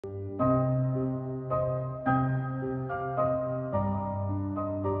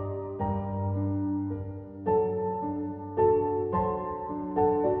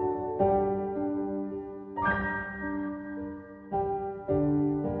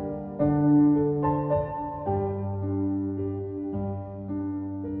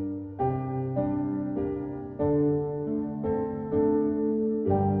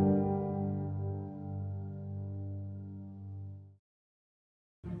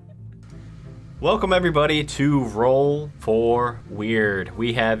Welcome everybody to Roll for Weird.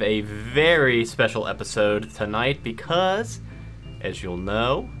 We have a very special episode tonight because, as you'll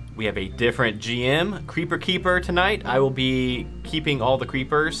know, we have a different GM, Creeper Keeper, tonight. I will be keeping all the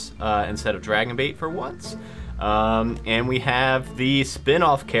creepers instead of Dragon Bait for once. And we have the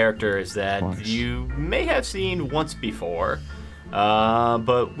spin-off characters that you may have seen once before.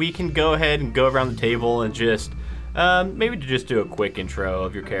 But we can go ahead and go around the table and just maybe to just do a quick intro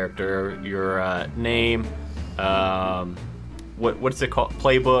of your character, your name, what's it called,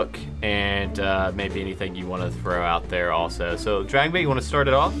 playbook, and maybe anything you want to throw out there also. So, Dragonbait, you want to start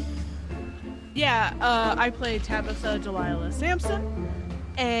it off? Yeah, I play Tabitha Delilah Sampson,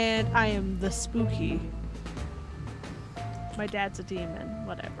 and I am the spooky. My dad's a demon,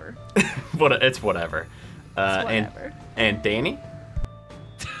 whatever. It's whatever. Whatever. And Danny?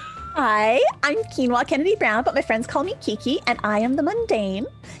 Hi, I'm Quinoa Kennedy Brown, but my friends call me Kiki, and I am the mundane.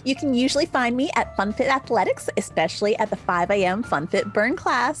 You can usually find me at FunFit Athletics, especially at the 5 a.m. FunFit Burn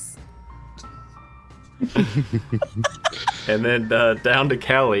class. And then down to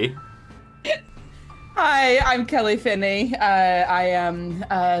Kelly. Hi, I'm Kelly Finney. I am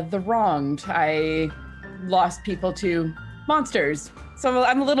the wronged. I lost people to monsters, so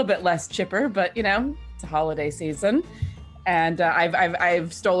I'm a little bit less chipper, but you know, it's a holiday season. And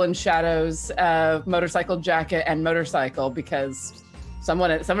I've stolen Shadow's motorcycle jacket and motorcycle because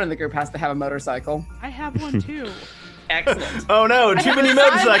someone in the group has to have a motorcycle. I have one too. Excellent. Oh no, too many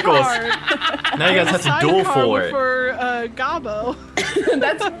motorcycles. Now you guys have to duel for it. For Gabo.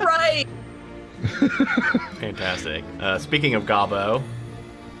 That's right. Fantastic. Speaking of Gabo.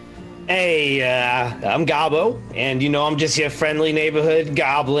 Hey, I'm Gabo, and I'm just your friendly neighborhood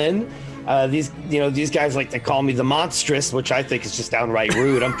goblin. These guys like to call me the monstrous, which I think is just downright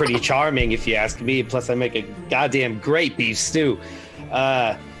rude. I'm pretty charming, if you ask me. Plus, I make a goddamn great beef stew.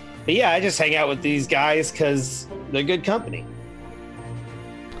 But yeah, I just hang out with these guys because they're good company.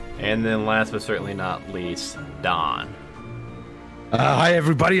 And then last but certainly not least, Don. Hi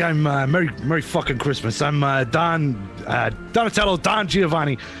everybody, I'm Merry fucking Christmas. I'm Donatello Don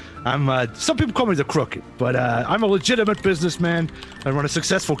Giovanni. Some people call me the Crooked, but I'm a legitimate businessman. I run a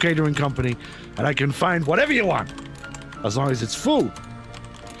successful catering company, and I can find whatever you want, as long as it's food.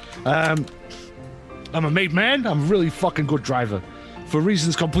 I'm a made man. I'm a really fucking good driver. For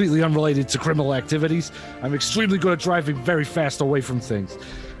reasons completely unrelated to criminal activities, I'm extremely good at driving very fast away from things.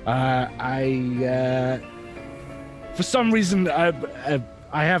 For some reason, I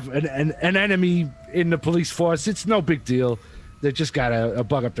have an enemy in the police force. It's no big deal. They just got a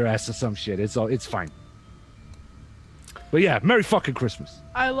bug up their ass or some shit. It's fine. But yeah, Merry fucking Christmas.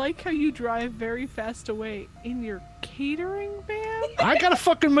 I like how you drive very fast away in your catering van. I got a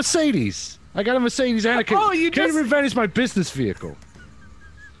fucking Mercedes. I got a Mercedes and a catering van is my business vehicle.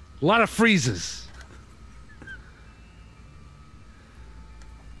 A lot of freezers.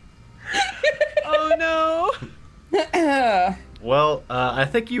 Oh no. Well, I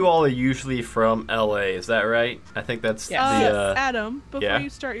think you all are usually from LA, is that right? I think that's Adam, before yeah? you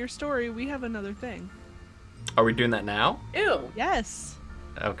start your story, we have another thing. Are we doing that now? Ew. Yes.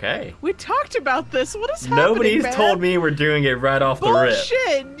 Okay. We talked about this. What is happening, Nobody's man? told me we're doing it right off the rip.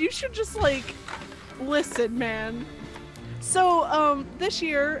 Bullshit! You should just, listen, man. So, this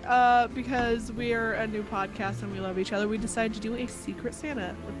year, because we are a new podcast and we love each other, we decided to do a Secret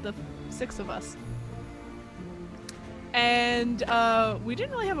Santa with the 6 of us. And we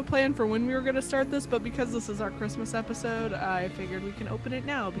didn't really have a plan for when we were going to start this, but because this is our Christmas episode, I figured we can open it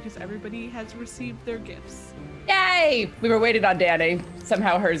now because everybody has received their gifts. Yay! We were waiting on Danny.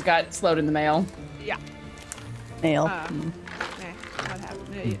 Somehow hers got slowed in the mail. Yeah. Mail. What happened?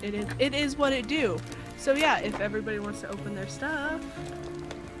 It is what it do. So yeah, if everybody wants to open their stuff.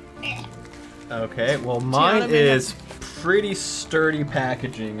 Okay, well mine is pretty sturdy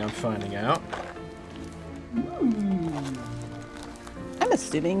packaging, I'm finding out. I'm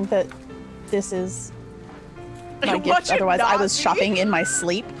assuming that this is my What gift, should otherwise I not was be? shopping in my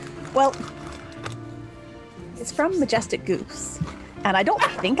sleep. Well, it's from Majestic Goose, and I don't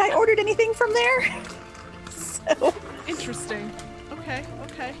think I ordered anything from there. So Interesting. Okay.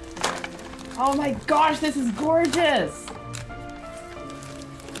 Oh my gosh, this is gorgeous.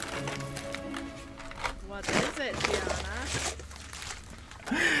 What is it, Tiana?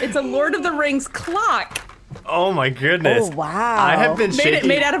 It's a Lord of the Rings clock. Oh my goodness. Oh, wow. I have been shaking.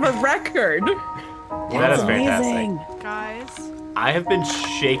 Made out of a record. That is fantastic. amazing. Guys. I have been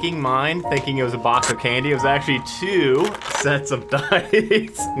shaking mine thinking it was a box of candy. It was actually 2 sets of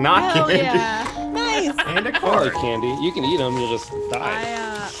dice. Not Hell candy. yeah. Nice. And a I card. like candy. You can eat them, you'll just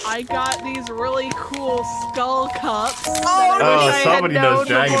die. I I got these really cool skull cups. Oh, that I wish I had somebody knows known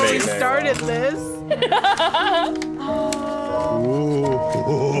Dragon before we Bait there. started this.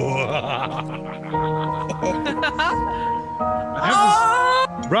 I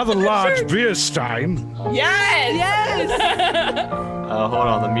have this rather large beer stein. Yes! Yes! Hold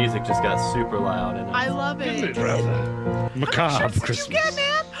on, the music just got super loud. And I love it. Rather macabre What you Christmas. get,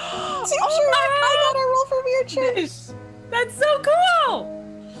 man? I got a roll for weird shit. That's so cool!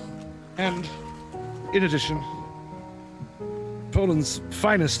 And in addition, Poland's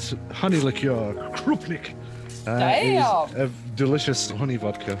finest honey liqueur, Krupnik, Damn. is a delicious honey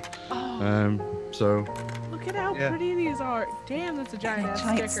vodka. So Look at how Yeah. pretty these are. Damn, that's a giant ass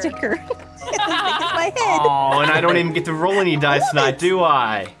Giant sticker. sticker. It's big as my head. Oh, and I don't even get to roll any dice tonight, do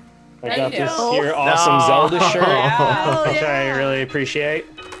I? I got this know. here awesome No. Zelda shirt, Hell which I yeah. really appreciate.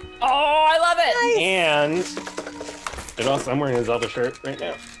 Oh, I love it! And it also, I'm wearing a Zelda shirt right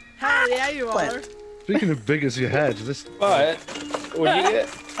now. Hell yeah, you are. Excellent. speaking of big as your head, this But what do you get?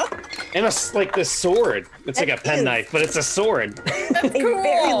 And it's like this sword. It's like a It is. penknife, but it's a sword. A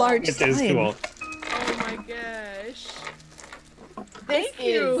very large It is sign. cool. Oh my gosh. Thank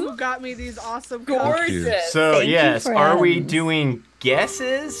you is who got me these awesome Gorgeous. you. So, Thank you, yes, are we friends. doing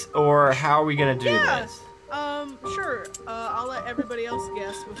guesses, or how are we going to do Yeah. this? Sure. I'll let everybody else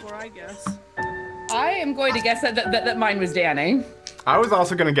guess before I guess. I am going to guess that mine was Danny. I was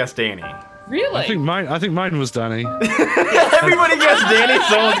also going to guess Danny. Really? I think mine was Danny. Everybody guessed Danny,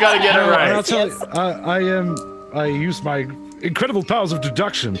 someone's got to get it And I'll right. tell you, I used my incredible powers of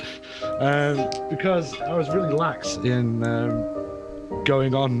deduction because I was really lax in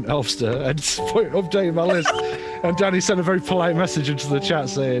going on Elfster and updating my list. And Danny sent a very polite message into the chat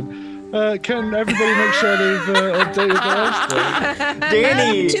saying, can everybody make sure they've updated their Elfster?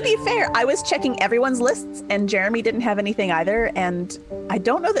 Danny! To be fair, I was checking everyone's lists, and Jeremy didn't have anything either, and I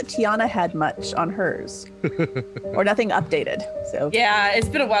don't know that Tiana had much on hers, or nothing updated. So Yeah, it's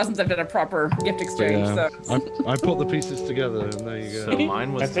been a while since I've done a proper gift exchange. Yeah, So I put the pieces together, and there you go. So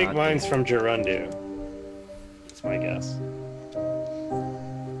mine was I think not mine's from Gerundu. That's my guess.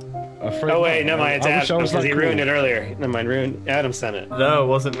 Afraid Oh wait, not. no, mind, it's I wish Adam I was because that he cool. ruined it earlier. No mind, Adam sent it. No, it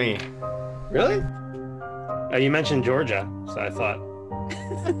wasn't me. Really? You mentioned Georgia, so I thought.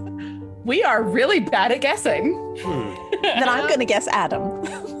 we are really bad at guessing. then I'm going to guess Adam.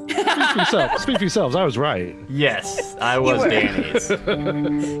 Speak for yourselves. I was right. Yes, I was were. Danny's.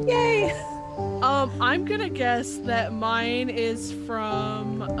 Yay! I'm gonna guess that mine is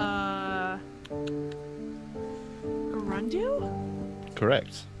from Garundu?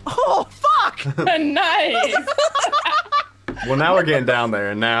 Correct. Oh fuck! Nice. Well, now we're getting down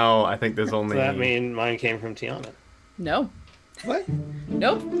there, and now I think there's only... Does that mean mine came from Tiana? No. What?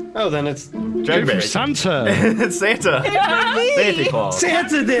 Nope. Oh, then it's Dragon Came from Bait. Santa. It's Santa. Santa Claus.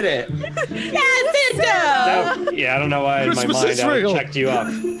 Santa did it. No, yeah, I don't know why in my Christmas mind is I real. checked you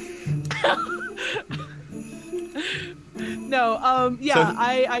off. No, yeah, So-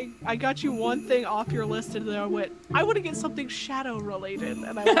 I got you one thing off your list, and then I went, I want to get something shadow related, and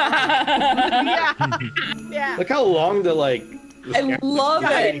I went, yeah, Look how long the like. I love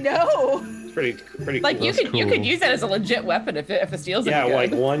I it. know. It's pretty Like cool. you That's could cool. use that as a legit weapon if the steel's Yeah, any good.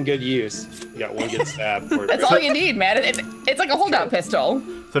 like one good use. You got one good stab for it. That's all you need, man. It's like a holdout pistol.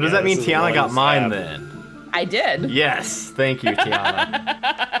 So does Yeah, that mean this is Tiana one got mine stab. then? I did. Yes, thank you,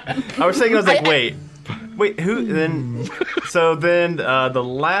 Tiana. I was thinking, I was like, wait, who then? So then the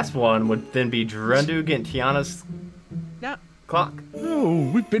last one would then be Drundu getting Tiana's No, clock.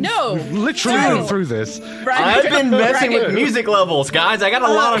 No, we've No. literally No. been through this. I've been messing with Right. music levels, guys. I got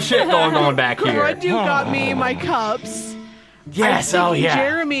a lot of shit going on back here. Garundu got me my cups. Yes, I oh think yeah.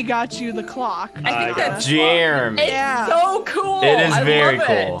 Jeremy got you the clock. I think that's Jeremy. It's Yeah. so cool. It is I very love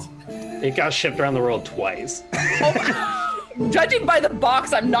cool. It got shipped around the world twice. Judging by the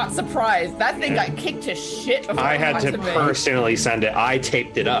box, I'm not surprised. That thing got kicked to shit before I it had got to to me. personally send it. I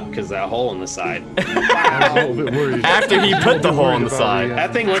taped it up because that hole in the side. I was a little bit worried. After he put the hole in the side.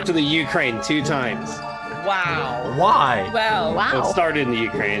 That thing went to the Ukraine 2 times. Wow. Why? Well, So it Wow. started in the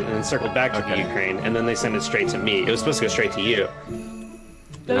Ukraine and then circled back to the Okay. Ukraine, and then they sent it straight to me. It was supposed to go straight to you.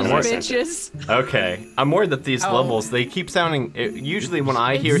 Those I'm worried. bitches. Okay. I'm worried that these Oh. levels, they keep sounding, usually when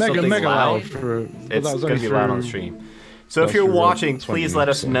I hear mega something loud, loud for, but it's that was going to only be loud on the through- stream. So if That's you're through watching, 20 please let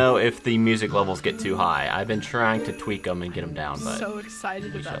us minutes, know if the music levels get too high. I've been trying to tweak them and get them down, but So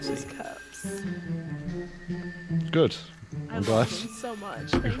excited about shall these see. cups. Good. I I'm love glad. them so much.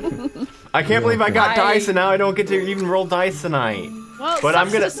 Thank you. I can't believe I got I- dice and now I don't get to even roll dice tonight. Well, But sucks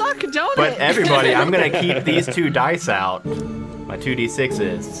I'm gonna- to suck, don't But it? everybody, I'm gonna keep these 2 dice out, my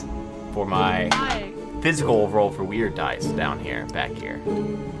 2d6s, for my Hi. physical roll for weird dice down here, back here.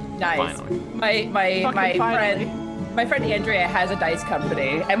 Nice. Finally. My friend Andrea has a dice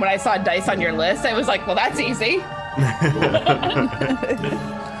company, and when I saw dice on your list, I was like, well, that's easy.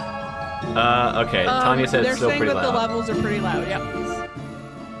 Okay. Tanya said they're it's still saying pretty that loud. the levels are pretty loud. Yep.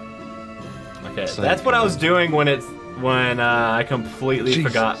 Okay, So- that's what I was doing when I completely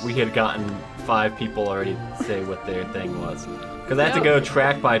Jesus. forgot we had gotten 5 people already say what their thing was. Because I had to go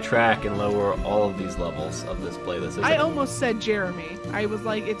track by track and lower all of these levels of this playlist. I almost said Jeremy. I was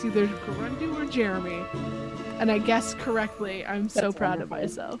like, it's either Grundu or Jeremy. And I guessed correctly. I'm so That's proud wonderful. of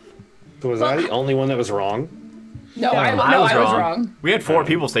myself. Was I the only one that was wrong? No, No, I was wrong. We had 4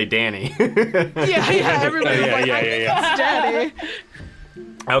 people say Danny. Yeah, everybody was like, Yeah, I yeah, think yeah. it's Daddy.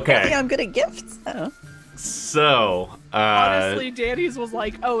 Okay, Yeah, I'm good at gifts. Oh. so Honestly, Danny's was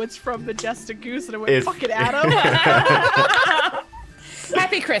like, oh, it's from Majestic Goose, and I went, If- fucking Adam.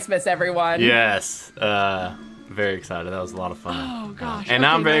 Happy Christmas, everyone. yes, very excited. That was a lot of fun. Oh, gosh. And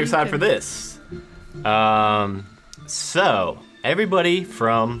Okay, I'm very now you excited for can- this. So everybody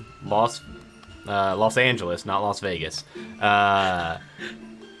from Los Angeles, not Las Vegas,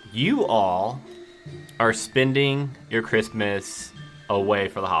 you all are spending your Christmas away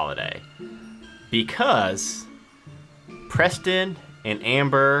for the holiday because Preston and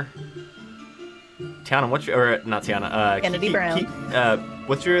Amber, Tiana, not Tiana, Kennedy Kiki, Brown.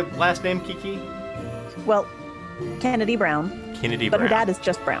 What's your last name, Kiki? Well, Kennedy Brown, Kennedy but Brown. her dad is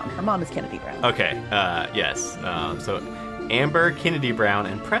just Brown. Her mom is Kennedy Brown. Okay, yes. So Amber, Kennedy Brown,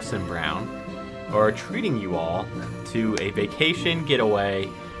 and Preston Brown are treating you all to a vacation getaway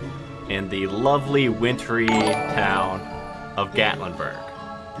in the lovely wintry town of Gatlinburg,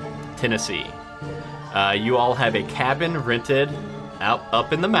 Tennessee. You all have a cabin rented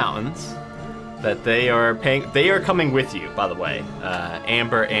up in the mountains that they are paying. They are coming with you, by the way,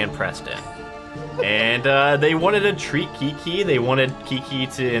 Amber and Preston. And they wanted to treat Kiki. They wanted Kiki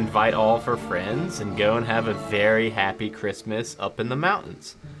to invite all of her friends and go and have a very happy Christmas up in the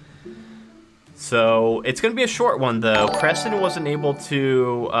mountains. So it's going to be a short one, though. Preston wasn't able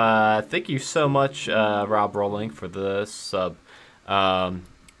to... thank you so much, Rob Rolling, for the sub.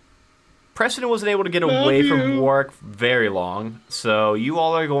 Preston wasn't able to get away from work very long. So you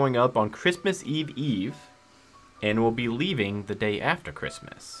all are going up on Christmas Eve and will be leaving the day after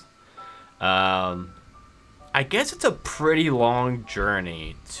Christmas. I guess it's a pretty long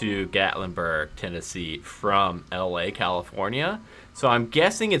journey to Gatlinburg, Tennessee from LA, California. So I'm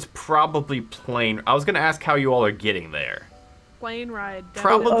guessing it's probably plane. I was going to ask how you all are getting there. Plane ride. Daddy.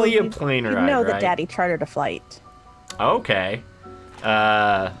 Probably a you- plane You ride, know right? that Daddy chartered a flight. Okay.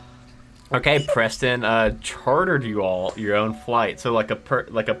 Okay, Preston chartered you all your own flight. So like a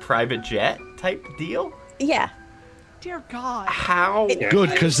private jet type deal? Yeah, Dear God. How? Good,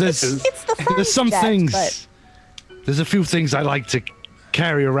 because it's the flight there's some jet, things. but There's a few things I like to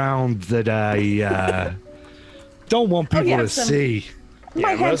carry around that I don't want people yeah, to some- see. my Yeah,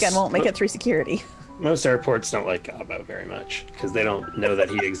 handgun most- won't make it through security. Most airports don't like Gabo very much because they don't know that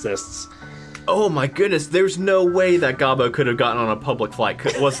he exists. Oh my goodness, there's no way that Gabo could have gotten on a public flight,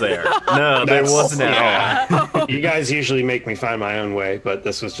 was there? No, there That's- wasn't at all. yeah. You guys usually make me find my own way, but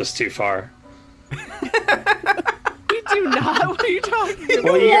this was just too far. We do not. What are you talking about?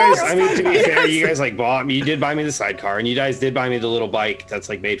 Well, you guys, I mean, to be fair, you guys like bought me. You did buy me the sidecar, and you guys did buy me the little bike that's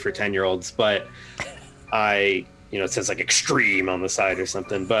like made for 10-year-olds. But it says like extreme on the side or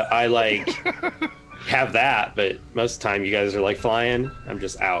something. But I like have that. But most of the time, you guys are like flying. I'm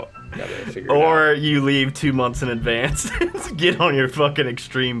just out. Gotta figure it out. Or you leave 2 months in advance to get on your fucking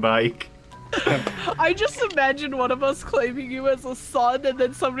extreme bike. I just imagine one of us claiming you as a son, and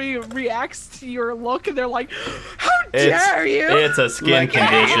then somebody reacts to your look, and they're like, "How dare you!" It's a skin Like,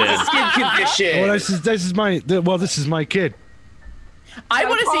 condition. it's a skin condition. Well, this is my kid. I Got a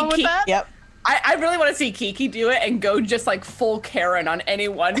want to problem see with Kiki. that? Yep. I really want to see Kiki do it and go just like full Karen on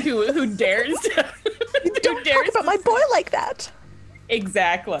anyone who dares. Don't talk about my boy like that.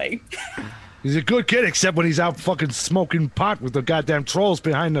 Exactly. He's a good kid, except when he's out fucking smoking pot with the goddamn trolls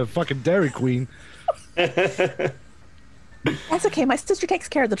behind the fucking Dairy Queen. That's okay. My sister takes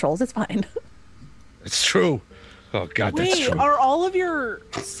care of the trolls. It's fine. It's true. Oh god, that's Wait, true. are all of your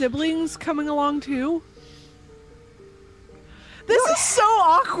siblings coming along too? This is so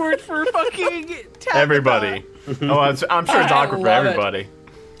awkward for fucking Tabitha. Everybody. Oh, I'm sure it's I awkward for love it. everybody.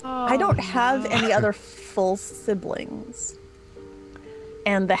 I don't have any other full siblings.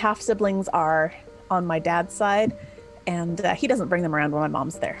 And the half siblings are on my dad's side, and he doesn't bring them around when my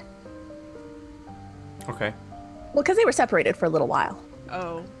mom's there. Okay. Well, because they were separated for a little while.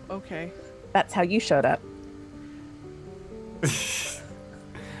 Oh, okay. That's how you showed up.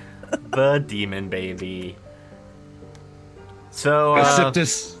 The demon baby. So, Except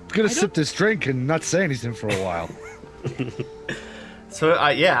this gonna sip this drink and not say anything for a while. So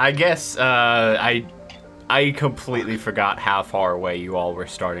I guess I completely forgot how far away you all were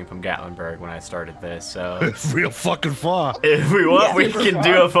starting from Gatlinburg when I started this. So It's real fucking far. if we want, Yeah,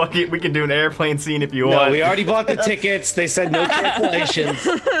 we can do an airplane scene if you No, want. we already bought the tickets. They said no cancellations.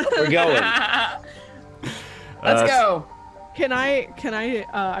 We're going. Let's go. Can I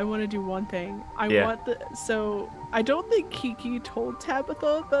want to do one thing. Yeah. So I don't think Kiki told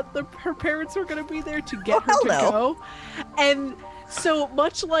Tabitha that her parents were going to be there to get her hell to no. go. And so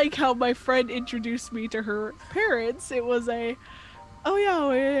much like how my friend introduced me to her parents, it was oh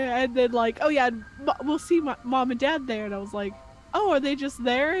yeah, and then like, oh yeah, we'll see my mom and dad there. And I was like, oh, are they just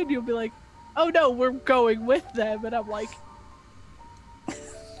there? And you'll be like, oh no, we're going with them. And I'm like,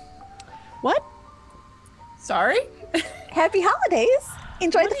 what? Sorry? Happy holidays.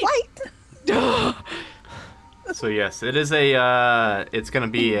 Enjoy the flight. So yes, it is it's gonna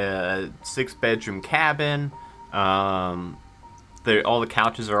be a 6-bedroom cabin. All the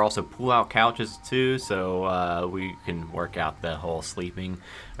couches are also pull-out couches too, so we can work out the whole sleeping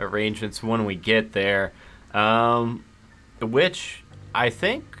arrangements when we get there. Which I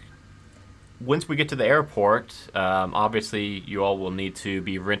think once we get to the airport, obviously you all will need to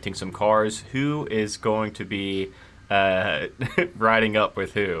be renting some cars. Who is going to be riding up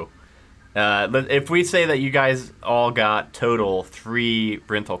with who? If we say that you guys all got total 3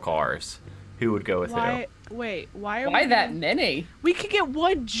 rental cars, who would go with who? Wait, why Why that many? We could get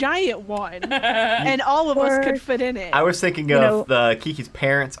one giant one, and all of us could fit in it. I was thinking of Kiki's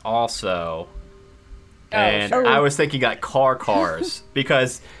parents also, and sure. I was thinking like cars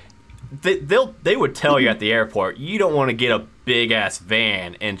because they would tell you at the airport you don't want to get a big ass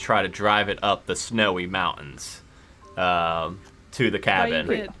van and try to drive it up the snowy mountains to the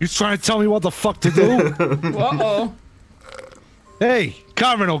cabin. You trying to tell me what the fuck to do? Uh-oh. Hey,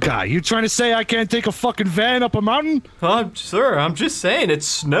 Carmino guy, you trying to say I can't take a fucking van up a mountain? Sir, I'm just saying it's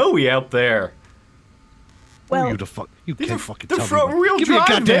snowy out there. Well, You can't fucking the tell front me. wheel Give me a drive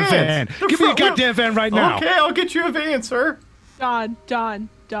goddamn vans. van. The Give me a front wheel- goddamn van right now. Okay, I'll get you a van, sir. Don.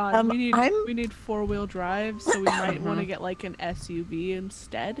 We I'm- need 4-wheel drive, so we might want to get like an SUV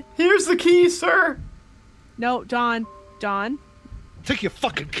instead. Here's the keys, sir. No, Don. Take your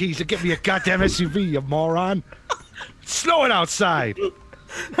fucking keys and get me a goddamn SUV, you moron. It's snowing outside.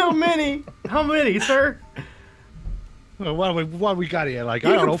 How many, sir? Well, what we got here? Like,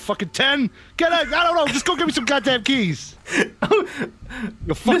 I don't know, fucking 10? Get out, I don't know, just go get me some goddamn keys.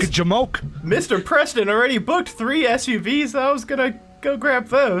 You fucking jamoke. Mr. Preston already booked 3 SUVs. I was gonna go grab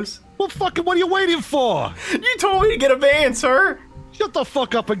those. Well, fucking, what are you waiting for? You told me to get a van, sir. Shut the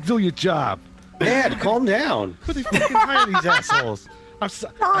fuck up and do your job. Dad, calm down. What are they fucking hiring these assholes? I'm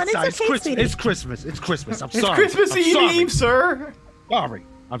sorry. it's okay, Christmas. sweetie. It's Christmas. It's Christmas. I'm It's sorry. Christmas I'm sorry. Eve, sir. Sorry.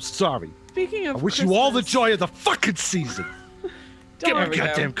 I'm sorry. Speaking of I wish you all the Christmas, joy of the fucking season. Get my Don, we go.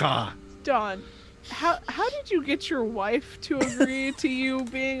 goddamn car. How did you get your wife to agree to you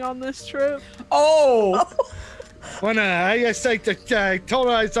being on this trip? Oh! When I told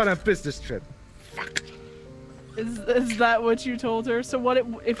her I was on a business trip. Is that what you told her? So what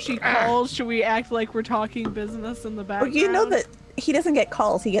if she calls? Should we act like we're talking business in the Well, background? you know that he doesn't get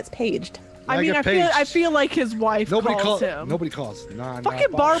calls; he gets paged. I get feel paged. I feel like his wife calls him. Nobody calls. Nah,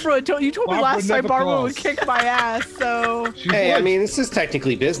 Fucking Barbara you told me Barbara last time never Barbara would calls. kick my ass. So Hey, I mean, this is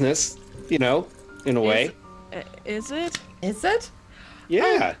technically business, in a way. is it? Is it?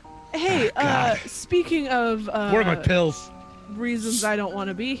 Yeah. Hey, God. speaking of Where are my pills? reasons I don't want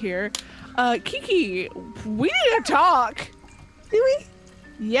to be here, Kiki, we need to talk. Do we?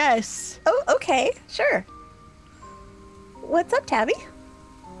 Yes. Oh, okay, sure. What's up, Tabby?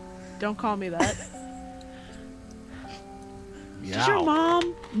 Don't call me that. Yeah. Did your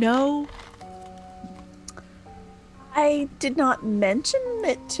mom know? I did not mention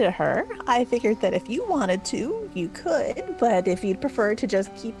it to her. I figured that if you wanted to, you could, but if you'd prefer to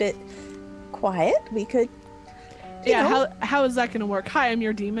just keep it quiet, we could. you Yeah. know. How is that gonna work? Hi, I'm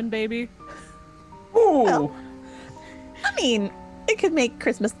your demon baby. Ooh. Well, I mean, it could make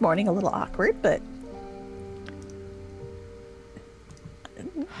Christmas morning a little awkward, but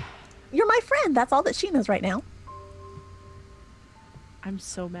you're my friend. That's all that she knows right now. I'm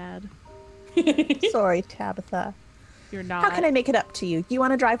so mad. Sorry, Tabitha. You're not. How can I make it up to you? You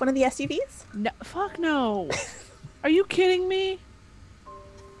want to drive one of the SUVs? No, fuck no. Are you kidding me?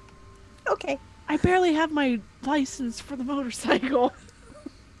 Okay. I barely have my license for the motorcycle.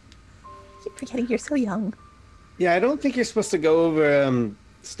 Keep forgetting you're so young. Yeah, I don't think you're supposed to go over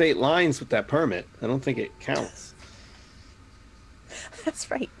state lines with that permit. I don't think it counts. That's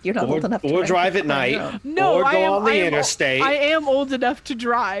right. You're not old enough to Or rent drive a at car on your night. own. No, or go on the interstate. I am old enough to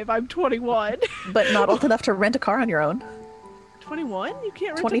drive. I'm 21. But not old enough to rent a car on your own. 21? You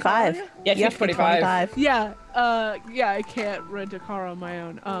can't rent 25. a car? Yeah, You have she's to be 25. Yeah, I can't rent a car on my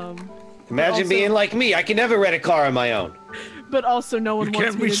own. Imagine also- being like me. I can never rent a car on my own. But also no one You wants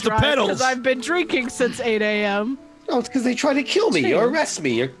can't me reach to the drive pedals. because I've been drinking since 8 a.m. No, it's because they try to kill me or arrest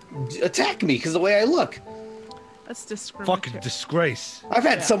me or attack me because of the way I look. That's discriminatory. Fucking disgrace. I've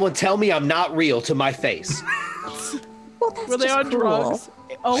had someone tell me I'm not real to my face. Well, that's Were they just on cruel. drugs?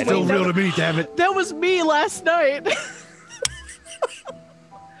 Oh, wait, Still real that, to me, damn it. that was me last night.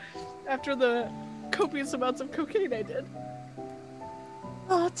 After the copious amounts of cocaine I did.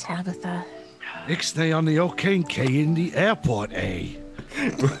 Oh, Tabitha. Ixnay on the cocaine K in the airport, eh?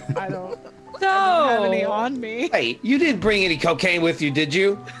 I don't No. have any on me. Hey, you didn't bring any cocaine with you, did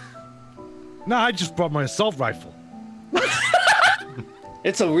you? No, I just brought my assault rifle.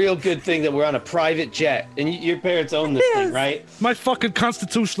 It's a real good thing that we're on a private jet, and your parents own this thing, is. right? My fucking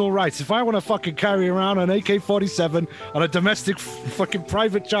constitutional rights. If I want to fucking carry around an AK-47 on a domestic fucking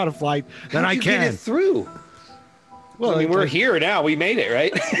private charter flight, then How'd I you get can. it through. Well, I mean, we're here now. We made it,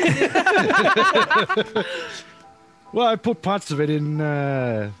 right? Well, I put parts of it in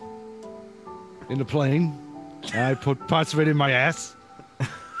the plane. I put parts of it in my ass.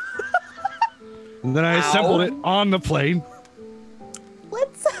 And then I assembled it on the plane.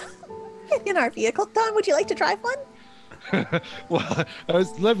 Let's get in our vehicle. Don, would you like to drive one? Well,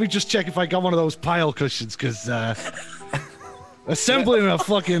 let me just check if I got one of those pile cushions, because assembling a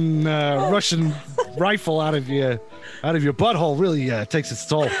fucking Russian rifle out of your butthole really takes its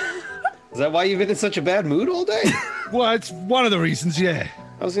toll. Is that why you've been in such a bad mood all day? Well, it's one of the reasons, yeah.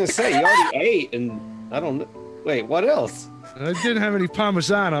 I was gonna say, you already ate, and I don't know. Wait, what else? I didn't have any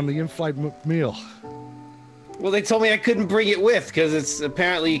Parmesan on the in-flight meal. Well, they told me I couldn't bring it with, because it's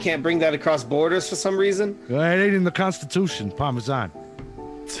apparently you can't bring that across borders for some reason. It ain't in the Constitution, Parmesan.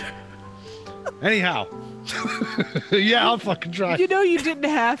 Anyhow. Yeah, I'll fucking try. You know you didn't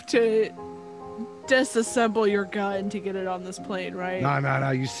have to disassemble your gun to get it on this plane, right? No,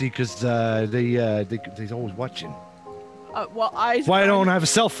 you see, because they're always watching. Well, I Why I don't have a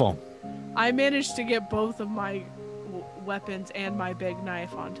cell phone? I managed to get both of my weapons and my big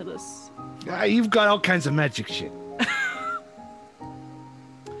knife onto this. You've got all kinds of magic shit.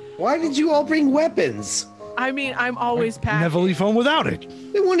 Why did you all bring weapons? I mean, I'm always packing. Never leave home without it.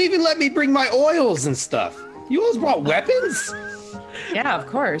 They wouldn't even let me bring my oils and stuff. You all brought weapons? Yeah, of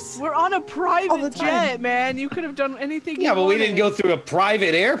course. We're on a All the private time. jet, man. You could have done anything you Yeah, but we wanted. didn't go through a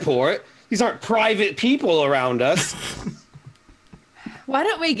private airport. These aren't private people around us. Why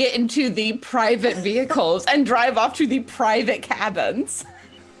don't we get into the private vehicles and drive off to the private cabins?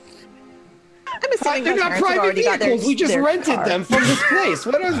 I'm assuming They're my not parents have private already got vehicles. We just their rented car. them from this place.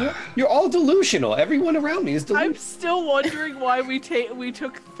 You're all delusional. Everyone around me is I'm delusional. still wondering why we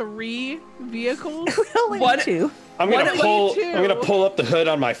took 3 vehicles. We only What? need 2. I'm Why gonna don't we pull. I'm too? gonna pull up the hood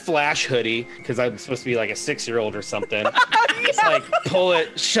on my Flash hoodie because I'm supposed to be like a 6-year-old or something. Just like pull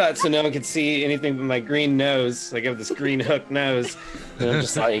it shut so no one can see anything but my green nose. Like I have this green hook nose, and I'm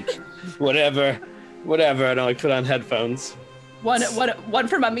just like, whatever. And I put on headphones. One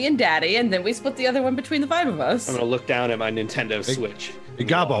for mommy and daddy, and then we split the other one between the 5 of us. I'm gonna look down at my Nintendo Switch. Hey,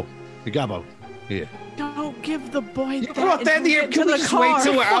 Gabo. Here. Don't give the boy You brought that in the air. into Can we the just car. wait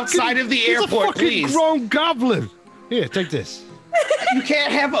till we're outside of the He's a airport, fucking please? grown goblin. Here, take this. You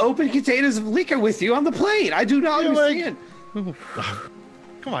can't have open containers of liquor with you on the plane. I do not You're like- understand.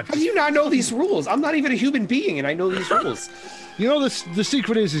 Come on. How do you not know these rules? I'm not even a human being, and I know these rules. You know, the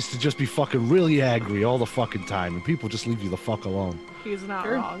secret is to just be fucking really angry all the fucking time, and people just leave you the fuck alone. He's not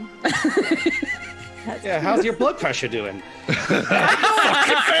Sure. wrong. Yeah, how's your blood pressure doing?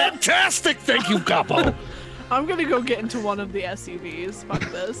 Fantastic, thank you, Gabo. I'm gonna go get into one of the SUVs. Fuck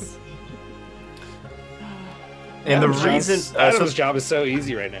this. And the Adam's reason, Adam's job is so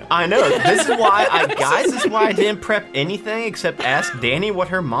easy right now. I know this is why this is why I didn't prep anything except ask Danny what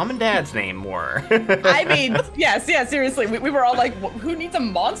her mom and dad's name were. I mean, yes, seriously. We were all like, who needs a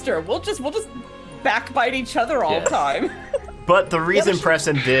monster? We'll just backbite each other all Yes. the time. But the reason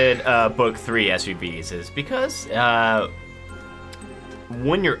Preston did book 3 SUVs is because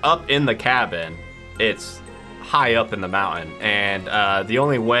when you're up in the cabin, it's high up in the mountain, and the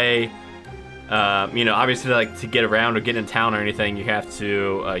only way, obviously, like to get around or get in town or anything, you have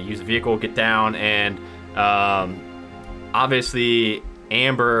to use a vehicle, get down, and obviously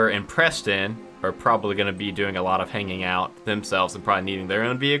Amber and Preston are probably going to be doing a lot of hanging out themselves and probably needing their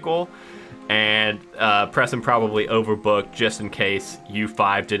own vehicle. And Preston probably overbooked just in case you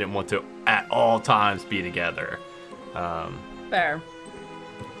 5 didn't want to at all times be together. Fair.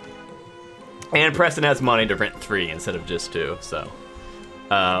 And Preston has money to rent 3 instead of just 2, so.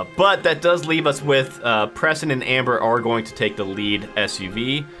 But that does leave us with Preston and Amber are going to take the lead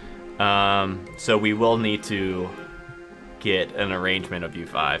SUV. So we will need to get an arrangement of you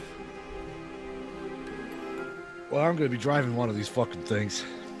 5. Well, I'm gonna be driving one of these fucking things.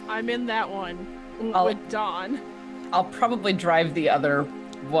 I'm in that one with Dawn. I'll probably drive the other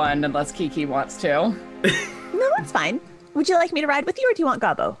one unless Kiki wants to. No, that's fine. Would you like me to ride with you, or do you want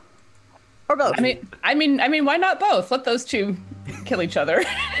Gabo? Or both? I mean, why not both? Let those two kill each other.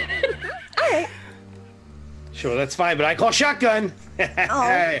 All right. Sure, that's fine, but I call shotgun.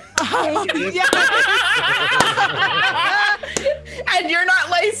 Okay. And you're not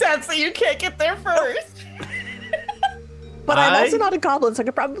Lysette, so you can't get there first. But I'm also not a goblin, so I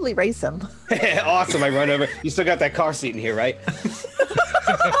could probably race him. Awesome, I run over. You still got that car seat in here, right?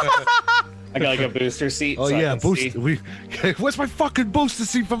 I got like a booster seat. Oh so yeah, booster. Where's my fucking booster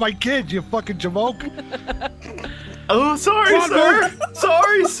seat for my kid? You fucking jamoke. Oh, sorry, sir.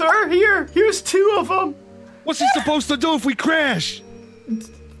 Sorry, sir. Here's 2 of them. What's he supposed to do if we crash?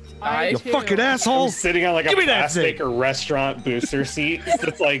 You fucking asshole. I'm sitting on like Give a me that plastic thing. or restaurant booster seat.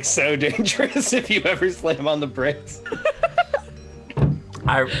 It's like so dangerous if you ever slam on the brakes.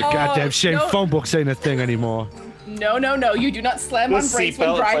 Goddamn shame no. phone books ain't a thing anymore. No, you do not slam The on brakes when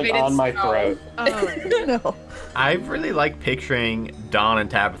seatbelt's driving. like on in my snow. throat. No. I really like picturing Dawn and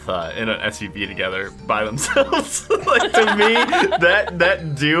Tabitha in an SUV together by themselves. Like, to me,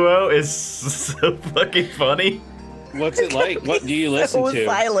 that duo is so fucking funny. What's it like? What do you listen So to?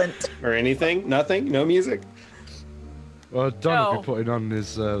 silent. Or anything? Nothing? No music? Well, Don will No. be putting on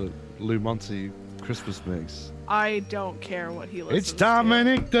his Lou Monty Christmas mix. I don't care what he listens It's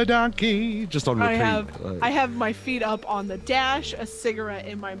Dominic the Donkey. Just on repeat. I have my feet up on the dash, a cigarette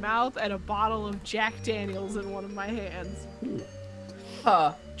in my mouth, and a bottle of Jack Daniels in one of my hands.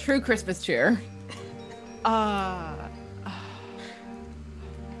 True Christmas cheer. Why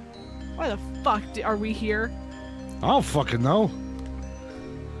the fuck are we here? I don't fucking know.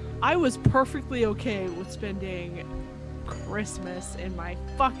 I was perfectly okay with spending Christmas in my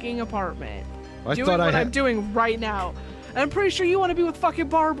fucking apartment. I Doing thought what I I'm had doing right now. And I'm pretty sure you want to be with fucking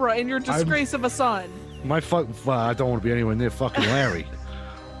Barbara and your disgrace of a son. my I don't want to be anywhere near fucking Larry.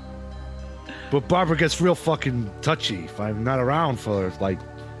 But Barbara gets real fucking touchy if I'm not around for like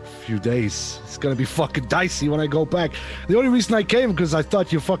a few days. It's gonna be fucking dicey when I go back. The only reason I came because I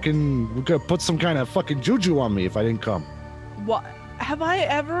thought you fucking were gonna put some kind of fucking juju on me if I didn't come. What? Have I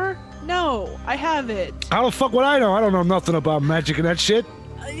ever? No, I haven't. How the fuck would I know? I don't know nothing about magic and that shit.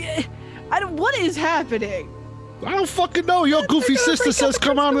 I don't. What is happening? I don't fucking know. Your goofy sister says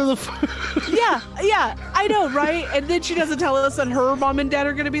come out of the. Yeah, I know, right? And then she doesn't tell us that her mom and dad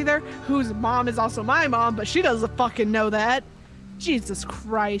are gonna be there, whose mom is also my mom, but she doesn't fucking know that. Jesus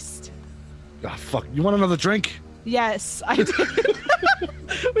Christ. Ah, fuck. You want another drink? Yes, I do.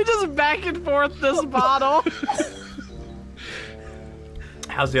 We just back and forth this bottle.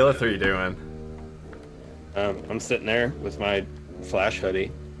 How's the other 3 doing? I'm sitting there with my Flash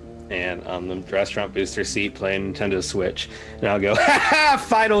hoodie and on the restaurant booster seat playing Nintendo Switch. And I'll go, ha ha,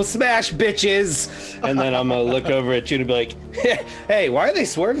 final smash, bitches! And then I'm gonna look over at you and be like, hey, why are they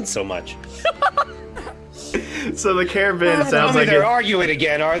swerving so much? So the caravan sounds Tell me like they're arguing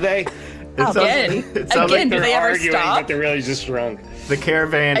again, are they? it sounds like Do they ever arguing, stop? but they're really just drunk. the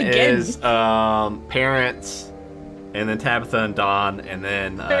caravan Again. is parents, and then Tabitha and Dawn, and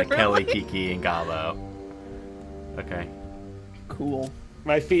then Kelly, Kiki, and Gabo. Okay. Cool.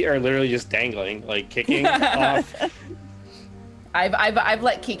 My feet are literally just dangling, like kicking off. I've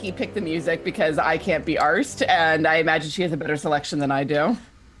let Kiki pick the music because I can't be arsed, and I imagine she has a better selection than I do.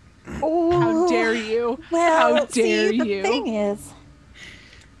 Oh, How dare you? Well, How dare see, you? The thing is,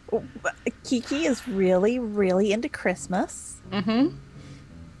 Kiki is really, really into Christmas. Mm-hmm.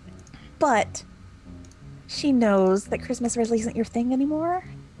 But she knows that Christmas really isn't your thing anymore.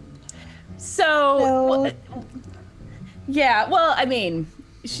 So, yeah, well, I mean,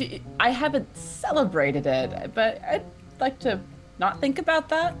 I haven't celebrated it, but I'd like to not think about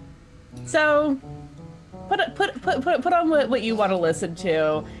that. So, put on what you want to listen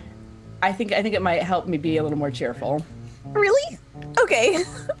to. I think it might help me be a little more cheerful. Really? Okay.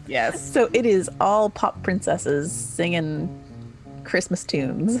 Yes. So it is all pop princesses singing Christmas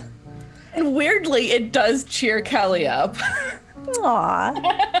tunes. And weirdly, it does cheer Kelly up.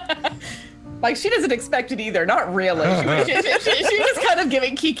 Aw. Like, she doesn't expect it either. Not really. She was kind of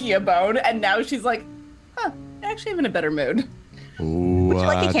giving Kiki a bone, and now she's like, actually I'm in a better mood. Would you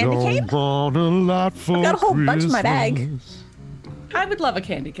like a candy cane? I've got a whole bunch in my bag. I would love a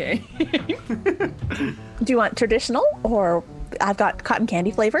candy cane. Do you want traditional or I've got cotton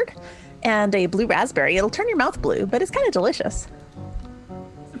candy flavored and a blue raspberry. It'll turn your mouth blue, but it's kind of delicious.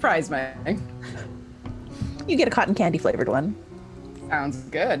 Surprise me. You get a cotton candy flavored one. Sounds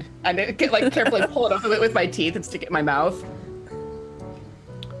good. I like carefully pull it off of it with my teeth and stick it in my mouth.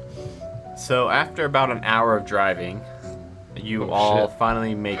 So after about an hour of driving, you all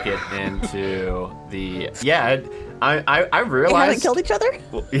finally make it into the... Yeah, I realized... You haven't killed each other?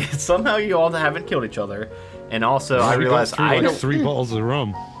 Well, somehow you all haven't killed each other. And also, I We got realized through, I like, don't... 3 bottles of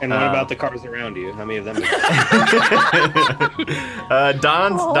rum. And what about the cars around you? How many of them?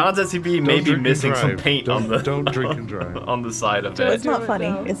 Don's SUV may Don't be drink missing and some drive. paint on Don't the drink and drive. on the side of Don't it. It's not it, funny.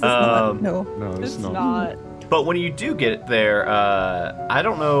 no. It's not. No. No, It's it's not. not. But when you do get there, I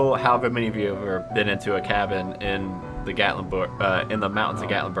don't know how many of you have ever been into a cabin in the Gatlinburg, in the mountains of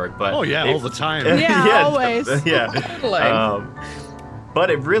Gatlinburg, but Oh yeah, it- all the time. Yeah, always. Yeah. Like, But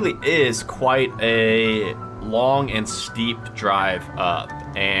it really is quite a long and steep drive up,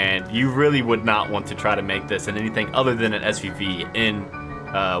 and you really would not want to try to make this in anything other than an SUV in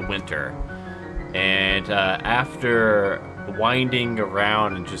winter. And after winding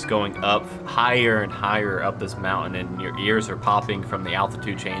around and just going up higher and higher up this mountain, and your ears are popping from the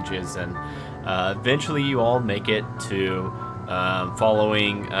altitude changes, and eventually you all make it to,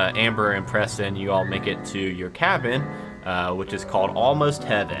 following Amber and Preston, you all make it to your cabin, which is called Almost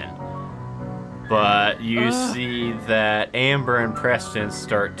Heaven. But you see that Amber and Preston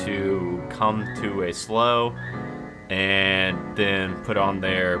start to come to a slow and then put on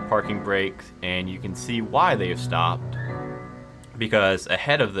their parking brakes, and you can see why they have stopped. Because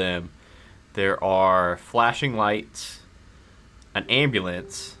ahead of them, there are flashing lights, an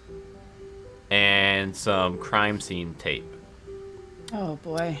ambulance, and some crime scene tape. oh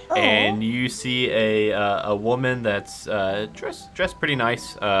boy. And you see a woman that's dressed pretty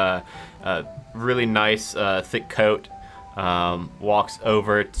nice, really nice thick coat, walks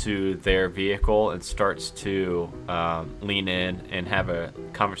over to their vehicle and starts to lean in and have a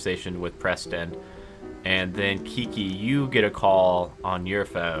conversation with Preston. And then Kiki, you get a call on your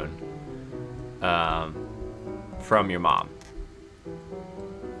phone from your mom.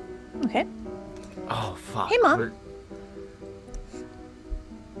 Okay. Oh fuck! Hey, Mom.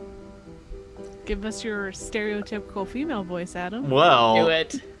 Give us your stereotypical female voice, Adam. Well, Do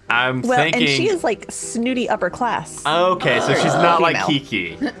it. I'm Well, thinking. and she is like snooty upper class. Okay, so she's not like Female.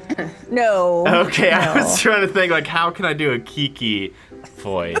 Kiki. No. Okay, I no. was trying to think like how can I do a Kiki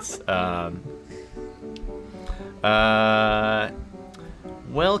voice?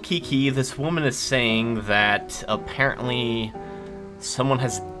 Well, Kiki, this woman is saying that apparently someone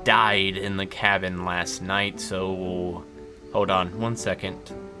has died in the cabin last night, so hold on 1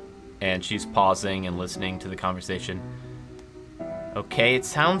 second. And she's pausing and listening to the conversation. Okay, it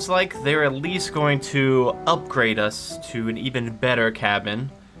sounds like they're at least going to upgrade us to an even better cabin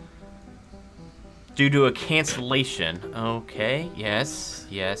due to a cancellation. Okay, yes,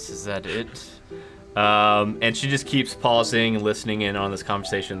 is that it? And she just keeps pausing and listening in on this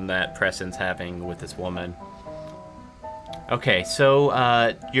conversation that Preston's having with this woman. Okay,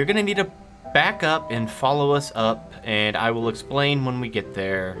 so you're gonna need to back up and follow us up, and I will explain when we get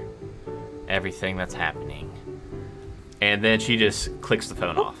there everything that's happening. And then she just clicks the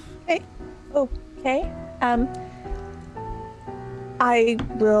phone off. Okay. Okay. I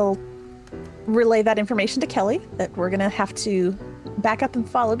will relay that information to Kelly that we're gonna have to back up and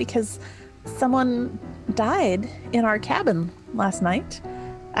follow because someone died in our cabin last night.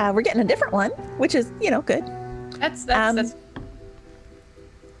 We're getting a different one, which is, good. That's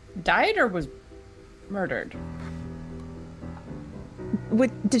died or was murdered?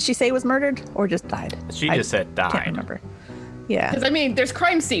 Did she say was murdered or just died? She I just said died. Can't remember. Yeah. Because I mean, there's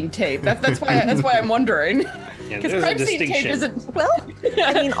crime scene tape. That's why I'm wondering. Yeah, Because there's a crime scene tape distinction. isn't. Well,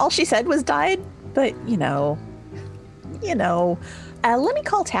 I mean, all she said was died, but let me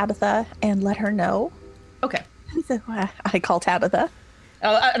call Tabitha and let her know. Okay. So I call Tabitha.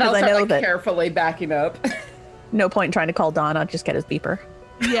 I'll I start know like that- carefully backing up. No point in trying to call Don. I'll just get his beeper.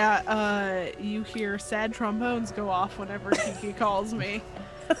 Yeah, you hear sad trombones go off whenever Kiki calls me.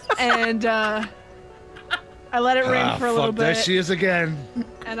 And I let it ring for a little Fuck, there bit, she is again.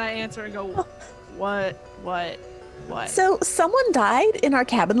 and I answer and go, what? So someone died in our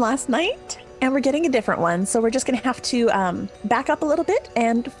cabin last night, and we're getting a different one. So we're just gonna have to back up a little bit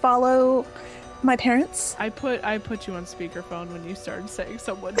and follow my parents. I put you on speakerphone when you started saying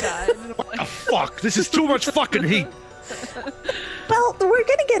someone died. And I'm Oh, like, fuck, this is too much fucking heat. Well, we're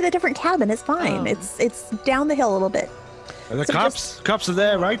gonna get a different cabin. It's fine. Oh. It's down the hill a little bit. Are the So cops? Cops are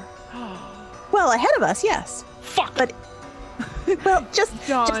there, right? Well, ahead of us, yes. Fuck. But Well, just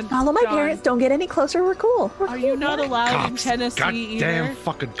follow my parents. Don't get any closer. We're cool. Are you not allowed in Tennessee Goddamn either?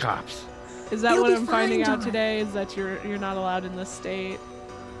 fucking cops. Is that You'll what be I'm finding fine, out John. today? Is that you're not allowed in this state?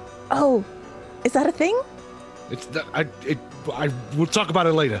 Oh, is that a thing? We'll talk about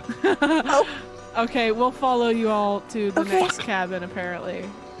it later. Oh, Okay, we'll follow you all to the Okay. next cabin, apparently.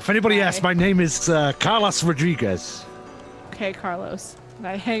 If anybody Bye. asks, my name is Carlos Rodriguez. Okay, Carlos. And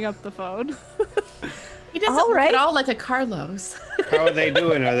I hang up the phone. He doesn't All look right. at all like a Carlos. How are they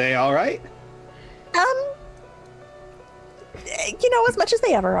doing? Are they all right? as much as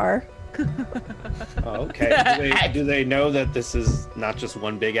they ever are. Oh, okay. Do they know that this is not just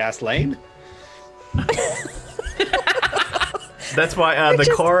one big ass lane? That's why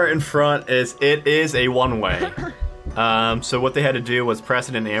the car in front is a one-way. So what they had to do was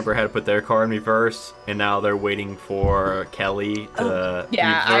Preston and Amber had to put their car in reverse, and now they're waiting for Kelly to reverse,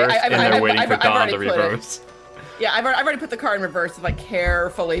 and they're waiting for Don to reverse. Yeah, I've already put the car in reverse, like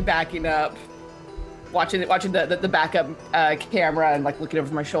carefully backing up, watching the backup camera, and like looking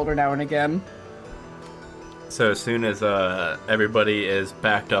over my shoulder now and again. So as soon as everybody is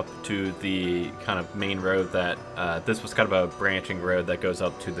backed up to the kind of main road that this was kind of a branching road that goes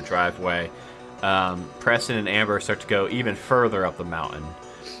up to the driveway, Preston and Amber start to go even further up the mountain.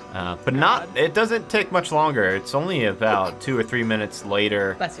 But it doesn't take much longer. It's only about 2 or 3 minutes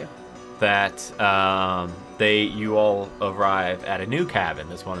later Bless you. that you all arrive at a new cabin.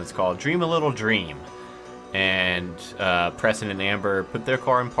 This one is called Dream a Little Dream. And Preston and Amber put their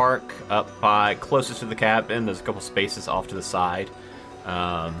car in park up by closest to the cabin. There's a couple spaces off to the side.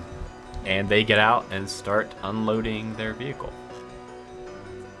 And they get out and start unloading their vehicle.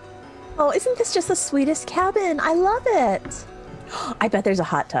 Oh, isn't this just the sweetest cabin? I love it. I bet there's a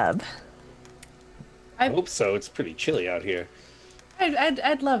hot tub. I hope so. It's pretty chilly out here.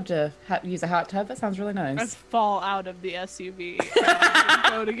 I'd love to use a hot tub. That sounds really I nice. fall out of the SUV and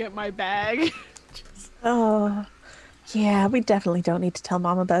go to get my bag. Oh, yeah, we definitely don't need to tell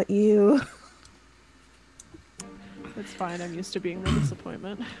Mom about you. It's fine. I'm used to being the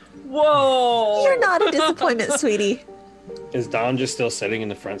disappointment. Whoa! You're not a disappointment, sweetie. Is Don just still sitting in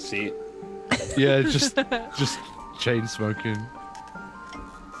the front seat? Yeah, just chain smoking.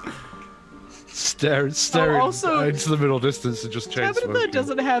 Staring also- into the middle distance and just chain Cabin smoking. that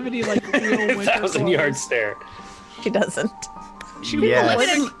doesn't have any like real winter 1,000-yard clothes. stare. She doesn't.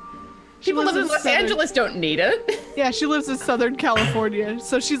 People live in Los Southern- Angeles don't need it. Yeah, she lives in Southern California,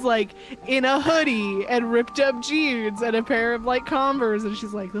 so she's like in a hoodie and ripped up jeans and a pair of like Converse, and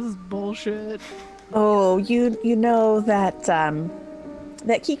she's like, "This is bullshit." Oh, you know that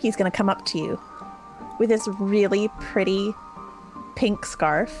that Kiki's gonna come up to you with this really pretty pink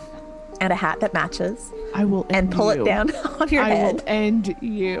scarf and a hat that matches, I will and pull it down on your I head. will end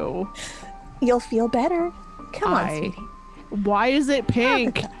you. You'll feel better. Come on, sweetie. Why is it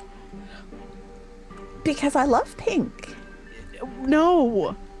pink? Because I love pink.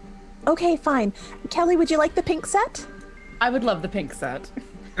 No. Okay, fine. Kelly, would you like the pink set? I would love the pink set.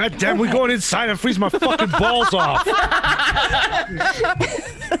 God damn, we're going inside and freeze my fucking balls off.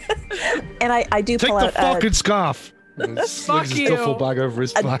 And I do Take pull the out fucking scarf. And Fuck slings his duffel you. bag over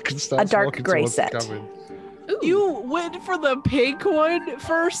his back and starts dark walking gray towards the set. cabin. You went for the pink one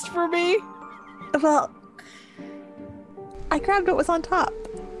first for me? well, I grabbed what was on top.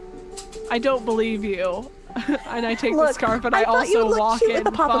 I don't believe you. And I take the Look, scarf and I I thought you also would look walk cute in. with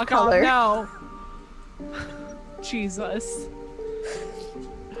a pop of Fuck color. off. No. Jesus.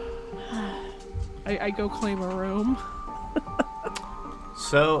 I go claim a room.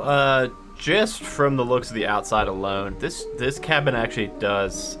 So, just from the looks of the outside alone, this cabin actually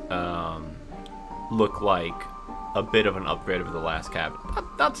does look like a bit of an upgrade over the last cabin.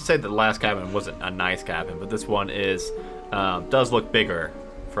 Not to say that the last cabin wasn't a nice cabin, but this one does look bigger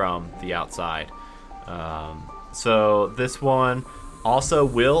from the outside. So this one also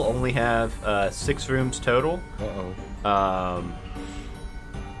will only have 6 rooms total. Uh-oh.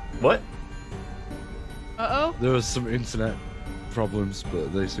 What? Uh-oh. There was some internet problems,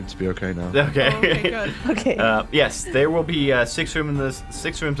 but they seem to be okay now. Okay. Oh, okay, good. Okay. Yes, there will be 6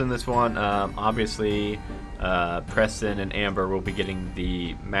 rooms in this one. Obviously, Preston and Amber will be getting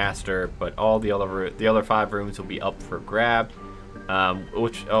the master, but all the other 5 rooms will be up for grab.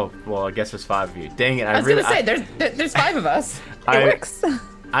 I guess there's 5 of you. Dang it! I was gonna say there's 5 of us. It works.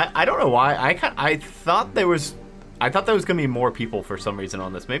 I don't know why. I thought there was gonna be more people for some reason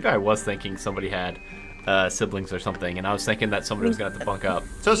on this. Maybe I was thinking somebody had siblings or something, and I was thinking that somebody was gonna have to bunk up.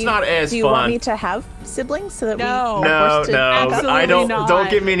 So it's not as fun. Do you want me to have siblings so that we No. are No, forced to no, back up? I Absolutely don't not.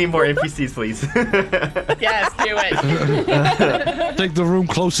 give me any more NPCs, please. Yes, do it. Take the room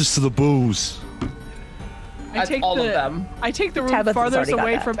closest to the booze. That's all of them. I take the room Tabitha's farthest already got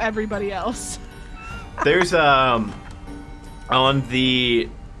away that. from everybody else. There's on the,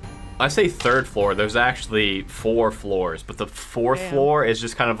 I say third floor. There's actually 4 floors, but the fourth Damn. floor is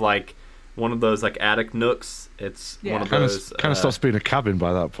just kind of like one of those like attic nooks. It's Yeah. one of Kind those. of stops being a cabin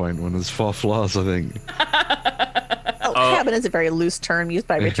by that point when there's 4 floors, I think. Cabin is a very loose term used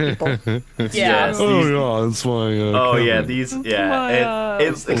by rich people. Yes, Oh these- yeah, that's why. Oh cabin. yeah, these my, yeah.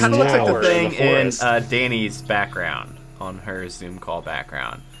 It kind of looks like the tower thing in the in forest. Danny's background on her Zoom call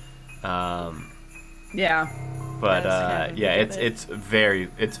background. Yeah. But Yes, yeah, get it's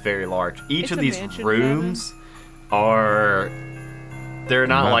very large. Each It's of a these mansion rooms are they're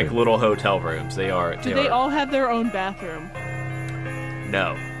not Massive. like little hotel rooms. They are. Do they all have their own bathroom?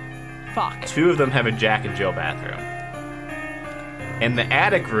 No. Fuck. 2 of them have a Jack and Jill bathroom. And the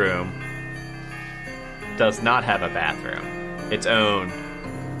attic room does not have a bathroom. Its own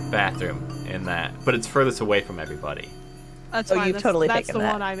bathroom in that. But it's furthest away from everybody. That's Oh, fine. you've that's, totally that's taken the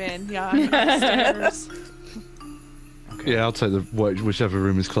that. one I'm in. Yeah, I'm upstairs. Yeah, I'll take whichever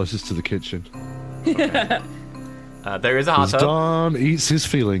room is closest to the kitchen. There is a hot As tub. Don eats his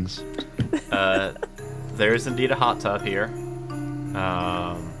feelings. There is indeed a hot tub here.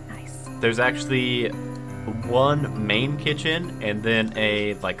 Nice. There's actually one main kitchen and then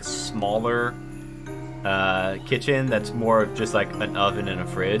a like smaller kitchen that's more of just like an oven and a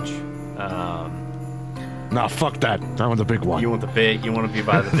fridge. Nah, fuck that. I want the big one. You want to be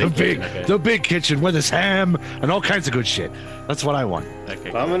by the the big big, kitchen. Okay. the big kitchen where there's ham and all kinds of good shit. That's what I want. Okay.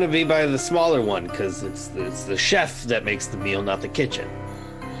 I'm gonna be by the smaller one because it's the chef that makes the meal, not the kitchen.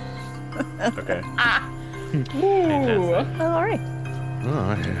 Okay. Ooh. Oh, all right.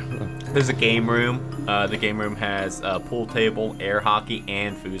 Oh, yeah. There's a game room. The game room has a pool table, air hockey,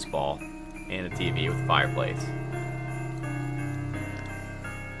 and foosball, and a TV with a fireplace.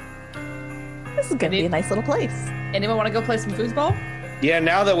 This is going to be a nice little place. Anyone want to go play some foosball? Yeah,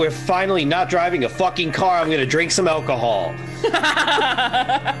 now that we're finally not driving a fucking car, I'm gonna drink some alcohol.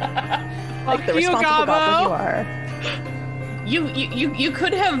 Like the you, responsible Gabo. goblin you are. You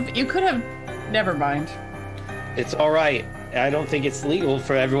could have. Never mind. It's all right. I don't think it's legal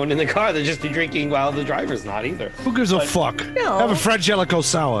for everyone in the car to just be drinking while the driver's not either. Who gives a fuck? No. Have a Frangelico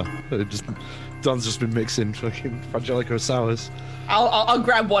sour. Don's just been mixing fucking Frangelico sours. I'll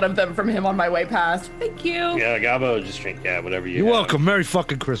grab one of them from him on my way past. Thank you. Yeah, Gabo, just drink, whatever you You're have. welcome. Merry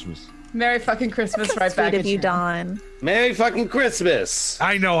fucking Christmas. Merry fucking Christmas right Sweet back of at you, you. Don. Merry fucking Christmas.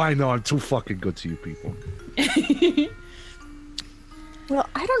 I know. I'm too fucking good to you people. Well,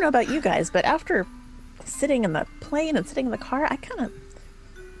 I don't know about you guys, but after sitting in the plane and sitting in the car, I kind of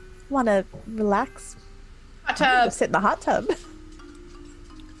want to relax. Hot I'm gonna tub. sit in the hot tub.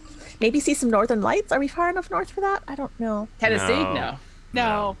 Maybe see some northern lights. Are we far enough north for that? I don't know. Tennessee? No.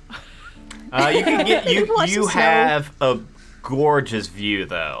 No. No. You can get Watch the you snow. have a gorgeous view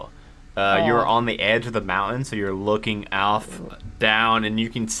though. You're Aw. on the edge of the mountain, so you're looking off down, and you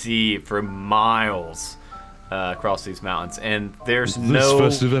can see for miles across these mountains. And there's This no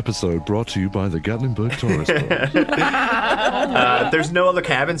festive episode brought to you by the Gatlinburg Tourist Board. there's no other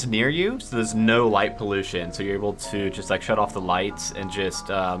cabins near you, so there's no light pollution. So you're able to just like shut off the lights and just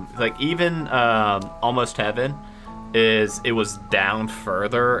like even Almost Heaven it was down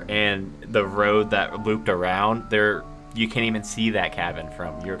further, and the road that looped around there, you can't even see that cabin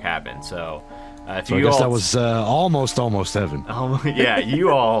from your cabin. So if So I you guess all that was almost heaven. yeah,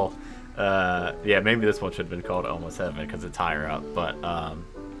 you all yeah, maybe this one should have been called Almost Heaven because it's higher up, but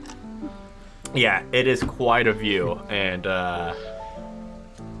yeah, it is quite a view, and the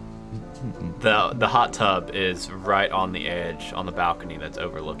hot tub is right on the edge on the balcony that's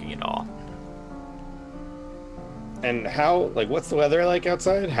overlooking it all. And what's the weather like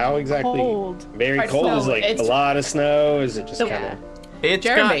outside? How exactly? Cold. Very Quite cold. snow. Is like It's- a lot of snow? Is it just So- kind of? It's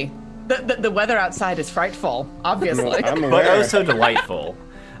Jeremy, the weather outside is frightful, obviously. I'm but aware. oh so delightful.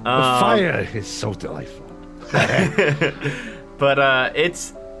 The fire is so delightful. But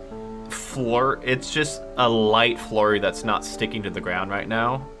it's just a light flurry that's not sticking to the ground right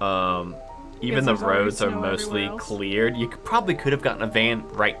now. Even the Because there's already roads are snow mostly everywhere else. cleared. You probably could have gotten a van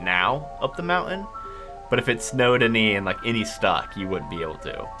right now up the mountain, but if it snowed any stuck, you wouldn't be able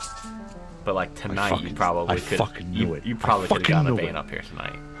to. But like tonight, you probably I could. fucking knew it. You I probably could have fucking gotten a knew van it. up here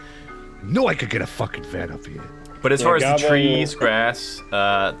tonight. Knew I could get a fucking van up here. But as Yeah, far as the Gabo- trees, grass,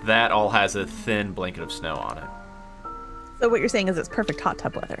 that all has a thin blanket of snow on it. So what you're saying is it's perfect hot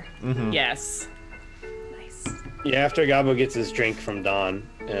tub weather. Yes. Nice. Yeah, after Gabo gets his drink from Don,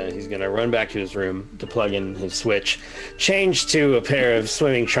 he's gonna run back to his room to plug in his Switch, change to a pair of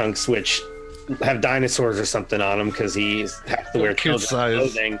swimming trunks, which have dinosaurs or something on him because he's has to wear Kid children's size.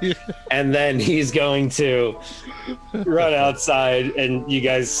 clothing. And then he's going to run outside, and you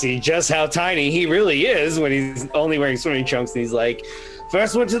guys see just how tiny he really is when he's only wearing swimming trunks. And he's like,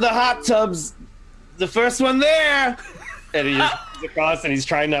 "First one to the hot tubs, the first one there." And he just goes across, and he's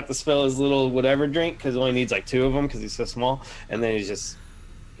trying not to spill his little whatever drink because he only needs like 2 of them because he's so small. And then he's just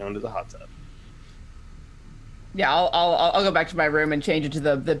going to the hot tub. Yeah, I'll go back to my room and change it to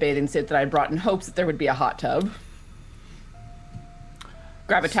the bathing suit that I brought in hopes that there would be a hot tub.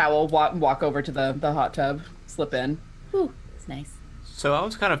 Grab a towel, walk over to the hot tub, slip in. Ooh, it's nice. So I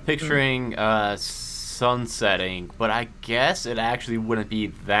was kind of picturing sunsetting, but I guess it actually wouldn't be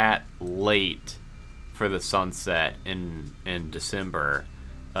that late for the sunset in December,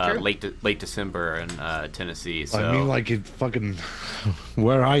 late December in Tennessee. So I mean, like it fucking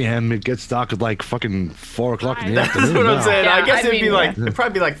where I am, it gets dark at like fucking 4 o'clock in the that's afternoon. what I'm now. saying. Yeah, I guess I it'd be mean, like yeah. it'd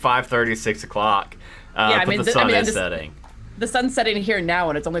probably be like 5:30, 6 o'clock. I but mean, the sun I'm is just- setting. The sun's setting here now,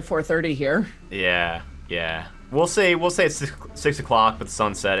 and it's only 4:30 here. Yeah. We'll say it's 6 o'clock, but the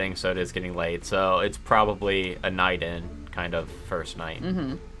sun's setting, so it is getting late. So it's probably a night in, kind of first night.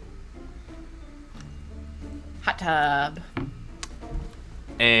 Mm-hmm. Hot tub.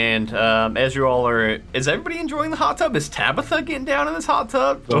 And as you all are, is everybody enjoying the hot tub? Is Tabitha getting down in this hot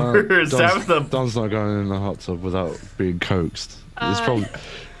tub, or is Tabitha? Don's not going in the hot tub without being coaxed. It's Uh, probably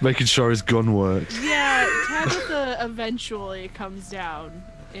making sure his gun works. Yeah, Tabitha eventually comes down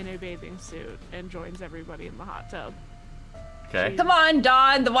in a bathing suit and joins everybody in the hot tub. Okay. Come on,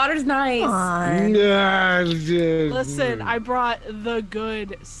 Dawn. The water's nice. Come on. Listen, I brought the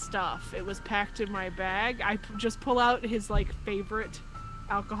good stuff. It was packed in my bag. I just pull out his like favorite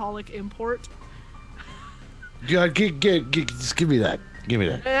alcoholic import. Yeah, just give me that. Give me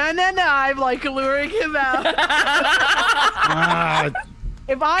that. And then I'm like luring him out. Ah,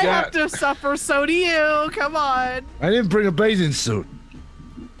 If I Yeah. have to suffer, so do you. Come on. I didn't bring a bathing suit.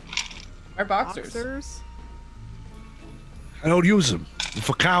 Our boxers. Boxers. I don't use them. They're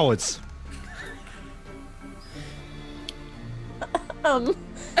for cowards.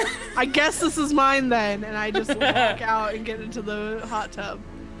 I guess this is mine then, and I just walk out and get into the hot tub.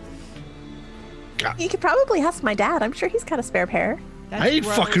 You could probably ask my dad. I'm sure he's got a spare pair. That's I ain't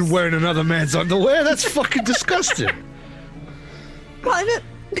gross. fucking wearing another man's underwear. That's fucking disgusting. Well, I'm a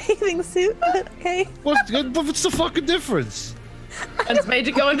bathing suit, but okay. What's the fucking difference? One's made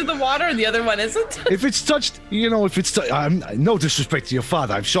to go into the water, and the other one isn't. If it's touched, I'm no disrespect to your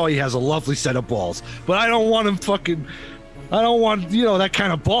father. I'm sure he has a lovely set of balls, but I don't want him fucking. I don't want that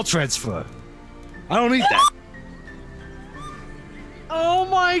kind of ball transfer. I don't need that. Oh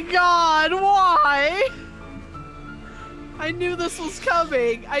my god, why? I knew this was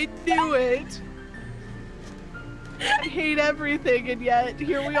coming. I knew it. I hate everything, and yet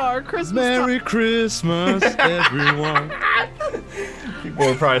here we are, Christmas Merry time. Christmas, everyone. People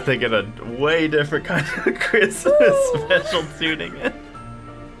are probably thinking a way different kind of Christmas special tuning in.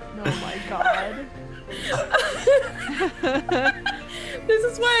 Oh my god. This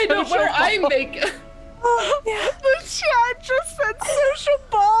is why I don't wear eye makeup. Oh, yeah. The chat just said social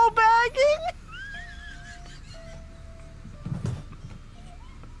ball bagging.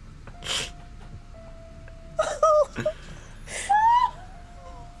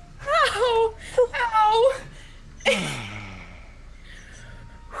 Ow! Ow!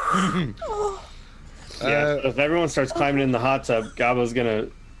 Yeah, so if everyone starts climbing in the hot tub, Gabo's gonna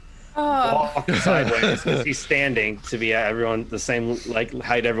Oh. walk sideways because he's standing to be at everyone the same like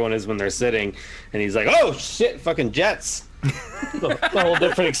height everyone is when they're sitting, and he's like, "Oh shit, fucking jets!" It's a whole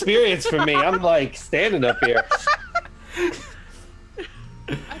different experience for me. I'm like standing up here.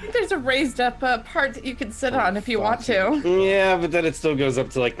 I think there's a raised up part that you can sit on if you want to. Yeah, but then it still goes up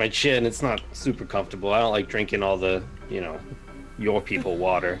to like my chin. It's not super comfortable. I don't like drinking all the your people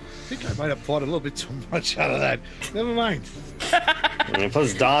water. I think I might have poured a little bit too much out of that. Never mind. I mean,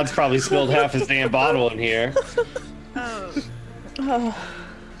 plus Don's probably spilled half his damn bottle in here. Oh. Oh,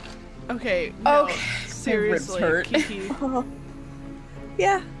 Okay. No, Okay. seriously, My ribs hurt. Kiki. oh.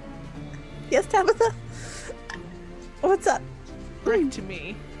 Yeah. Yes, Tabitha? What's up? Bring to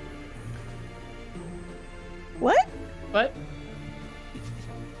me. What? What?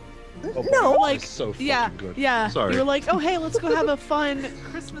 No. Like, so fucking yeah, good. yeah. Sorry. You were like, oh hey, let's go have a fun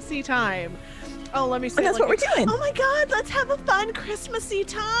Christmassy time. Oh, let me say. And that's like what we're doing. Oh my God, let's have a fun Christmassy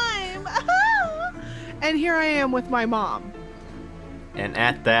time. And here I am with my mom. And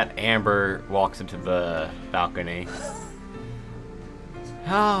at that, Amber walks into the balcony.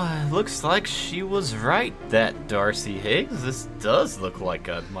 Oh, it looks like she was right, that Darcy Higgs. This does look like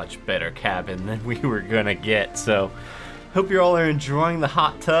a much better cabin than we were gonna get, so hope you all are enjoying the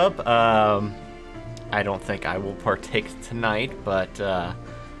hot tub. I don't think I will partake tonight, but I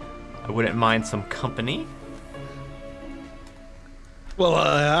wouldn't mind some company. Well,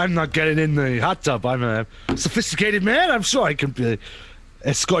 I'm not getting in the hot tub. I'm a sophisticated man. I'm sure I can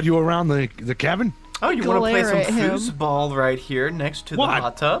escort you around the cabin. Oh, you want to play Glare at some him. foosball right here next to What? the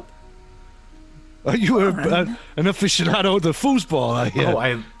hot tub? Are you an aficionado of the foosball? I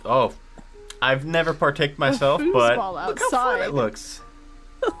hear. I've never partaked myself, The but foosball look how fun outside. it looks.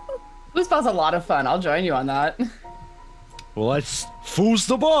 Foosball's a lot of fun. I'll join you on that. Well, let's foos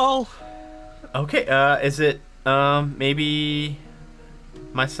the ball. Okay, is it maybe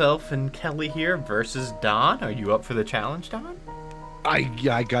myself and Kelly here versus Don? Are you up for the challenge, Don?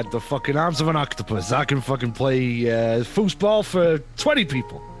 I got the fucking arms of an octopus. I can fucking play foosball for 20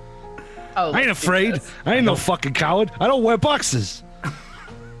 people. Oh, I ain't let's do afraid. this. I ain't no fucking coward. I don't wear boxes.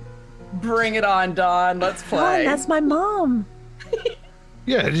 Bring it on, Dawn. Let's Oh, play. that's my mom.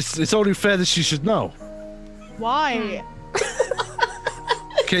 Yeah, it's only fair that she should know. Why?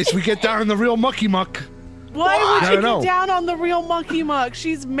 In case we get down in the real mucky muck. Why I would you don't know. get down on the real monkey muck?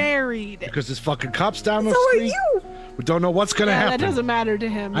 She's married. Because there's fucking cops down the So are street. you. We don't know what's gonna Yeah, happen. that doesn't matter to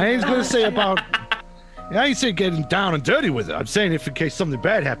him. I ain't gonna say about. I ain't saying getting down and dirty with it. I'm saying if in case something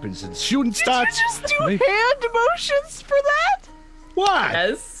bad happens and shooting Did starts. you just do maybe- hand motions for that? What?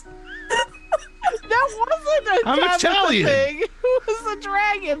 Yes. That wasn't a I'm Tabitha Italian. thing. It was a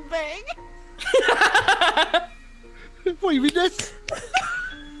dragon thing. What you mean this?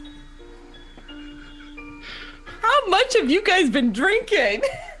 How much have you guys been drinking?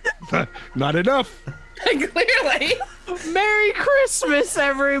 Not enough. Clearly. Merry Christmas,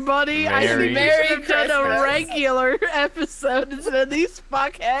 everybody. I think Merry we should have done a Christmas. regular episode instead of these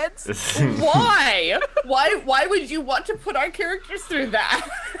fuckheads. Why? Why would you want to put our characters through that?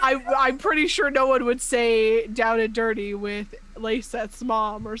 I'm pretty sure no one would say down and dirty with Lyseth's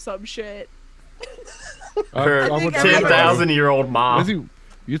mom or some shit. Her I would- 10,000-year-old mom.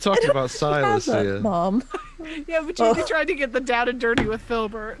 You're talking about Silas Have that, here. Mom. Yeah, but you tried to get the down and dirty with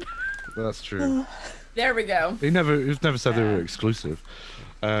Filbert. That's true. There we go. He never said they were exclusive.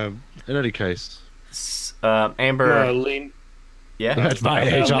 In any case, Amber. Lean. Yeah. at my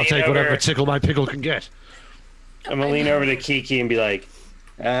age, I'll lean take whatever over. tickle my pickle can get. I'm gonna lean over to Kiki and be like,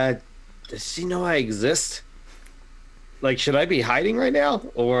 does she know I exist? Like, should I be hiding right now?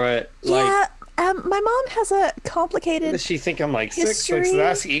 Or, Yeah, my mom has a complicated. does she think I'm like 6'6"? History.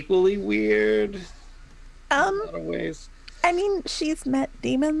 That's equally weird in a lot of ways. I mean, she's met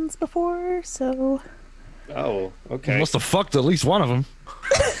demons before, so. Oh, You okay. must have fucked at least one of them.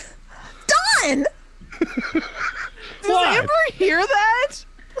 Dawn! Did Amber hear that?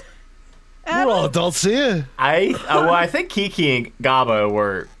 We're all adults here. I think Kiki and Gabo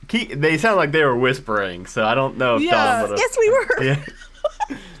were. They sound like they were whispering, so I don't know if Yeah. Don would have. Yes, we were.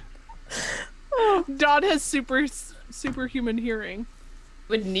 Yeah. Don has superhuman hearing.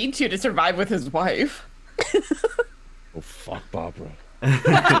 Would need to survive with his wife. Oh fuck, Barbara.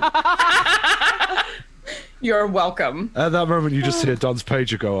 You're welcome. At that moment, you just hear Don's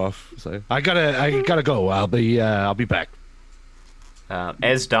pager go off. So I gotta go. I'll be back.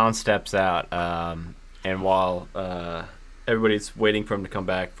 As Don steps out, and while everybody's waiting for him to come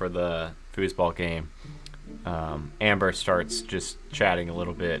back for the foosball game, Amber starts just chatting a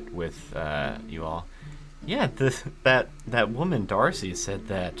little bit with you all. Yeah, that woman Darcy said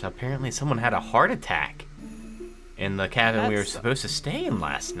that apparently someone had a heart attack in the cabin we were That's- supposed to stay in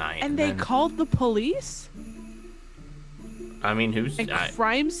last night. And they then- called the police? I mean, who's? A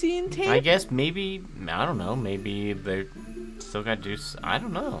crime scene tape? I guess maybe I don't know. Maybe they still got to do. I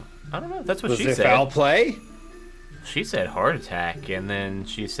don't know. That's what Was she there said. foul play? She said heart attack, and then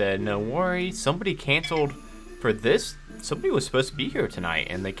she said, "No worry, somebody canceled for this. Somebody was supposed to be here tonight,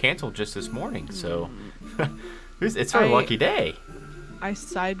 and they canceled just this morning. So it's her I- lucky day." I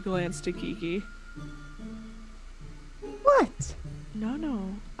side glanced to Kiki. What? No.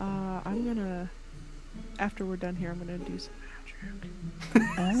 I'm gonna. After we're done here, I'm gonna do some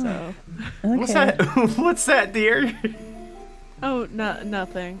magic. So. Okay. What's that? What's that, dear? Oh,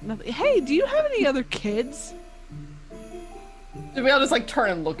 nothing. Hey, do you have any other kids? Did we all just like turn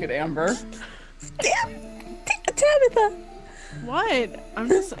and look at Amber? Tabitha! What? I'm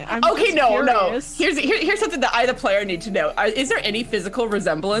Okay, just no. curious. Here's something that I, the player, need to know. Is there any physical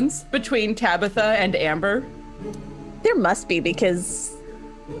resemblance between Tabitha and Amber? There must be because,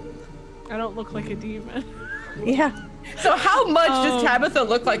 I don't look like a demon. yeah. So how much does Um, Tabitha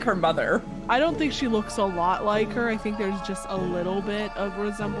look like her mother? I don't think she looks a lot like her. I think there's just a little bit of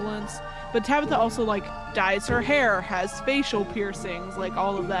resemblance. But Tabitha also like dyes her hair, has facial piercings, like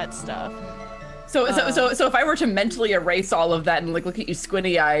all of that stuff. So if I were to mentally erase all of that and like look at you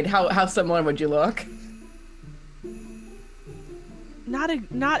squinty-eyed, how similar would you look?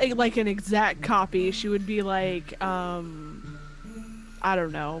 like an exact copy. She would be like, I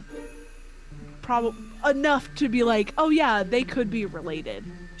don't know, probably enough to be like, oh yeah, they could be related.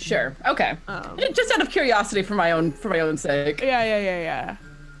 Sure. Okay. Just out of curiosity, for my own sake. Yeah.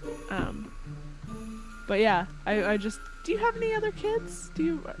 But yeah, I just. Do you have any other kids?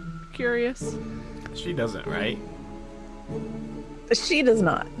 Curious? She doesn't, right? She does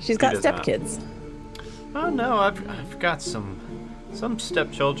not. She's got stepkids. Oh no, I've got some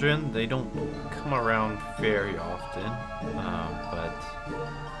stepchildren. They don't come around very often. But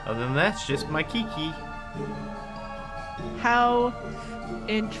other than that, it's just my Kiki. How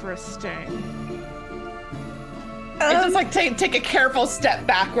interesting. I just like take a careful step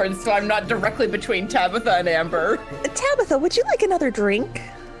backwards so I'm not directly between Tabitha and Amber. Tabitha, would you like another drink?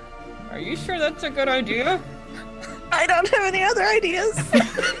 Are you sure that's a good idea? I don't have any other ideas.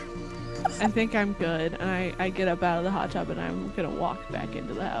 I think I'm good. And I get up out of the hot tub and I'm gonna walk back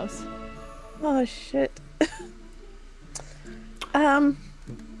into the house. Oh shit.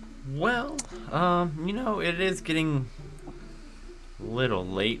 Well, it is getting a little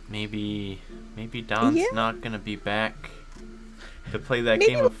late. Maybe Don's not gonna be back to play that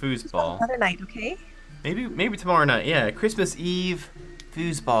game of foosball. Another night, okay? Maybe tomorrow night. Yeah, Christmas Eve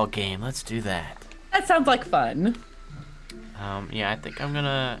foosball game. Let's do that. That sounds like fun. Yeah, I think I'm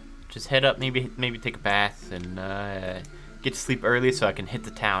gonna just head up, maybe take a bath and get to sleep early so I can hit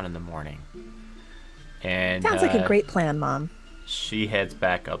the town in the morning. And sounds like a great plan, Mom. She heads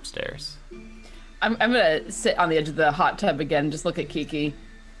back upstairs. I'm gonna sit on the edge of the hot tub again and just look at Kiki.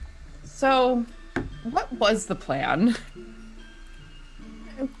 So, what was the plan?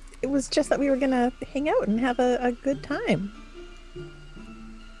 It was just that we were gonna hang out and have a good time.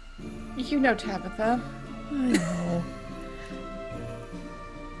 You know, Tabitha. I know.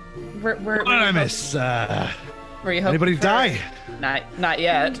 What did I miss? Were you Anybody for... die? Not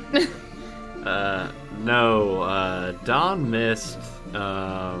yet. No. Don missed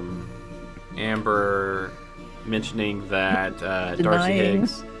Amber mentioning that Darcy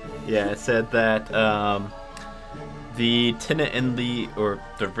Higgs, said that the tenant and the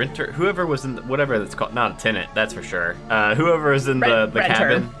renter, whoever was in whatever that's called, not a tenant, that's for sure. Whoever is in the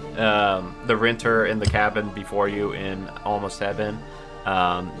cabin, the renter in the cabin before you in Almost Heaven,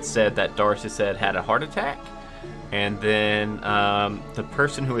 said that Darcy said had a heart attack. And then the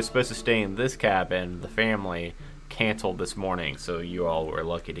person who was supposed to stay in this cabin, the family, canceled this morning. So you all were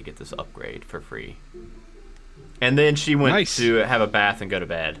lucky to get this upgrade for free. And then she went to have a bath and go to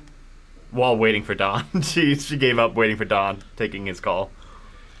bed while waiting for Don. she gave up waiting for Don, taking his call.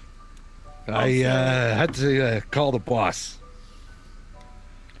 I had to call the boss,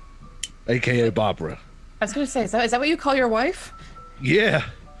 a.k.a. Barbara. I was going to say, is that what you call your wife? Yeah.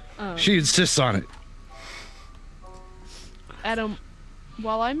 She insists on it. Adam,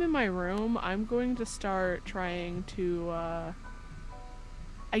 while I'm in my room, I'm going to start trying to,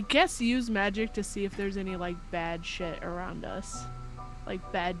 I guess use magic to see if there's any, like, bad shit around us.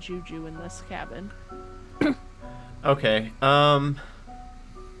 Like, bad juju in this cabin. Okay,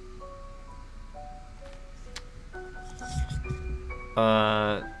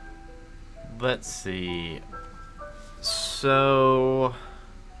 let's see. So,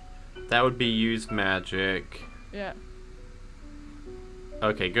 that would be use magic. Yeah.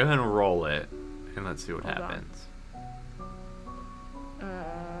 Okay, go ahead and roll it, and let's see what Hold happens.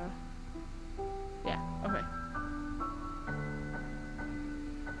 Yeah, okay.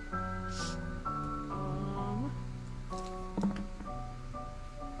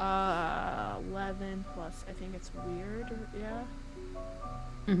 11 plus, I think it's weird, yeah?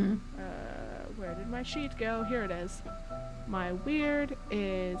 Mm-hmm. Where did my sheet go? Here it is. My weird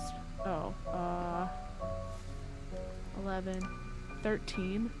is, 11,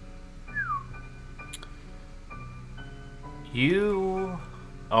 13. You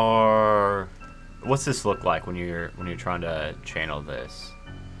are. What's this look like when you're trying to channel this?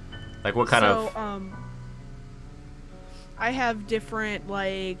 Like what kind of? I have different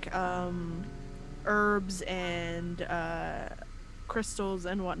like herbs and crystals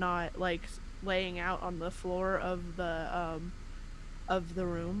and whatnot, like laying out on the floor of the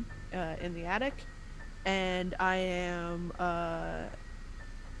room in the attic, and I am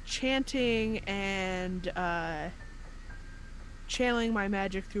chanting and channeling my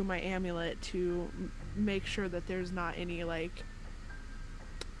magic through my amulet to make sure that there's not any like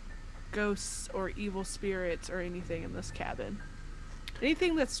ghosts or evil spirits or anything in this cabin.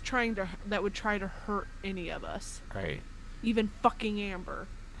 Anything that would try to hurt any of us. Right. Even fucking Amber.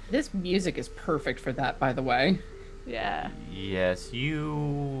 This music is perfect for that, by the way. Yeah. Yes,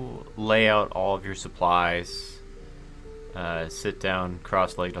 you lay out all of your supplies sit down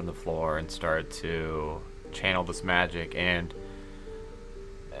cross-legged on the floor and start to channel this magic. And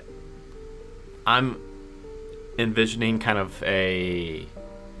I'm envisioning kind of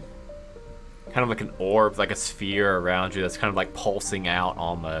like an orb, like a sphere around you that's kind of like pulsing out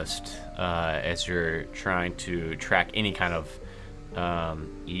almost as you're trying to track any kind of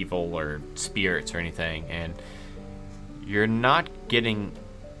evil or spirits or anything. And you're not getting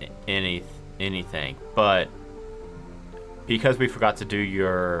anything, but because we forgot to do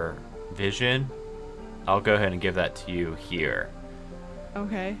your vision, I'll go ahead and give that to you here.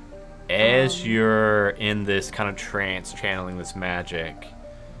 Okay. As you're in this kind of trance channeling this magic,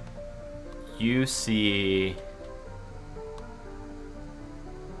 you see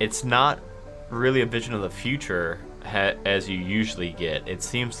it's not really a vision of the future as you usually get. It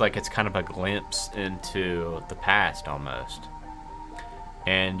seems like it's kind of a glimpse into the past almost.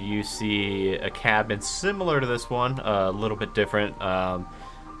 And you see a cabin similar to this one, a little bit different.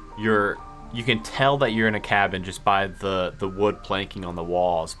 You can tell that you're in a cabin just by the wood planking on the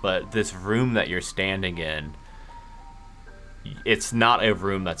walls, but this room that you're standing in, it's not a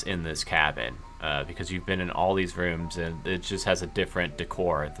room that's in this cabin, because you've been in all these rooms and it just has a different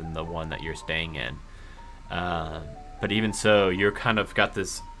decor than the one that you're staying in. But even so, you're kind of got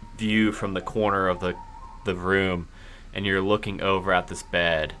this view from the corner of the room, and you're looking over at this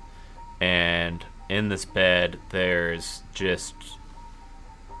bed, and in this bed there's just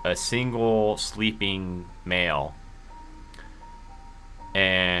a single sleeping male,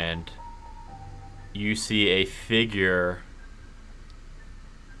 and you see a figure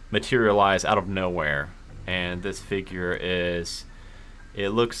materialize out of nowhere. And this figure it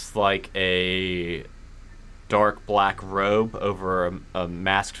looks like a dark black robe over a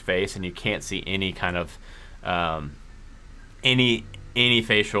masked face, and you can't see any kind of any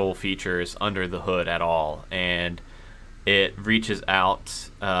facial features under the hood at all. And it reaches out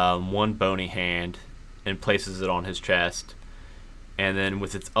one bony hand and places it on his chest, and then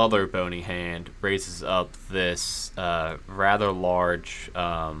with its other bony hand raises up this rather large,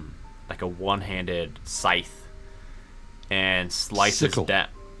 like a one-handed scythe, and slices down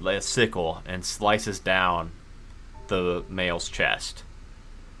a sickle and slices down the male's chest.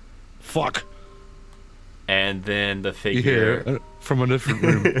 Fuck. And then the figure... Yeah, from a different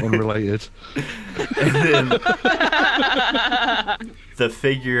room, unrelated. And then the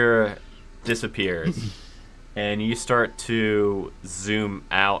figure disappears, and you start to zoom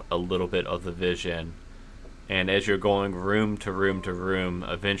out a little bit of the vision. And as you're going room to room to room,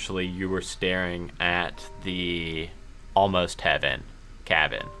 eventually you were staring at the almost heaven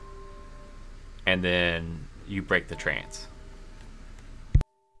cabin. And then you break the trance.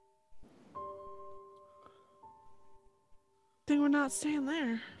 Think we're not staying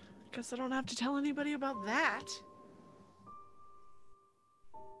there. Guess I don't have to tell anybody about that.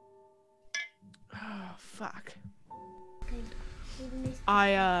 Oh, fuck.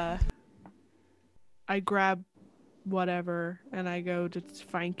 I grab whatever and I go to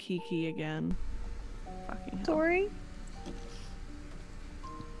find Kiki again. Fucking hell. Tori?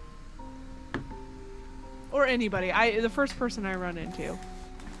 Or anybody. The first person I run into.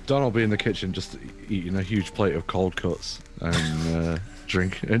 Don will be in the kitchen just eating a huge plate of cold cuts and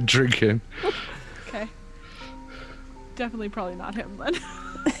drinking. Okay. Definitely probably not him then.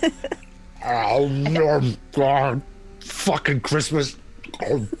 Oh no, God. Fucking Christmas.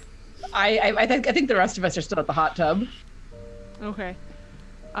 I think the rest of us are still at the hot tub. Okay.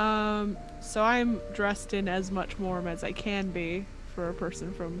 So I'm dressed in as much warm as I can be for a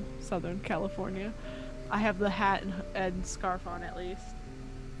person from Southern California. I have the hat and scarf on at least.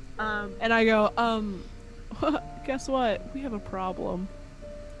 And I go, guess what? We have a problem.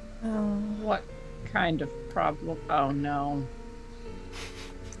 What kind of problem? Oh no.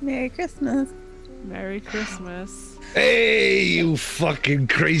 Merry Christmas. Merry Christmas. Hey, you fucking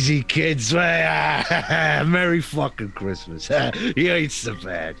crazy kids. Merry fucking Christmas. You ain't so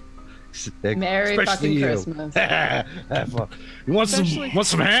bad. Merry Especially fucking you. Christmas. You want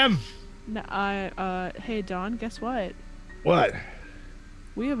some ham? No, hey Don, guess what? What?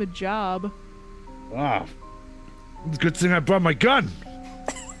 We have a job. Wow. Good thing I brought my gun.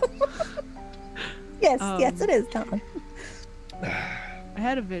 Yes, it is, Don. I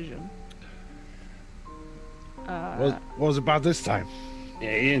had a vision. What was it about this time?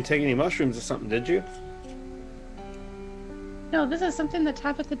 Yeah, you didn't take any mushrooms or something, did you? No, this is something that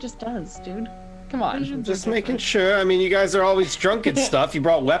Tabitha just does, dude. Come on. Visions are Just making different. sure. I mean, you guys are always drunk and stuff. You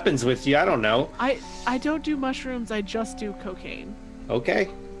brought weapons with you. I don't know. I don't do mushrooms. I just do cocaine. Okay.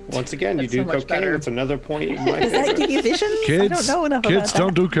 Once again, you That's do so much cocaine. better. It's another point in my Does that favor. give you visions? I Kids, don't know enough kids about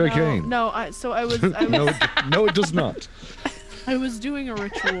don't do No, cocaine. no. I was No, no, it does not. I was doing a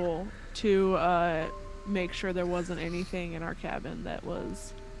ritual to make sure there wasn't anything in our cabin that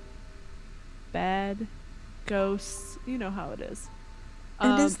was bad, ghosts. You know how it is.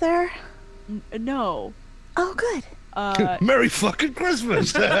 And is there? No. Oh, good. Merry fucking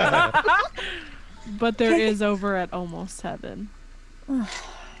Christmas. But there is over at Almost Heaven.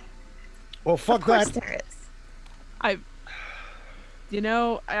 Well, fuck Of course that. there is.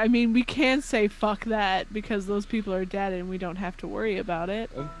 I mean, we can say fuck that because those people are dead and we don't have to worry about it.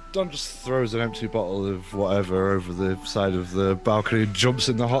 And Don just throws an empty bottle of whatever over the side of the balcony and jumps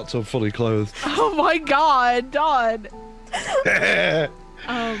in the hot tub fully clothed. Oh my god, Don!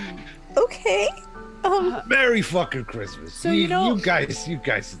 Okay. Merry fucking Christmas. So, you know- you guys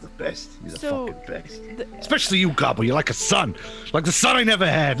are the best. You're the So, fucking best. Especially you, Gobble. You're like a son. Like the son I never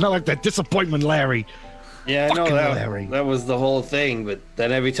had. Not like that disappointment Larry. Yeah, I know Fucking Larry. that was the whole thing. But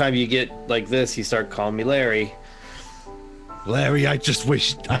then every time you get like this, you start calling me Larry. Larry, I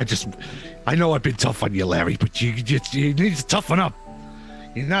know I've been tough on you, Larry, but you need to toughen up.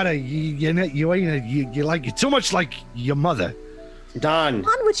 You're not you're too much like your mother. Don,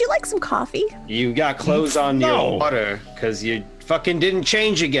 Don, would you like some coffee? you got clothes on No. your water because you fucking didn't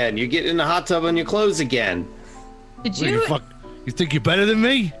change again. You get in the hot tub on your clothes again. Did What, you? you think you're better than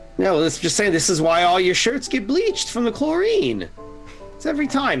me? No, let's just say this is why all your shirts get bleached from the chlorine. It's every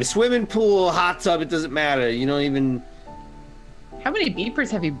time. Swimming pool, hot tub, it doesn't matter. You don't even. How many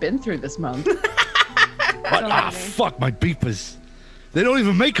beepers have you been through this month? What? Fuck my beepers. They don't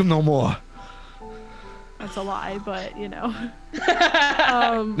even make them no more. That's a lie, but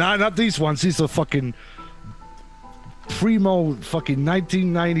Nah, not these ones. These are fucking primo fucking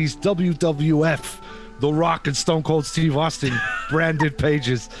 1990s WWF. The Rock and Stone Cold Steve Austin branded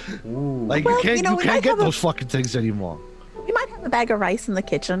pages. Like Well, you can't we might get have those fucking things anymore. We might have a bag of rice in the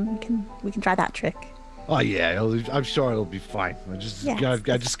kitchen. We can try that trick. Oh yeah, I'm sure it'll be fine. I just Yes.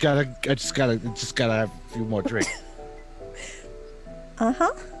 gotta have a few more drinks.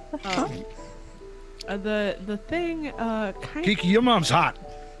 Uh-huh. the thing kind Kiki, your mom's hot.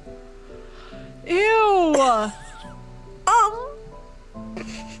 Ew!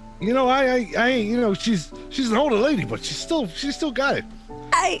 You know, she's an older lady, but she still got it.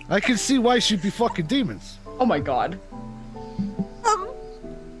 I can see why she'd be fucking demons. Oh my god.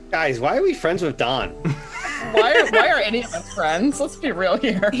 Guys, why are we friends with Don? Why are any of us friends? Let's be real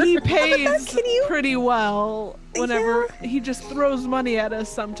here. He pays Can you- pretty well whenever he just throws money at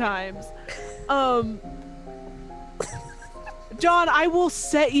us sometimes. John, I will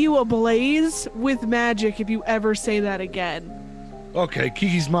set you ablaze with magic if you ever say that again. Okay,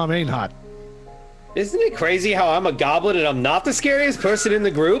 Kiki's mom ain't hot. Isn't it crazy how I'm a goblin and I'm not the scariest person in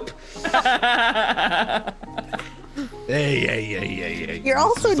the group? Hey. You're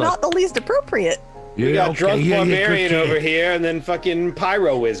also not the least appropriate. We got drunk you're a good barbarian kid. over here and then fucking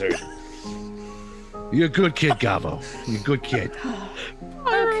pyro wizard. You're a good kid, Gabo. You're a good kid.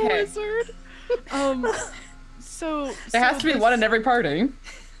 Pyro Okay. wizard. So There has to be one in every party.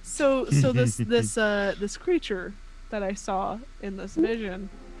 So this creature that I saw in this vision,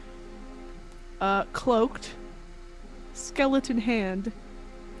 cloaked, skeleton hand,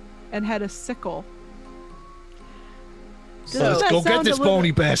 and had a sickle. So let's go get this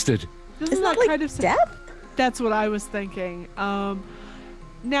bony bastard. Doesn't Isn't that that like kind of death? That's what I was thinking.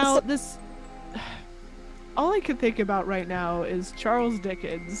 Now this, all I can think about right now is Charles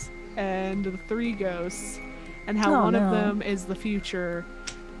Dickens and the three ghosts, and how Oh, one of no. them is the future,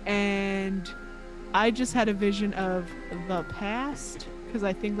 and I just had a vision of the past because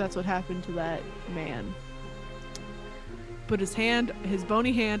I think that's what happened to that man. Put his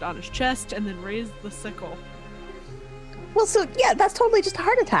bony hand on his chest, and then raised the sickle. Well, so yeah, that's totally just a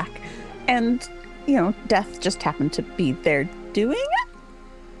heart attack. And, death just happened to be there doing it.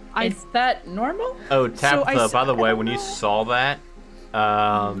 Is that normal? Oh, So Tabitha, by the I way, don't when you know. saw that,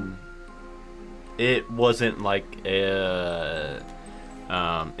 it wasn't like a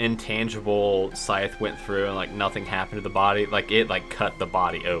intangible scythe went through and like nothing happened to the body. Like it like cut the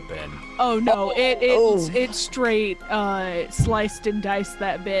body open. Oh no! Oh. It straight sliced and diced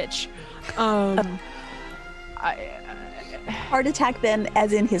that bitch. Heart attack then,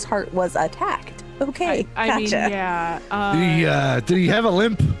 as in his heart was attacked. Okay, I mean, gotcha. yeah. Did he have a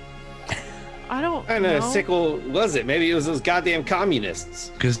limp? I don't What kind know. of sickle was it? Maybe it was those goddamn communists.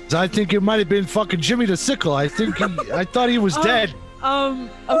 Because I think it might have been fucking Jimmy the Sickle. I thought he was dead,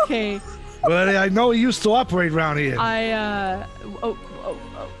 Okay. but I know he used to operate around here.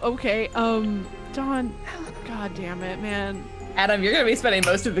 Okay. Don. God damn it, man. Adam, you're gonna be spending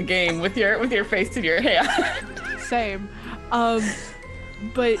most of the game with your face in your hand. Same.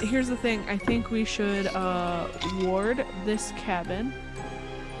 But here's the thing. I think we should ward this cabin.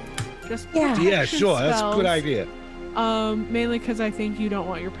 Just Yeah. Yeah, protection sure. That's a spells. good idea. Mainly because I think you don't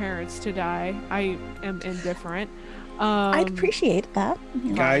want your parents to die. I am indifferent. I'd appreciate that.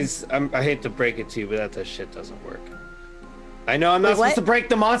 Guys, I hate to break it to you, but that shit doesn't work. I know I'm not Wait, supposed what? to break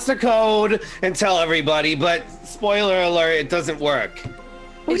the monster code and tell everybody, but spoiler alert, it doesn't work.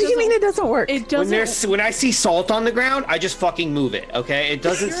 What do you mean it doesn't work? It doesn't. When I see salt on the ground, I just fucking move it. Okay, it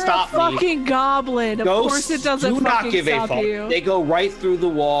doesn't You're stop a fucking goblin. Of Ghosts course it doesn't do not fucking give a stop fuck. you. They go right through the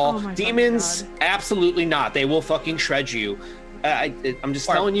wall. Oh my Demons, fucking absolutely not. They will fucking shred you. I'm just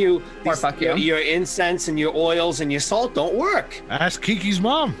Or- telling you, or fuck you. your incense and your oils and your salt don't work. Ask Kiki's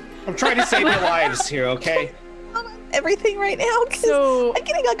mom. I'm trying to save your lives here, okay? Everything right now because So- I'm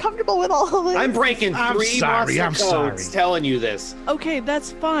getting uncomfortable with all of this. I'm breaking I'm 3 sorry, monster I'm codes sorry. telling you this. Okay,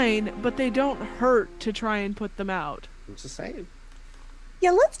 that's fine, but they don't hurt to try and put them out. I'm just saying.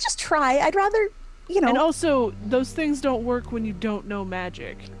 Yeah, let's just try. I'd rather, And also, those things don't work when you don't know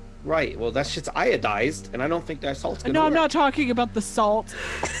magic. Right, well, that shit's iodized, and I don't think that salt's gonna No, I'm work. not talking about the salt.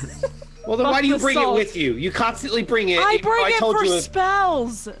 Well, then fuck why do you the bring salt. it with you? You constantly bring it. I bring it told for you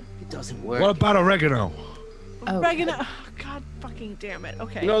spells. it doesn't work. What about oregano? Oregano. Oh, God fucking damn it.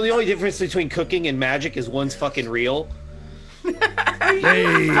 Okay. You know, the only difference between cooking and magic is one's fucking real. Are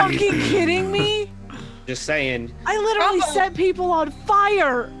you fucking kidding me? Just saying. I literally Bravo. set people on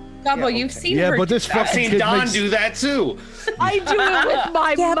fire. Gumbo, Yeah, you've okay. seen Yeah, her but do this that. I've fucking seen kid Don makes- do that too. I do it with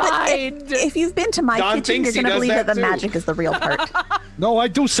my yeah, but mind. if you've been to my Don kitchen, thinks you're he gonna does believe that that the too. magic is the real part. No, I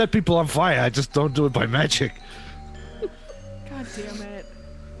do set people on fire. I just don't do it by magic. God damn it.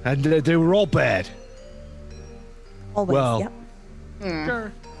 And they were all bad. Always. Well- Yep.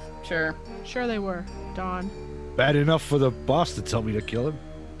 Sure. Sure. Sure they were, Dawn. Bad enough for the boss to tell me to kill him.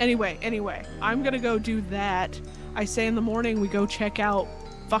 Anyway, I'm gonna go do that. I say in the morning we go check out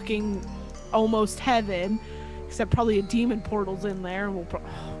fucking almost heaven, except probably a demon portal's in there, and oh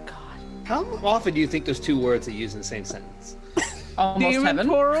god. How often do you think those 2 words are used in the same sentence? Almost Demon heaven.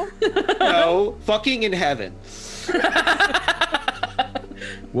 portal? No, fucking in heaven.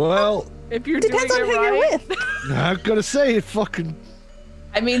 Well, If you're Depends on doing who it you're right. with. I'm gonna say it fucking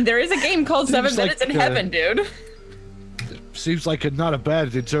I mean, there is a game called Seems 7 Minutes like, in Heaven, dude. seems like not a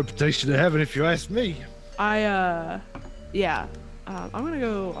bad interpretation of heaven, if you ask me. Yeah. I'm gonna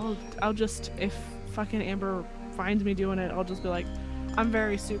go. I'll just, if fucking Amber finds me doing it, I'll just be like, I'm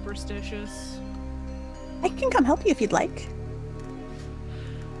very superstitious. I can come help you if you'd like.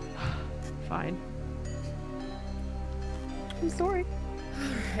 Fine. I'm sorry.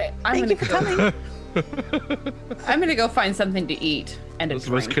 Okay, I'm Thank you for gonna go. coming. I'm gonna go find something to eat and a That's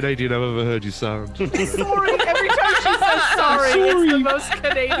the most drink. Canadian I've ever heard you sound. Sorry. Every time she says sorry, it's the most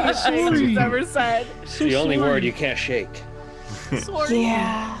Canadian thing she's ever said. It's the only word you can't shake. Sorry.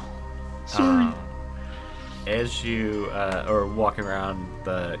 Yeah. As you are walking around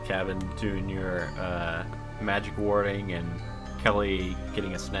the cabin doing your magic warding and Kelly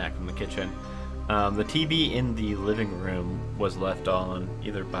getting a snack from the kitchen, the TV in the living room was left on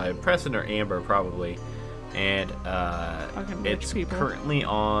either by Preston or Amber probably, and Fucking rich it's people. currently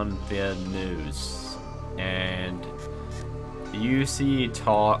on the news, and you see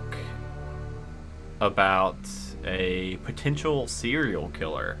talk about a potential serial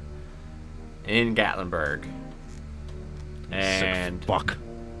killer in Gatlinburg. And Fuck.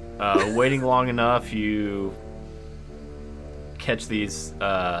 waiting long enough, you catch these,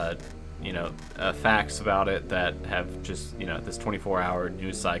 facts about it that have just, this 24-hour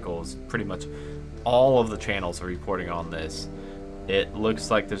news cycle is pretty much all of the channels are reporting on this. It looks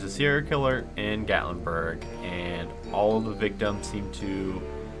like there's a serial killer in Gatlinburg, and all of the victims seem to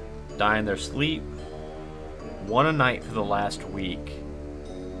die in their sleep, one a night for the last week.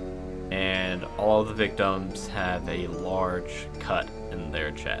 And all of the victims have a large cut in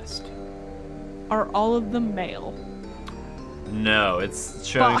their chest. Are all of them male? No, it's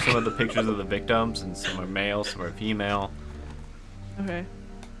showing Fuck. some of the pictures of the victims, and some are male, some are female. Okay.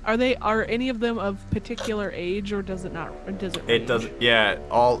 Are any of them of particular age, or does it not? Or does it? It range? does, yeah,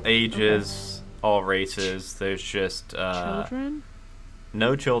 all ages, all races. There's just Children?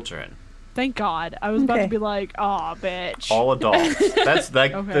 no children, Thank God. I was about Okay. to be like, aw, bitch. all adults. That's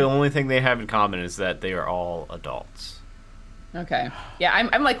like Okay. the only thing they have in common is that they are all adults. Okay. Yeah,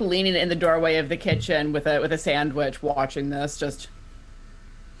 I'm like leaning in the doorway of the kitchen with a sandwich, watching this. Just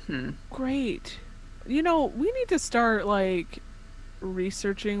Great. We need to start like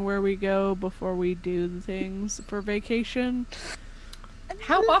researching where we go before we do the things for vacation.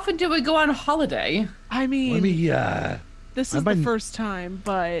 how often do we go on holiday? I mean, Let me This I is might- the first time,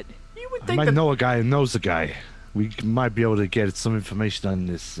 but You would I think might that know a guy who knows a guy. We might be able to get some information on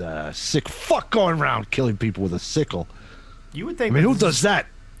this sick fuck going around killing people with a sickle. you would I think. mean, that who this does is- that?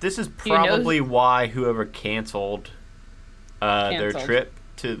 This is He knows- probably why whoever canceled their Canceled. trip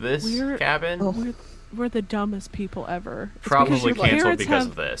to this We're- cabin we're the dumbest people ever. It's because probably your canceled parents because have-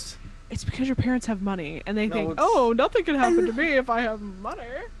 of this. It's because your parents have money, and they No, think, it's- "Oh, nothing can happen to me if I have money."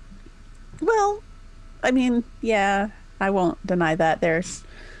 Well, I mean, yeah, I won't deny that. There's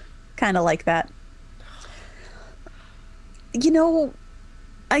kind of like that. You know,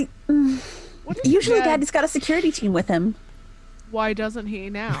 What is your usually dad- Daddy's got a security team with him. Why doesn't he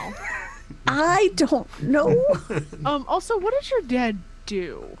now? I don't know. Also, what does your dad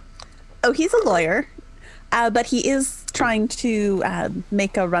do? Oh, he's a lawyer, but he is trying to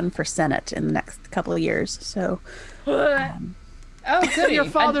make a run for Senate in the next couple of years. So, Oh, goody. Your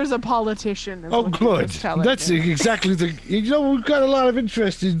father's a politician. Is Oh, what he good. was telling That's me. exactly the. You know, we've got a lot of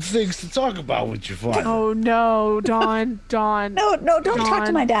interesting things to talk about with your father. Oh no, Dawn. no, don't talk to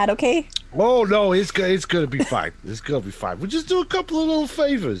John. my dad, okay? Oh no, it's gonna be fine. It's gonna be fine. We'll just do a couple of little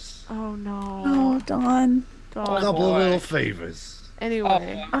favors. Oh no, Oh, Dawn. A Dawn. couple of boy. little favors.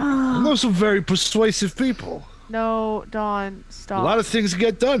 Anyway, I Oh, know some very persuasive people. no, Dawn, stop. A lot of things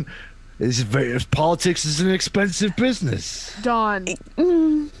get done. Politics is an expensive business. Dawn.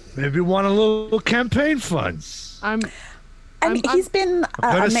 Maybe want a little campaign funds. I mean, I'm- he's been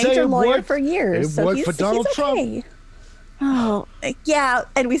gonna a say major it lawyer worked- for years. it So worked he's, for Donald he's Trump. okay. Oh, yeah,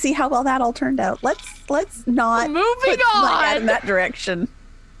 and we see how well that all turned out. Let's not Moving put my dad on. in that direction.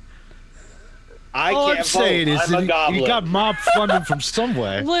 I All can't I'm saying vote. is I'm that a he goblin. got mob funding from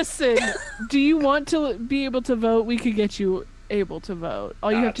somewhere. Listen, do you want to be able to vote? We could get you able to vote.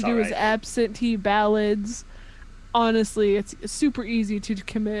 All you have to That's do is alright. absentee ballots. Honestly, it's super easy to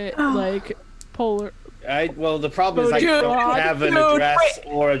commit like polar. Well, the problem is I Dude, don't have an dude, address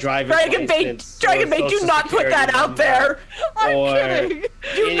or a driver's license. or Dragonbait, do social not put that security out number there. I'm or kidding.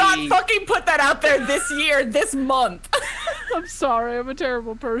 Do not any- fucking put that out there this year, this month. I'm sorry. I'm a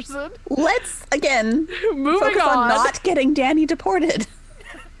terrible person. Let's again Moving focus on on. not getting Danny deported.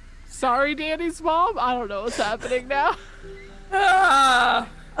 Sorry, Danny's mom. I don't know what's happening now. Ah.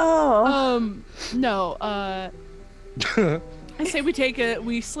 Oh, No. I say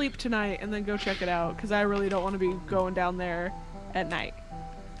we sleep tonight and then go check it out because I really don't want to be going down there at night.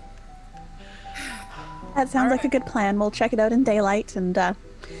 that sounds like a good plan. We'll check it out in daylight. And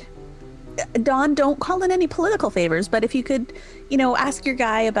Dawn, don't call in any political favors, but if you could, ask your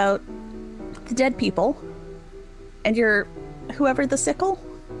guy about the dead people and your whoever the sickle,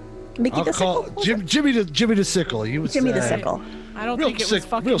 Mickey I'll the call sickle, Jimmy the Sickle. He was Jimmy the sickle. I don't Real think it sick, was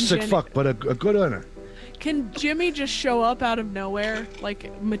fucking real sick Jenny. fuck, but a good owner. Can Jimmy just show up out of nowhere,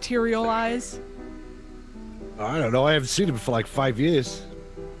 like materialize? I don't know. I haven't seen him for like 5 years.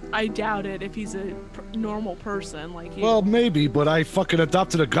 I doubt it if he's a normal person like you. Well, maybe, but I fucking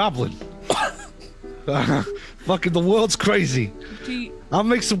adopted a goblin. Fucking the world's crazy. Do you- I'll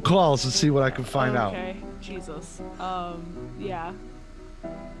make some calls and see what I can find out. Okay, Jesus. Yeah.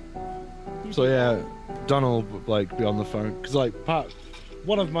 So yeah, Donald would like be on the phone because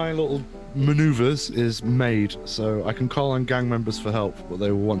one of my little maneuvers is made, so I can call on gang members for help, but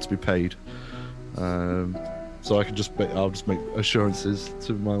they will want to be paid. So I can I'll just make assurances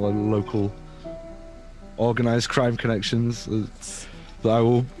to my local organized crime connections that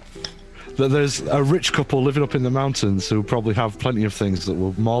there's a rich couple living up in the mountains who probably have plenty of things that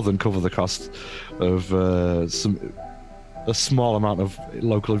will more than cover the cost of a small amount of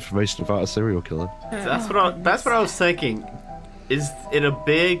local information about a serial killer. That's what I was thinking. Is it a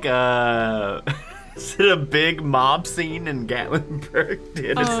big is it a big mob scene in Gatlinburg,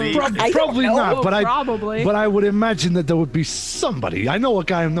 Tennessee? Probably not, but probably. I would imagine that there would be somebody. I know a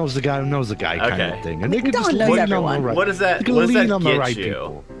guy who knows a guy who knows a guy kind Okay. of thing, and they could just Don knows lean on the everyone. right. What does that they can what does lean that on the get right you?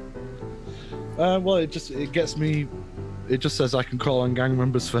 people. Well, it gets me. It just says I can call on gang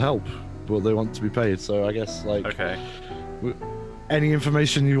members for help, but they want to be paid. So I guess Okay. any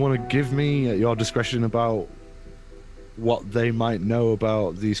information you want to give me at your discretion about what they might know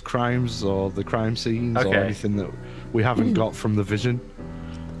about these crimes or the crime scenes or Okay. anything that we haven't got from the vision.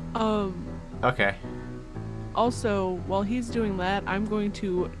 Okay. Also, while he's doing that, I'm going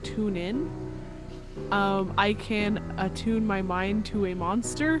to tune in. I can attune my mind to a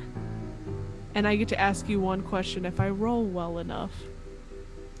monster, and I get to ask you one question if I roll well enough,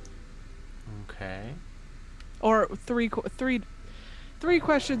 Okay. or three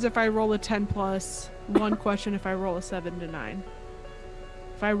questions if I roll a 10 plus, one question if I roll a 7 to 9.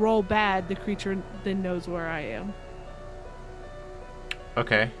 If I roll bad, the creature then knows where I am.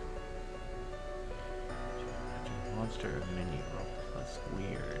 Okay. monster mini roll plus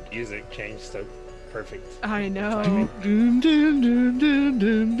weird. Music changed so perfect. I know. Dun, dun, dun, dun,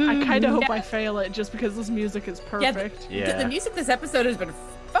 dun, dun. I kind of hope I fail it just because this music is perfect. Yeah. The music this episode has been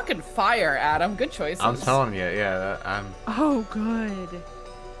fucking fire, Adam. Good choices. I'm telling you, yeah, I'm. Oh, good.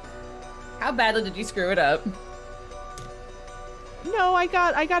 How badly did you screw it up? No, I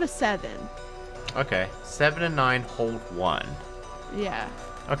got a 7. Okay, 7 and 9 hold 1. Yeah.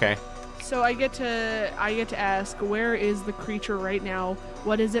 Okay. So I get to ask, where is the creature right now?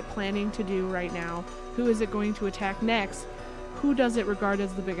 What is it planning to do right now? Who is it going to attack next? Who does it regard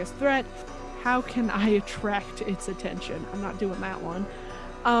as the biggest threat? How can I attract its attention? I'm not doing that one.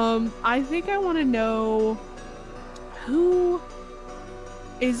 I think I want to know, who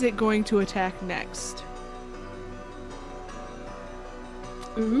is it going to attack next?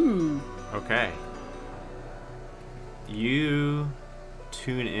 Ooh. Okay. You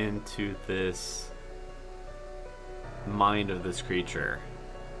tune into this mind of this creature,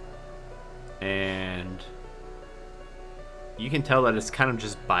 and you can tell that it's kind of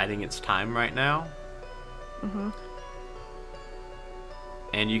just biding its time right now.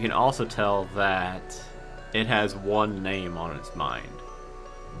 And you can also tell that it has one name on its mind,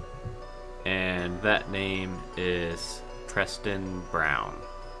 and that name is Preston Brown.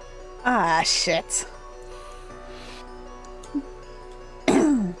 Ah, shit.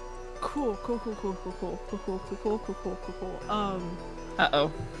 Cool.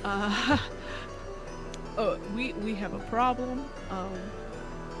 Uh-oh. We have a problem.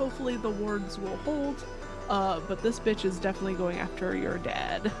 Hopefully the wards will hold. But this bitch is definitely going after your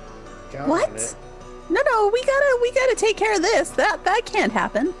dad. God, What? it. No, we gotta take care of this. That can't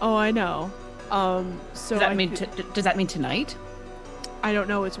happen. Oh, I know. So Does that mean tonight? I don't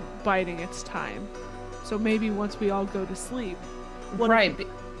know. It's biding its time. So maybe once we all go to sleep.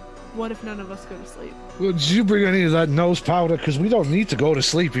 What if none of us go to sleep? Well, did you bring any of that nose powder? Because we don't need to go to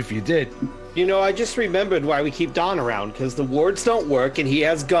sleep if you did. You know, I just remembered why we keep Don around, because the wards don't work and he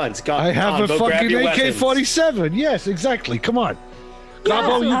has guns. I have Don, a go grab fucking your weapons. AK-47. Yes, exactly. Come on.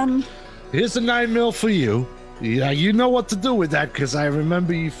 Gabo, here's a 9mm for you. Yeah, you know what to do with that, because I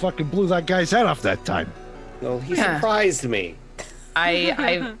remember you fucking blew that guy's head off that time. Well, he surprised me.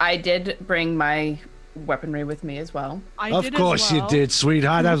 I did bring my weaponry with me as well. Of course you did,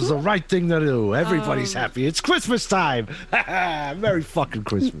 sweetheart. That was the right thing to do. Everybody's happy. It's Christmas time. Merry fucking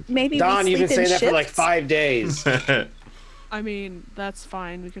Christmas. Maybe Don, we you've sleep been in saying that for like shifts? 5 days. I mean, that's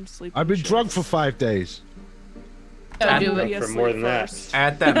fine. We can sleep. I've in been drunk for shifts. 5 days. Do Be it. For more than that. first.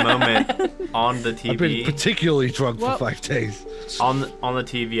 At that moment on the I've been TV, particularly drunk Well- for 5 days. on the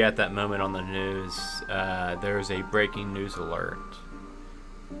TV at that moment on the news, there's a breaking news alert.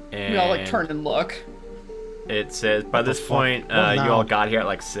 And We all turn and look. it says by this fuck? point, What now? you all got here at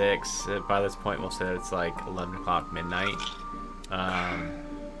like 6. By this point, we'll say it's like 11 o'clock midnight.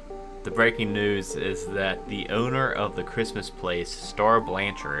 The breaking news is that the owner of the Christmas place, Star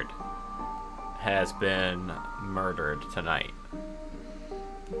Blanchard, has been murdered tonight.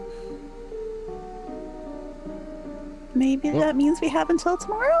 Maybe that means we have until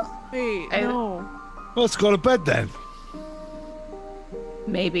tomorrow? Wait, no. Let's go to bed then.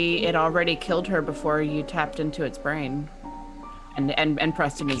 Maybe it already killed her before you tapped into its brain. And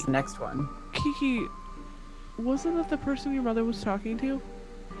Preston is the next one. Kiki, wasn't that the person your mother was talking to?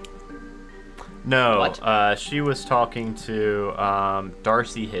 No, What? she was talking to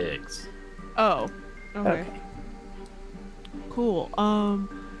Darcy Higgs. Oh, okay. Cool.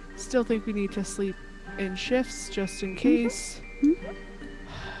 Still think we need to sleep in shifts just in case.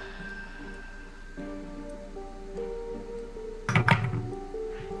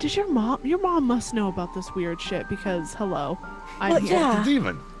 Does your mom must know about this weird shit because hello, I'm Well, here. yeah.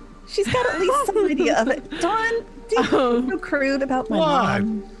 Demon. She's got at least some idea of it. Dawn, do you feel crude about my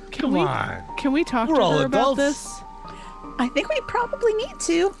mom? Come on. Can we talk We're to all her about adults. this? I think we probably need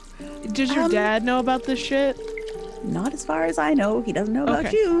to. Does your dad know about this shit? Not as far as I know. He doesn't know about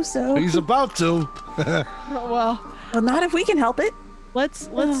Okay. you, so. He's about to. Well, Well, not if we can help it. let's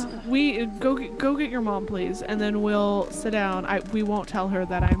we go get your mom, please, and then we'll sit down. We won't tell her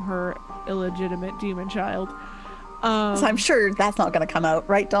that I'm her illegitimate demon child. So I'm sure that's not going to come out,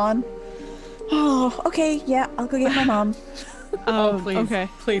 right, Dawn? Oh, okay. Yeah, I'll go get my mom. Please. Okay,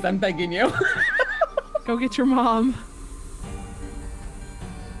 Please, I'm begging you. go get your mom.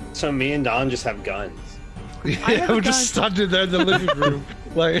 So me and Don just have guns. Yeah, we're just standing there in the living room.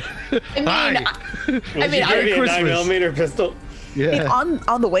 Like, hi. Was mean, you carrying a Christmas. 9mm pistol? Yeah.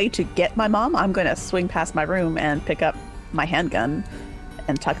 On the way to get my mom, I'm going to swing past my room and pick up my handgun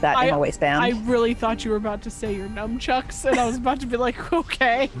and tuck that in my waistband. I really thought you were about to say your nunchucks, and I was about to be like,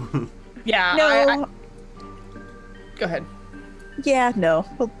 okay. Yeah. no. Go ahead. Yeah, no.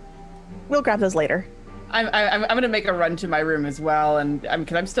 We'll grab those later. I'm gonna make a run to my room as well, and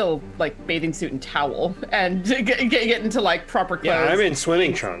because I'm still like bathing suit and towel, and get into like proper clothes. Yeah, I'm in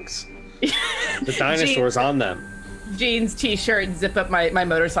swimming trunks. The dinosaur's on them. Jeans, t-shirt, zip up my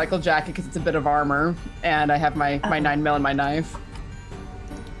motorcycle jacket because it's a bit of armor, and I have my 9mm and my knife.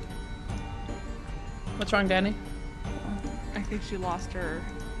 What's wrong, Danny? I think she lost her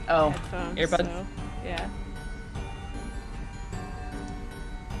headphones. Earbuds. So, yeah.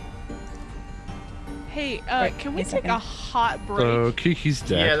 Hey, can we take a hot break? So Kiki's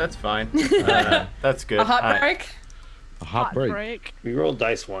dead. Yeah, that's fine. That's good. A hot break? A hot break. We rolled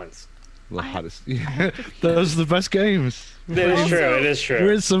dice once. The hottest. Those are the best games. It is true. It is true.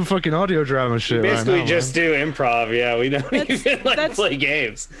 We're in some fucking audio drama shit. Basically, right now, just do improv. Yeah, we don't even play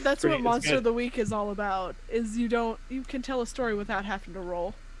games. That's what Monster of the Week is all about. Is you can tell a story without having to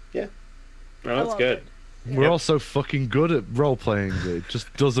roll. Yeah. No, that's good. We're all so fucking good at role playing. It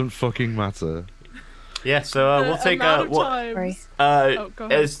just doesn't fucking matter. Yeah, so we'll take go ahead.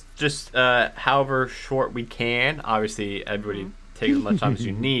 as just however short we can. Obviously, everybody take as much time as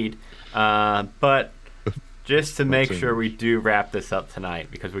you need, but just to make sure we do wrap this up tonight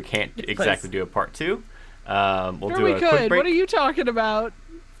because we can't exactly do a part 2. We'll do a quick break. What are you talking about?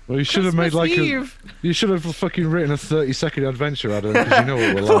 Well, you should have made like you should have fucking written a 30-second adventure out of it because you know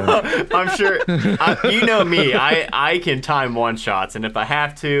what we're like. I'm sure you know me. I can time one shots, and if I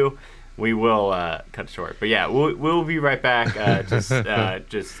have to. We will cut short, but yeah, we'll be right back. Just a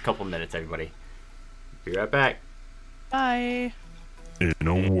couple minutes, everybody. Be right back. Bye. In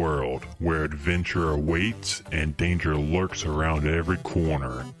a world where adventure awaits and danger lurks around every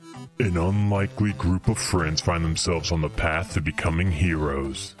corner, an unlikely group of friends find themselves on the path to becoming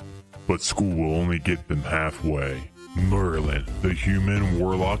heroes. But school will only get them halfway. Merlin, the human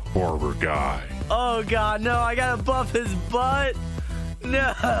warlock barber guy. Oh god, no, I gotta buff his butt.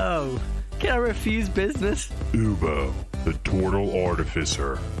 No! Can I refuse business? Ubo, the turtle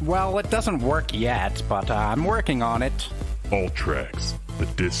artificer. Well, it doesn't work yet, but I'm working on it. Ultrex, the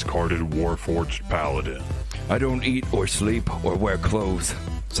discarded warforged paladin. I don't eat or sleep or wear clothes,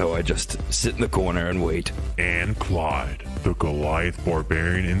 so I just sit in the corner and wait. And Clyde, the Goliath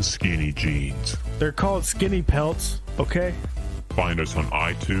barbarian in skinny jeans. They're called skinny pelts, okay? Find us on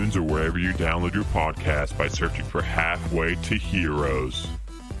iTunes or wherever you download your podcast by searching for Halfway to Heroes.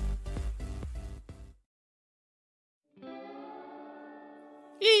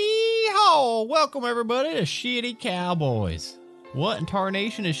 Yeehaw! Welcome everybody to Shitty Cowboys. What in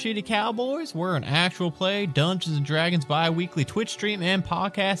tarnation is Shitty Cowboys? We're an actual play Dungeons & Dragons bi-weekly Twitch stream and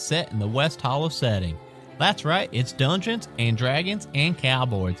podcast set in the West Hollow setting. That's right, it's Dungeons and Dragons and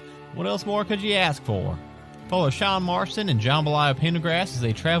Cowboys. What else more could you ask for? Follow Sean Marston and Jambalaya Pendergrass as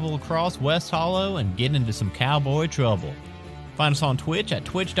they travel across West Hollow and get into some cowboy trouble. Find us on Twitch at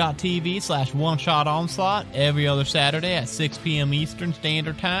twitch.tv/OneShotOnslaught every other Saturday at 6 p.m. Eastern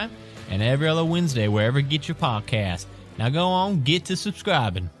Standard Time and every other Wednesday wherever you get your podcast. Now go on, get to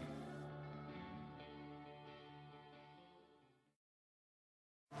subscribing.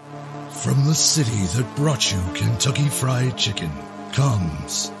 From the city that brought you Kentucky Fried Chicken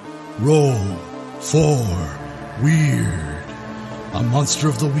comes Roll for Weird, a Monster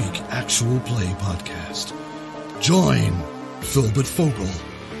of the Week actual play podcast. Join Philbert Fogel,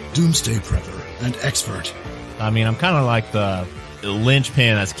 Doomsday Prepper and Expert. I mean, I'm kind of like the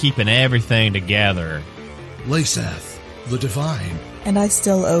linchpin that's keeping everything together. Lasath, the Divine. And I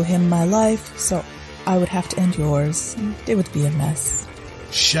still owe him my life, so I would have to end yours. It would be a mess.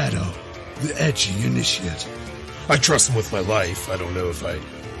 Shadow, the Edgy Initiate. I trust him with my life. I don't know if I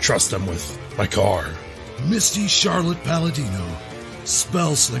trust him with my car. Misty Charlotte Palladino,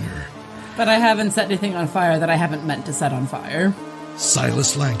 Spellslinger. But I haven't set anything on fire that I haven't meant to set on fire.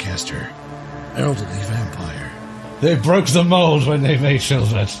 Silas Lancaster, Elderly Vampire. They broke the mold when they made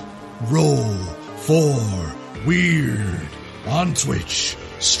Philbert. Roll for Weird on Twitch,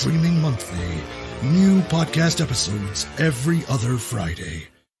 streaming monthly. New podcast episodes every other Friday.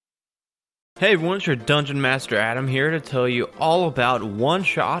 Hey everyone, it's your Dungeon Master Adam here to tell you all about One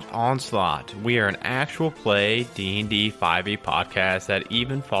Shot Onslaught. We are an actual play D&D 5e podcast that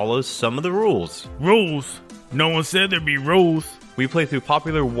even follows some of the rules. Rules? No one said there'd be rules. We play through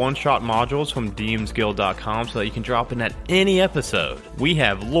popular one-shot modules from DMsGuild.com so that you can drop in at any episode. We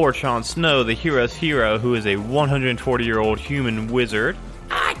have Lord Sean Snow, the hero's hero, who is a 140-year-old human wizard.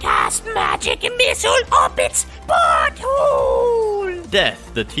 I cast magic and missile up its butthole!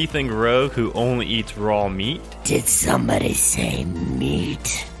 Death, the tiefling rogue who only eats raw meat. Did somebody say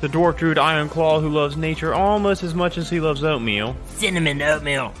meat? The dwarf druid Ironclaw who loves nature almost as much as he loves oatmeal. Cinnamon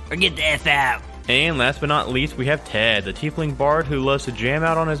oatmeal, or get the F out. And last but not least, we have Ted, the tiefling bard who loves to jam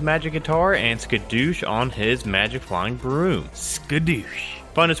out on his magic guitar and skadoosh on his magic flying broom. Skadoosh.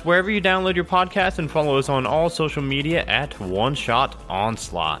 Find us wherever you download your podcast and follow us on all social media at One Shot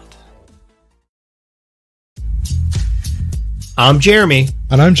Onslaught. I'm Jeremy.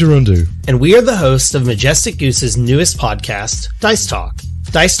 And I'm Gerundu. And we are the hosts of Majestic Goose's newest podcast, Dice Talk.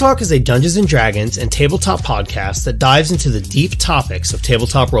 Dice Talk is a Dungeons & Dragons and tabletop podcast that dives into the deep topics of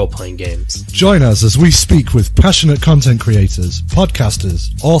tabletop role-playing games. Join us as we speak with passionate content creators,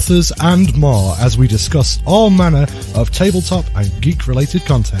 podcasters, authors, and more as we discuss all manner of tabletop and geek-related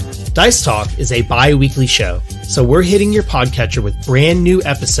content. Dice Talk is a bi-weekly show, so we're hitting your podcatcher with brand new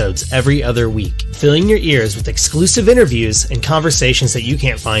episodes every other week, filling your ears with exclusive interviews and conversations that you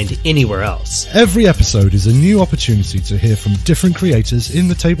can't find anywhere else. Every episode is a new opportunity to hear from different creators in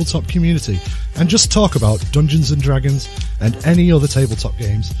the tabletop community and just talk about Dungeons & Dragons and any other tabletop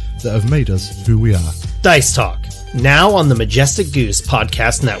games that have made us who we are. Dice Talk, now on the Majestic Goose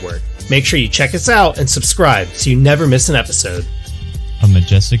Podcast Network. Make sure you check us out and subscribe so you never miss an episode. A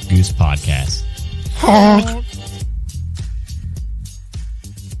Majestic Goose Podcast. Honk.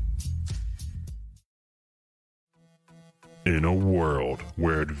 In a world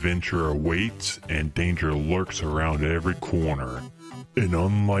where adventure awaits and danger lurks around every corner, an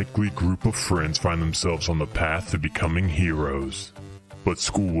unlikely group of friends find themselves on the path to becoming heroes. But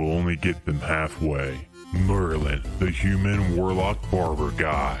school will only get them halfway. Merlin, the human warlock barber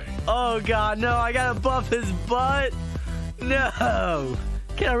guy. Oh god, no, I gotta buff his butt. No.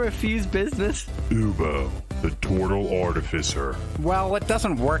 Can I refuse business? Ubo, the turtle artificer. Well, it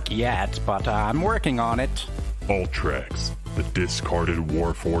doesn't work yet, but I'm working on it. Ultrex, the discarded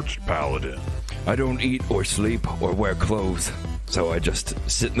warforged paladin. I don't eat or sleep or wear clothes, so I just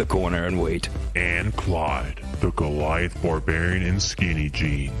sit in the corner and wait. And Clyde, the Goliath barbarian in skinny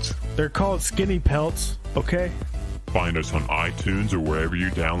jeans. They're called skinny pelts, okay? Find us on iTunes or wherever you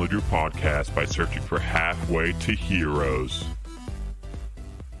download your podcast by searching for Halfway to Heroes.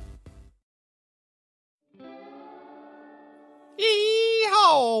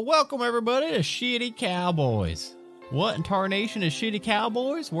 Yeehaw! Welcome everybody to Shitty Cowboys. What in tarnation is Shitty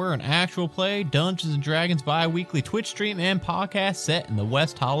Cowboys? We're an actual play Dungeons & Dragons bi-weekly Twitch stream and podcast set in the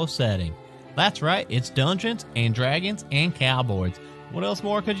West Hollow setting. That's right, it's Dungeons and Dragons and Cowboys. What else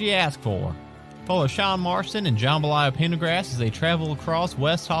more could you ask for? Follow Sean Marston and Jambalaya Pendergrass as they travel across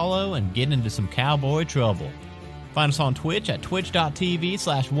West Hollow and get into some cowboy trouble. Find us on Twitch at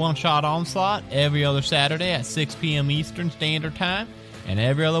twitch.tv/OneShotOnslaught every other Saturday at 6 p.m. Eastern Standard Time and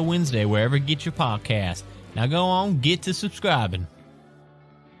every other Wednesday wherever you get your podcast. Now go on, get to subscribing.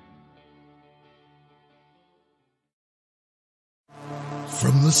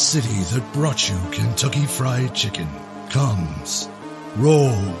 From the city that brought you Kentucky Fried Chicken comes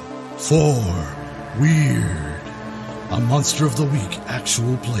Roll for Weird, a Monster of the Week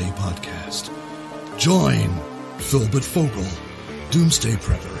actual play podcast. Join Philbert Fogel, Doomsday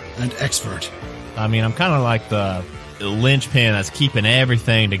Prepper and Expert. I mean, I'm kind of like the linchpin that's keeping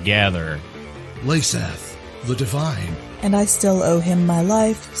everything together. Lasath, the Divine. And I still owe him my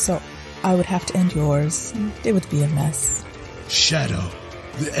life, so I would have to end yours. It would be a mess. Shadow,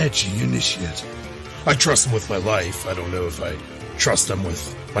 the Edgy Initiate. I trust him with my life. I don't know if I trust him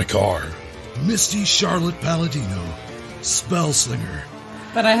with my car. Misty Charlotte Palladino, Spellslinger.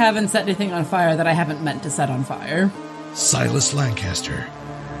 But I haven't set anything on fire that I haven't meant to set on fire. Silas Lancaster,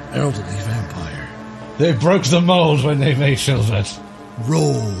 Elderly Vampire. They broke the mold when they made Philbert.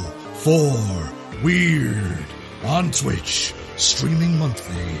 Roll for Weird on Twitch, streaming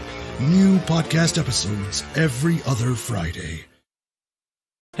monthly. New podcast episodes every other Friday.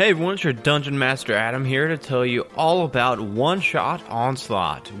 Hey everyone, it's your Dungeon Master Adam here to tell you all about One Shot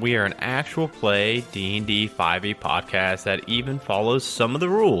Onslaught. We are an actual play D&D 5e podcast that even follows some of the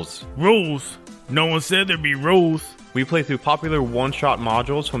rules. Rules? No one said there'd be rules. We play through popular one-shot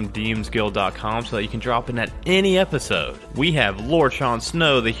modules from DMsGuild.com so that you can drop in at any episode. We have Lord Sean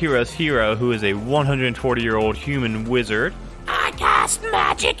Snow, the hero's hero, who is a 140-year-old human wizard. I cast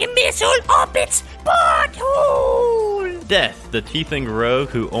magic and missile up its butthole! Death, the tiefling rogue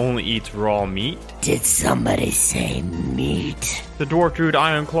who only eats raw meat. Did somebody say meat? The dwarf druid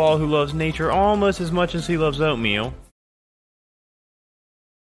Ironclaw who loves nature almost as much as he loves oatmeal.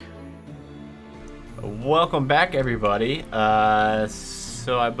 Welcome back, everybody.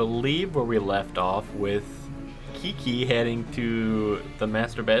 So I believe where we left off with Kiki heading to the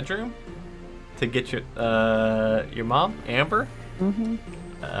master bedroom to get your mom, Amber. Mm-hmm.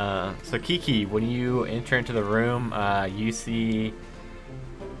 So Kiki, when you enter into the room, you see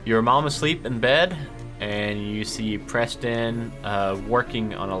your mom asleep in bed, and you see Preston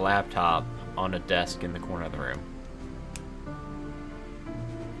working on a laptop on a desk in the corner of the room.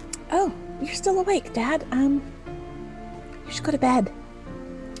 Oh, you're still awake, Dad. You should go to bed.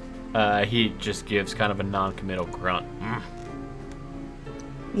 He just gives kind of a non-committal grunt.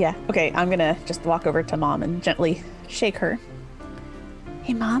 Yeah, okay, I'm gonna just walk over to Mom and gently shake her.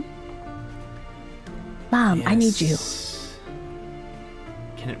 Hey, Mom. Mom, I need you.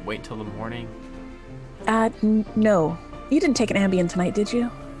 Can it wait till the morning? No. You didn't take an Ambien tonight, did you?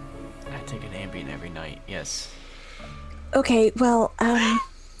 I take an Ambien every night, yes. Okay, well,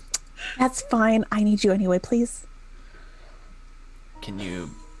 that's fine. I need you anyway, please. Can you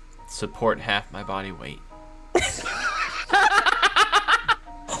support half my body weight?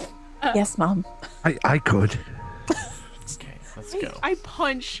 Yes, Mom. I could. Okay, let's go. I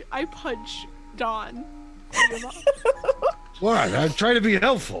punch Dawn. What? I'm trying to be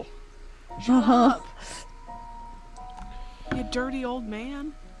helpful. Shut up. You dirty old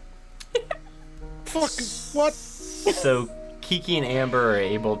man. Fucking what? So Kiki and Amber are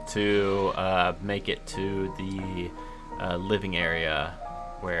able to make it to the living area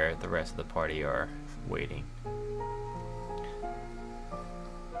where the rest of the party are waiting.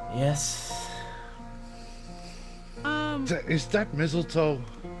 Yes. Is that mistletoe?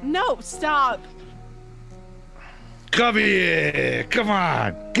 No, stop. Come here! Come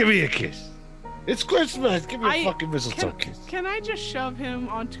on! Give me a kiss. It's Christmas. Give me a fucking mistletoe kiss. Can I just shove him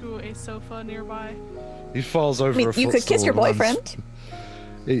onto a sofa nearby? He falls over a footstool. You could kiss your and lands-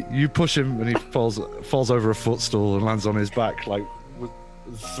 boyfriend. You push him and he falls over a footstool and lands on his back, like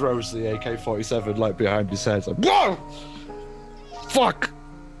throws the AK-47 like behind his head. Like, whoa! Fuck!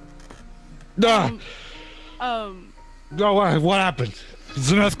 Nah. No, what happened?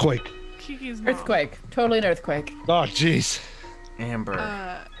 It's an earthquake. Kiki's mom. Earthquake. Totally an earthquake. Oh, jeez.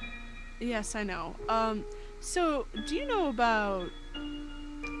 Amber. Yes, I know. So do you know about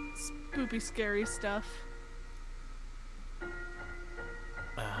spoopy, scary stuff?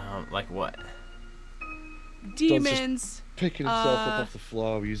 Like what? Demons. Picking himself up off the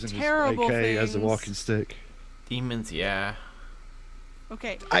floor using his terrible AK as a things. walking stick. Demons, yeah.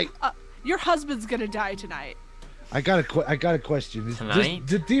 Okay. Your husband's gonna die tonight. I got a question. Tonight?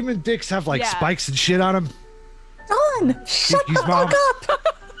 Do demon dicks have like Yeah. spikes and shit on them? Dawn, shut Kiki's the mom. fuck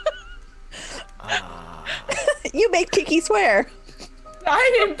up. You made Kiki swear.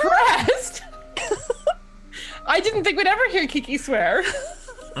 I'm impressed. I didn't think we'd ever hear Kiki swear.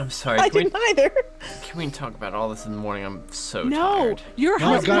 I'm sorry. I Can didn't either. Can we talk about all this in the morning? I'm so No, tired. your No, I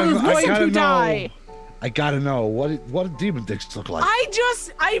husband is going gotta to die. I gotta know what do demon dicks look like?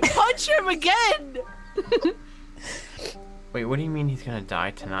 I punch him again. Wait, what do you mean he's gonna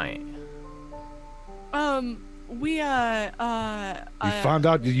die tonight? We You found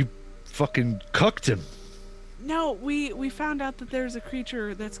out that you fucking cucked him. No, we found out that there's a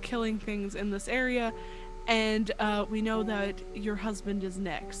creature that's killing things in this area, and we know that your husband is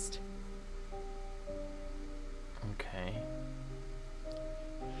next. Okay.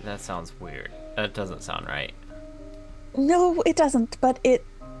 That sounds weird. That doesn't sound right. No, it doesn't, but it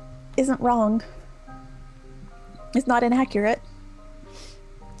isn't wrong. It's not inaccurate.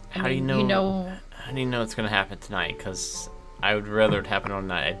 How do you know? How do you know it's gonna happen tonight? Because I would rather it happen on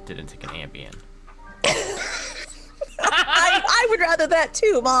night I didn't take an Ambien. I would rather that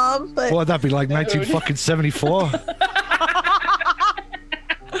too, Mom. But What, that'd be like 1974?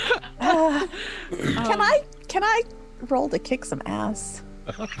 Can I roll to kick some ass?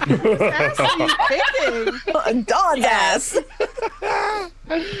 Ass are you kicking? Dawn's ass.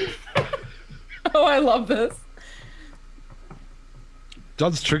 Oh, I love this.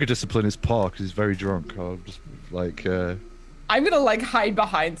 Don's trigger discipline is poor because he's very drunk. I'm just like, I'm gonna like hide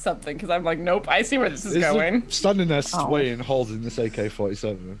behind something because I'm like, nope, I see where this is going. standing there swaying, holding this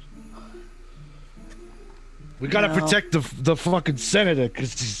AK-47. We gotta protect the fucking senator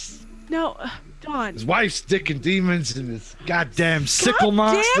because No, Dawn. his wife's sticking demons and his goddamn sickle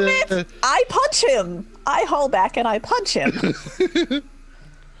monster. Damn it! I punch him. I haul back and I punch him.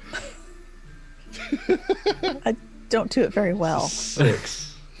 I don't do it very well.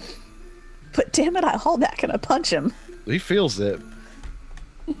 6. But damn it, I haul back and I punch him. He feels it.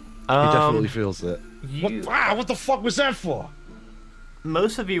 He definitely feels it. What the fuck was that for?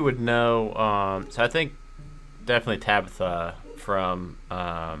 Most of you would know. So I think definitely Tabitha from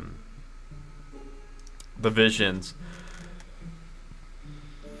the visions.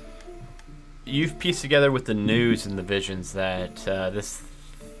 You've pieced together with the news and the visions that this,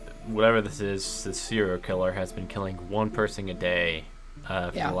 whatever this is, this serial killer has been killing one person a day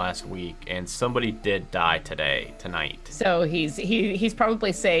for the last week, and somebody did die tonight. So he's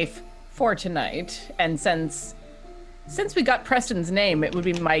probably safe for tonight, and since Since we got Preston's name, it would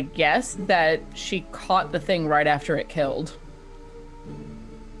be my guess that she caught the thing right after it killed.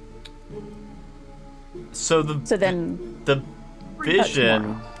 So the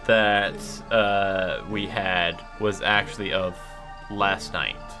vision that we had was actually of last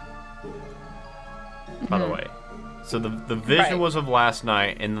night. By the way, so the vision was of last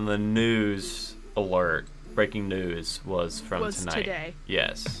night, and then the news alert, breaking news, was from tonight. Today.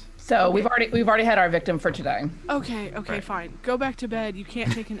 Yes. So we've already had our victim for today. Okay, fine. Go back to bed. You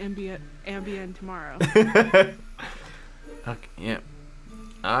can't take an Ambien tomorrow. Okay, yeah.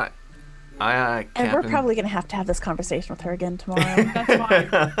 And we're probably gonna have to have this conversation with her again tomorrow. That's fine.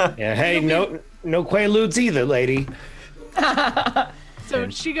 Yeah, hey, no Quaaludes either, lady. So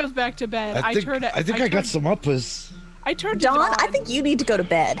she goes back to bed. I think I got some uppers. I turned Dawn, I think you need to go to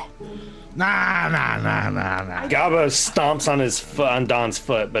bed. Nah. Gabo stomps on his foot, on Don's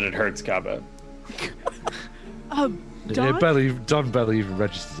foot, but it hurts Gabo. Dawn Don barely even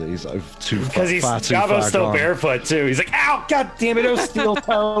registers it. He's like because Gabo's still gone. barefoot too. He's like, ow, god damn it, oh steel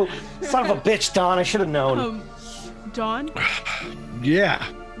toe. Son of a bitch, Don, I should have known. Dawn, Yeah.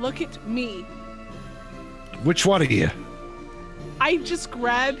 look at me. Which one of you? I just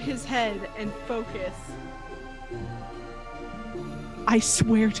grab his head and focus. I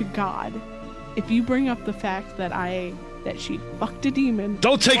swear to God, if you bring up the fact that she fucked a demon,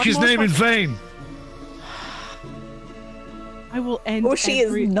 Don't take his name in vain. I will end. Oh, she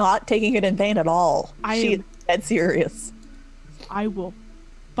is not taking it in vain at all. She is dead serious. I will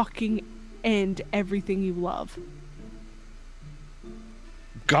fucking end everything you love.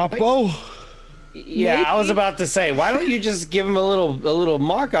 Gabo? Yeah, Maybe. I was about to say, why don't you just give him a little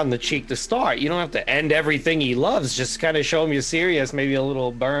mark on the cheek to start? You don't have to end everything he loves. Just kind of show him you're serious. Maybe a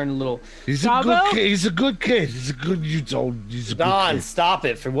little burn, a little. He's a good kid. He's a good kid. He's a good. He's a good Don, kid. stop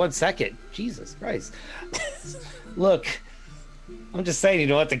it for 1 second. Jesus Christ. Look, I'm just saying you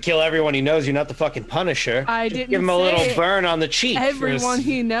don't have to kill everyone he knows. You're not the fucking Punisher. I just didn't give him a little say burn on the cheek. Everyone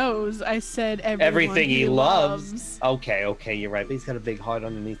he knows. I said everything he loves. Okay, you're right. But he's got a big heart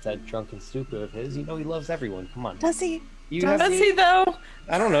underneath that drunken stupid of his. You know he loves everyone. Come on. Does he? Does he though?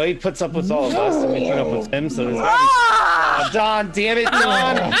 I don't know. He puts up with all of us, and we put up with him. So there's oh, Don, damn it,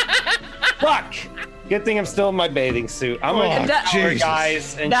 Don! Fuck! Good thing I'm still in my bathing suit. I'm gonna get shower,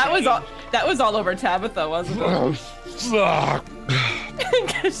 guys. And that was all over Tabitha, wasn't it? Fuck!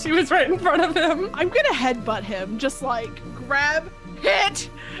 Because she was right in front of him. I'm gonna headbutt him, just like grab, hit,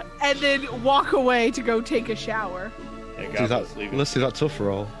 and then walk away to go take a shower. Let's see that tough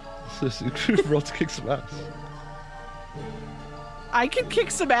roll. Roll to kick some ass. I can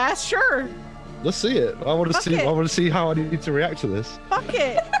kick some ass, sure. Let's see it. I want to see. it. I want to see how I need to react to this. Fuck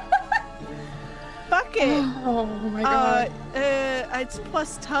it. Fuck it. Oh my god. It's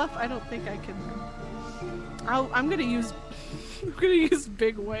plus tough. I don't think I can. I'm gonna use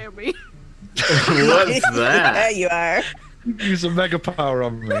big whammy. What's that? Yeah, you are. Use a mega power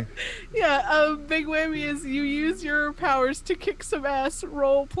on me. Yeah, big whammy is you use your powers to kick some ass,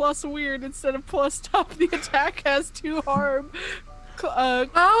 roll plus weird instead of plus tough. The attack has 2 harm.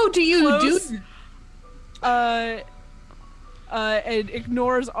 How do you do? And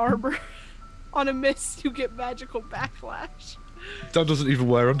ignores armor. On a miss, you get magical backlash. Don doesn't even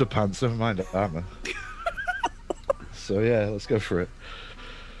wear underpants. Never mind armor. So yeah, let's go for it.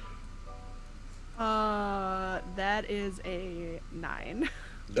 That is a 9.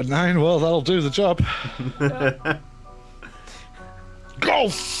 A 9. Well, that'll do the job. Go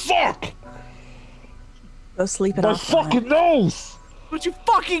fuck! Go sleep it My off. fucking nose! What'd you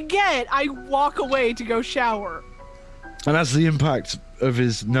fucking get? I walk away to go shower. And as the impact of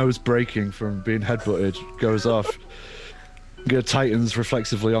his nose breaking from being headbutted goes off, Giga tightens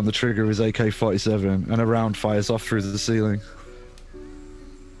reflexively on the trigger of his AK-47, and a round fires off through the ceiling.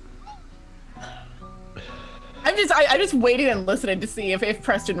 I'm just waiting and listening to see if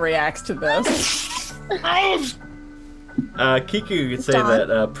Preston reacts to this. Kiku could say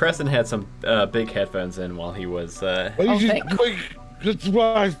that Preston had some big headphones in while he was.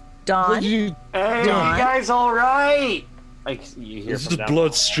 Dawn? You guys all right? Like you hear There's just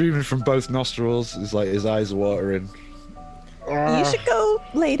blood streaming from both nostrils. It's like his eyes are watering. You should go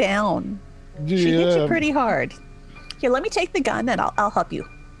lay down. She hit you pretty hard. Here, let me take the gun and I'll help you.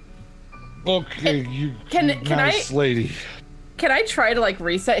 Okay, you Can nice lady. Can I try to like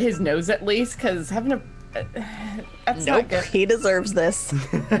reset his nose at least? Because having a that's not good. He deserves this.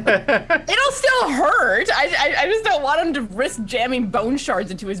 It'll still hurt. I just don't want him to risk jamming bone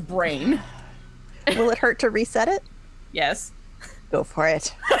shards into his brain. Will it hurt to reset it? Yes. Go for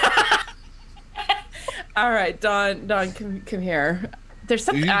it. All right, Don, come here. There's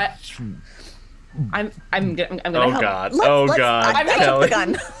something. I'm gonna Oh help. God! Let's- Oh let's- God! I jumped Kelly. the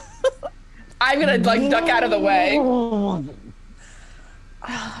gun. I'm gonna like duck out of the way.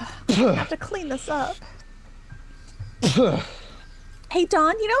 I have to clean this up. Hey,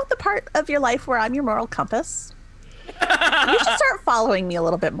 Dawn, you know the part of your life where I'm your moral compass? You should start following me a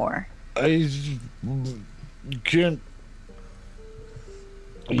little bit more. I can't.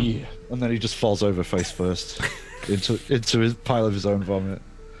 Yeah. And then he just falls over face first into his pile of his own vomit.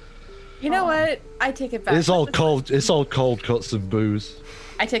 You know what? I take it back. It's all cold cuts and booze.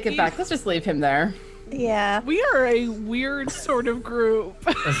 I take it back. Let's just leave him there. Yeah. We are a weird sort of group.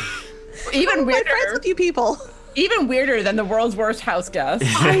 Even weirder. Friends with you people. Even weirder than the world's worst house guest.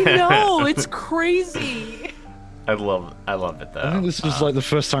 I know, it's crazy. I love it though. I think this was like the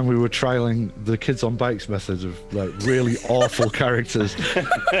first time we were trialing the kids on bikes methods of like really awful characters.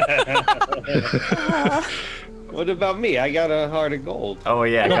 What about me? I got a heart of gold. Oh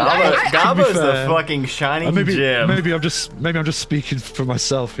yeah, To Gabbo's be the fair, fucking shining maybe, gem. Maybe I'm just speaking for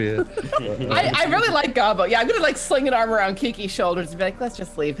myself here. I really like Gabo. Yeah, I'm gonna like sling an arm around Kiki's shoulders and be like, let's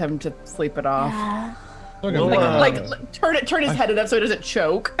just leave him to sleep it off. Like turn his head up so he doesn't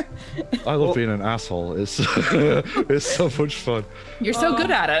choke. I love being an asshole. It's it's so much fun. You're so good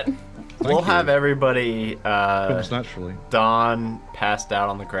at it. We'll have everybody. Comes naturally. Dawn passed out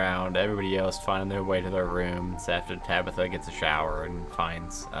on the ground. Everybody else finding their way to their rooms after Tabitha gets a shower and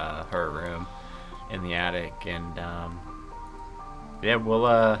finds her room in the attic. And yeah,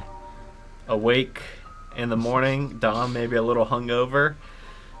 we'll awake in the morning. Dawn maybe a little hungover.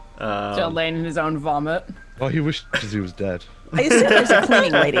 Still laying in his own vomit. Oh, he wishes he was dead. I assume there's a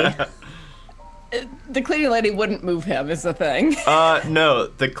cleaning lady. The cleaning lady wouldn't move him, is the thing. No,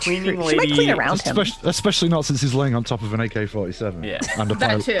 the cleaning She might lady. clean around him. Especially not since he's laying on top of an AK-47. Yeah. And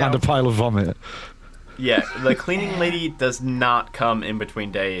a pile of vomit. Yeah, the cleaning lady does not come in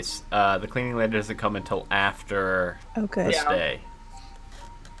between days. The cleaning lady doesn't come until after the stay.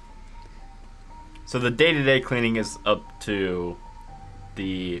 So the day-to-day cleaning is up to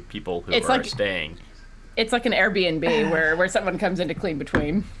the people who are staying. It's like an Airbnb where someone comes in to clean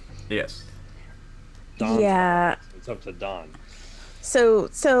between. Yes. Dawn. Yeah. It's up to Dawn. So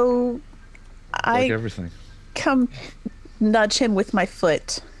I Like everything. come nudge him with my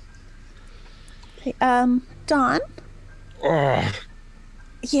foot. Hey, Dawn? Oh.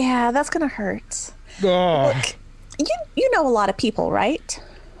 Yeah, that's gonna hurt. Oh. Look, you know a lot of people, right?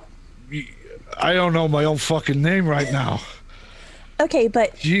 I don't know my own fucking name right now. Okay,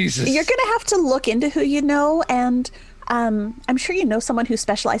 but Jesus. You're gonna have to look into who you know, and I'm sure you know someone who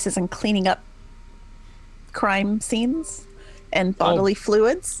specializes in cleaning up crime scenes and bodily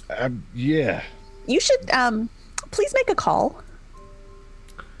fluids. Yeah. You should please make a call.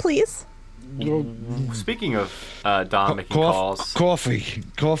 Please. Speaking of Dawn making calls. Coffee.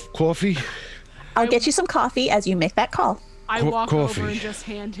 I'll get you some coffee as you make that call. I walk coffee. over and just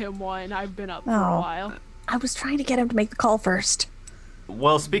hand him one. I've been up for a Oh. while. I was trying to get him to make the call first.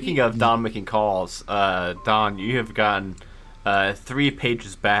 Well, speaking of Dawn making calls, Dawn, you have gotten 3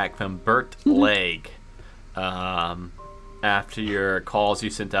 pages back from Bert Legg after your calls you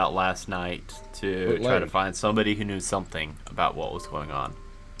sent out last night to try to find somebody who knew something about what was going on.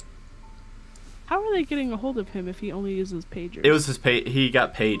 How are they getting a hold of him if he only uses pagers? It was his he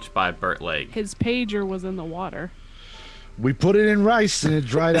got paged by Bert Legg. His pager was in the water. We put it in rice and it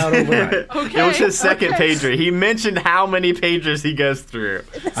dried out overnight. It was his second pager. He mentioned how many pagers he goes through.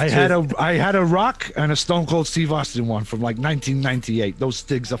 I had a rock and a Stone Cold Steve Austin one from like 1998. Those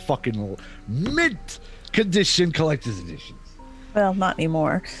stigs are fucking mint condition collector's editions. Well, not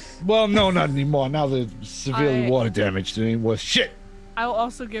anymore. Well, no, not anymore. Now they're severely water damaged. They ain't worth shit. I'll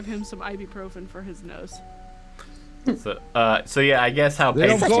also give him some ibuprofen for his nose. So yeah, I guess how They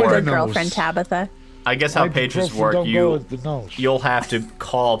don't pages Such a go good in the nose. girlfriend, Tabitha. I guess how pages Ibuprofen work. don't go with the nose. You'll have to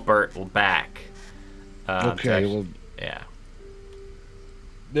call Bert back. Okay, well, yeah.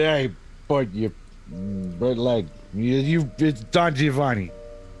 hey, Bert, Bert Legg. It's Don Giovanni.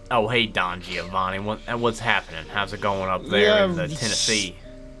 Oh, hey, Don Giovanni. What's happening? How's it going up there in the Tennessee?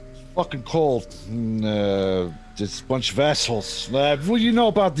 Fucking cold. Just a bunch of assholes. What do you know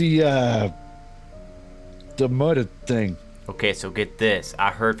about the murder thing? Okay, so get this. I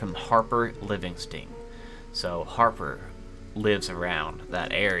heard from Harper Livingston. So Harper lives around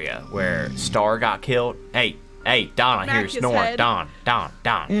that area where Star got killed. Hey, Don, I hear you snoring. Don.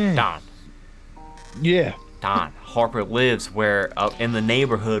 Yeah. Don, Harper lives in the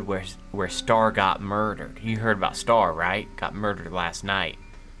neighborhood where Star got murdered. You heard about Star, right? Got murdered last night.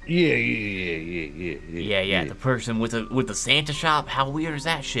 Yeah. The person with the Santa shop. How weird is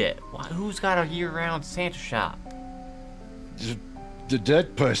that shit? Who's got a year-round Santa shop? The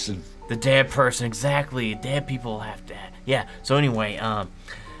dead person. The dead person, exactly. Dead people have to. Yeah. So anyway, Harper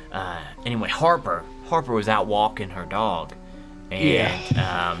was out walking her dog,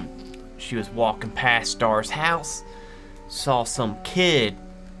 and she was walking past Star's house, saw some kid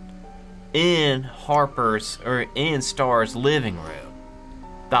in Star's living room.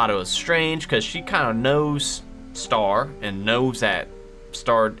 Thought it was strange because she kind of knows Star and knows that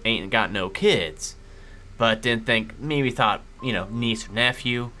Star ain't got no kids, but didn't think, maybe thought, niece or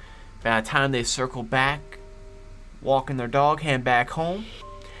nephew. By the time they circle back, walking their dog, heading back home,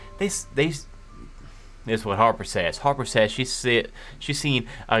 this is what Harper says. Harper says she's seen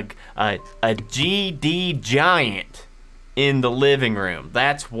a GD giant in the living room.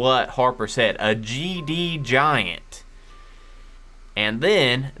 That's what Harper said, a GD giant. And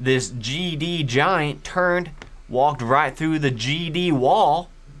then this GD giant walked right through the GD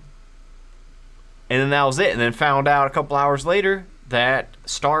wall, and then that was it. And then found out a couple hours later that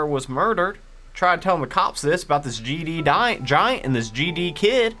Star was murdered. Tried to tell the cops this about this GD giant and this GD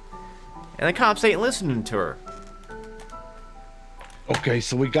kid, and the cops ain't listening to her. Okay,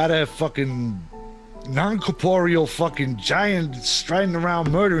 so we got a fucking non-corporeal fucking giant striding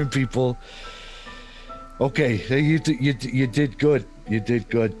around murdering people. Okay, you did good. You did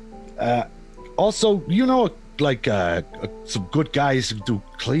good. Also, some good guys who do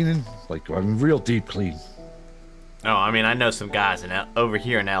cleaning, real deep clean. Oh, I mean, I know some guys over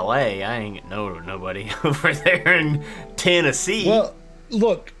here in L.A. I ain't know nobody over there in Tennessee. Well,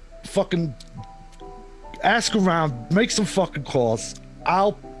 look, fucking ask around, make some fucking calls.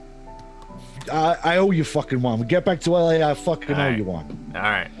 I owe you fucking one. We get back to L.A., I fucking owe you one. All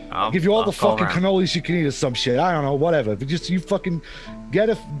right. I'll give you all the fucking cannolis you can eat or some shit. I don't know, whatever. But just you fucking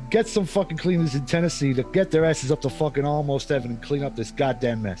get some fucking cleaners in Tennessee to get their asses up to fucking almost heaven and clean up this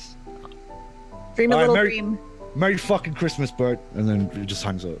goddamn mess. Dream a little dream. Merry fucking Christmas, Bert. And then it just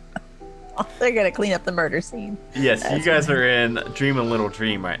hangs up. Oh, they're gonna clean up the murder scene. Yes, you guys are in Dream a Little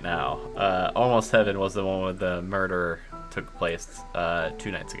Dream right now. Almost Heaven was the one where the murder took place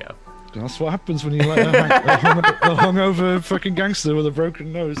 2 nights ago. That's what happens when you let a hungover fucking gangster with a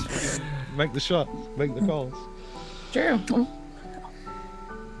broken nose make the shot, make the calls. True.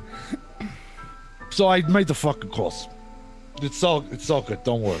 So I made the fucking calls. It's all good.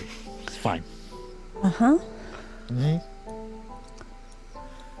 Don't worry. It's fine. Uh-huh. Mm-hmm.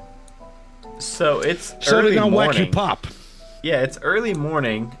 So it's so early they're gonna morning. whack you pop. Yeah, it's early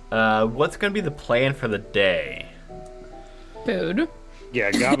morning. What's gonna be the plan for the day? Food.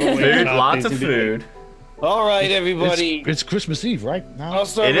 Yeah, gobble food. Lots of food. All right, everybody. It's Christmas Eve, right? Now? I'll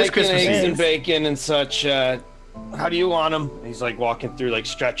start making Christmas eggs Eve. and bacon and such. How do you want them? He's like walking through, like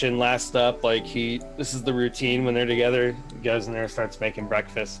stretching, last up. This is the routine when they're together. He goes in there and starts making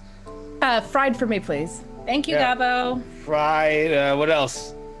breakfast. Fried for me, please. Thank you, Yeah. Gabo. Fried. What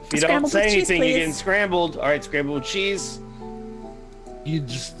else? If you don't Scrambled say with cheese, anything, you're please. getting scrambled. All right, scrambled with cheese. You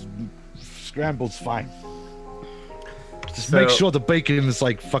just scrambled's fine. Just make sure the bacon is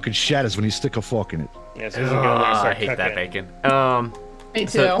like fucking shatters when you stick a fork in it. Yeah, so go in there and I start hate cooking that it. bacon. Me too.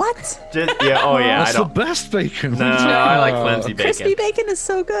 So- What? Oh yeah, That's I the don't. best bacon. No, I like flimsy bacon. Crispy bacon is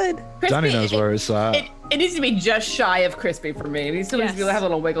so good. Danny knows where it's at. It needs to be just shy of crispy for me. It still needs to be, have a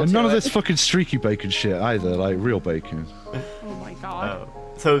little wiggle And to none of it. this fucking streaky bacon shit either, like real bacon. Oh my god.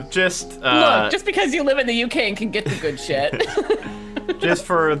 So just Look, just because you live in the UK and can get the good shit. just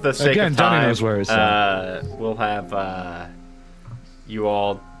for the sake Again, of time, Danny knows where it's at. we'll have you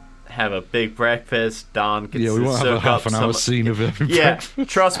all have a big breakfast. Don gets Yeah, we to won't have soak a half up an hour some- scene of every Yeah, breakfast.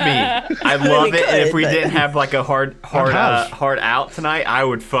 trust me, I love it. And if we didn't have like a hard have. out tonight, I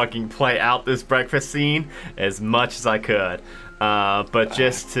would fucking play out this breakfast scene as much as I could. But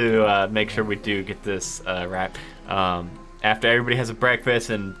just to make sure we do get this wrapped. After everybody has a breakfast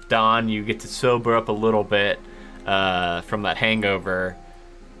and Don, you get to sober up a little bit from that hangover.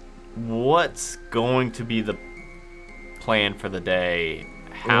 What's going to be the plan for the day?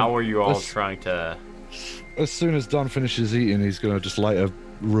 How are you all trying to... As soon as Don finishes eating, he's gonna just light a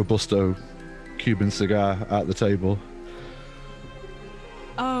Robusto Cuban cigar at the table.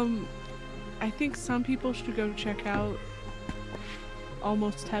 I think some people should go check out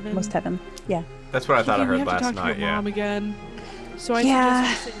Almost Heaven. Almost Heaven. Yeah. That's what I thought I Kiki, we heard have to last talk night, to your yeah. mom again. So I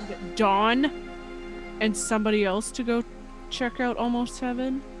Yeah. suggest you send Dawn and somebody else to go check out Almost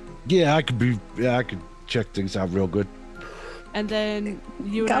Heaven. Yeah, I could check things out real good. And then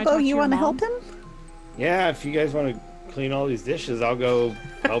you and I Gabo, talk to you your want to mom. help him? Yeah, if you guys want to clean all these dishes, I'll go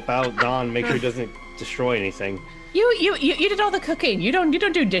help out Don, make sure he doesn't destroy anything. You did all the cooking. You don't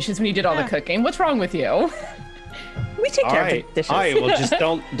do dishes when you did all the cooking. What's wrong with you? We take All care right. of the dishes. All right. Well, just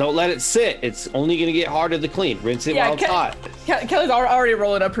don't let it sit. It's only gonna get harder to clean. Rinse it while it's hot. Kelly's already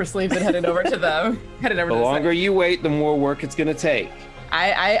rolling up her sleeves and headed over to them. The longer you wait, the more work it's gonna take.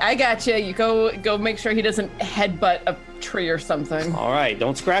 I got you. You go make sure he doesn't headbutt a tree or something. All right.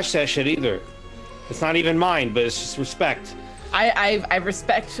 Don't scratch that shit either. It's not even mine, but it's just respect. I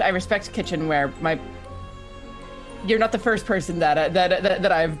respect kitchenware. You're not the first person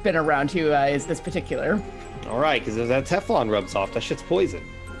that I've been around who is this particular. All right, because if that Teflon rubs off, that shit's poison.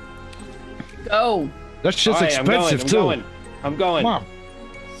 Go. That shit's expensive too. I'm going. Come on.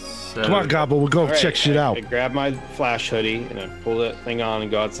 So, Come on, Gobble. We'll go check shit out. I grab my flash hoodie and I pull that thing on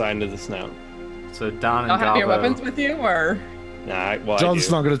and go outside into the snow. So Don and I'll have your Gobbo. weapons with you, or? Nah, well, John's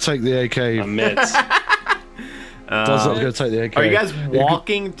not going to take the AK. I'm mitts. John's not going to take the AK. Are you guys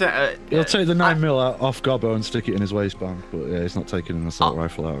walking to? He'll take the 9mm off Gobbo and stick it in his waistband, but yeah, he's not taking an assault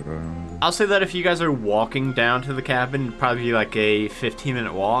rifle out. I'll say that if you guys are walking down to the cabin, it'd probably be like a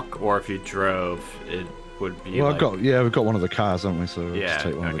 15-minute walk, or if you drove, it would be. Well, like... we've got one of the cars, haven't we? So we'll Yeah, just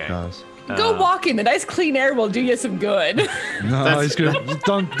take one of the cars. Go walking. The nice clean air will do you some good. No, he's good.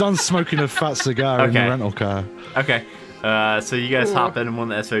 Don's smoking a fat cigar in the rental car. Okay. So you guys hop in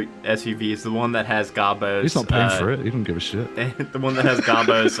one of the SUVs, the one that has Gobbo's. He's not paying for it. He doesn't give a shit. The one that has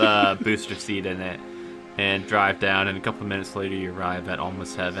Gobbo's booster seat in it, and drive down. And a couple of minutes later, you arrive at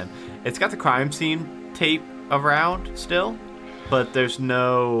Almost Heaven. It's got the crime scene tape around still, but there's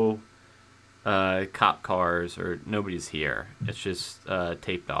no cop cars or nobody's here. It's just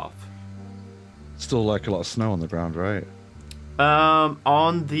taped off. Still like a lot of snow on the ground, right?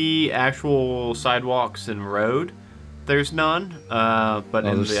 On the actual sidewalks and road, there's none. But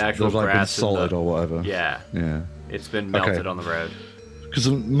in the actual like been grass, solid or whatever. Yeah, yeah, it's been melted on the road. Because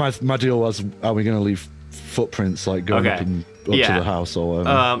my deal was, are we going to leave footprints like going up to the house or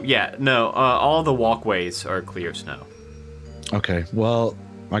whatever? Yeah, no. All the walkways are clear snow. Okay, well,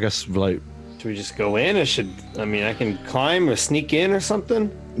 I guess like. Should we just go in, or I can climb or sneak in or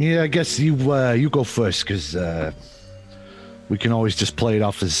something? Yeah, I guess you go first, because we can always just play it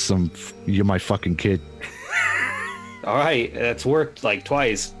off as you're my fucking kid. All right, that's worked like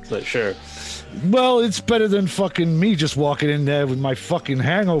twice, but sure. Well, it's better than fucking me just walking in there with my fucking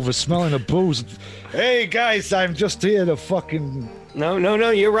hangover, smelling of booze. Hey guys, I'm just here to fucking. No,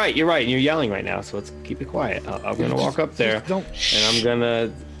 you're right. You're yelling right now, so let's keep it quiet. I'm gonna walk up there,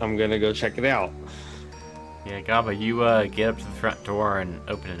 and I'm gonna go check it out. Yeah, Gabba, you get up to the front door and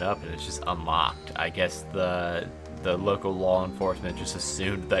open it up, and it's just unlocked. I guess the local law enforcement just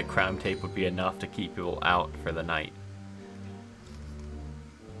assumed that crime tape would be enough to keep people out for the night.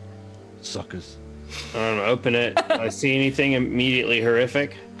 Suckers. Open it. I see anything immediately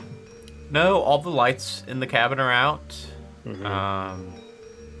horrific? No, all the lights in the cabin are out. Mm-hmm.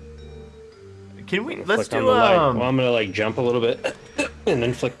 Can we? Let's do. Well, I'm gonna jump a little bit and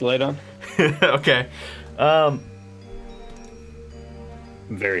then flick the light on. Okay.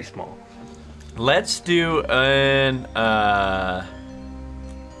 Very small. Let's do an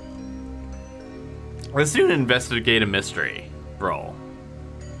investigate a mystery roll.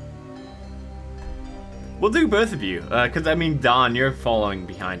 We'll do both of you, because Don, you're following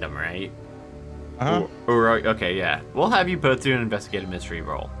behind him, right? Okay, yeah. We'll have you both do an investigate a mystery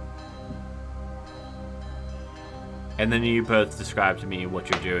roll. And then you both describe to me what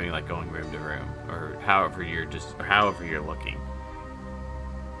you're doing, like going room to room, or however you're looking.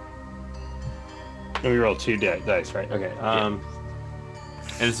 We roll 2 dice, right? Okay. And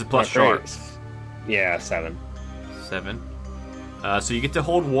it's a plus sharp. Yeah, 7. 7. So you get to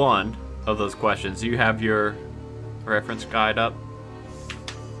hold one of those questions. Do you have your reference guide up?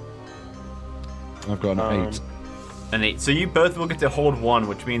 I've got an 8. An 8. So you both will get to hold one,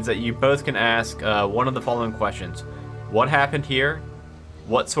 which means that you both can ask one of the following questions. What happened here?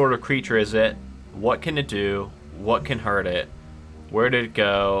 What sort of creature is it? What can it do? What can hurt it? Where did it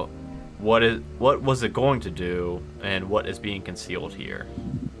go? What was it going to do? And what is being concealed here?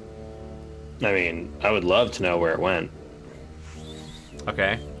 I would love to know where it went.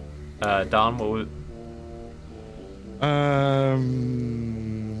 Okay. Don, what would...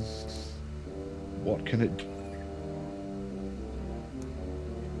 What can it...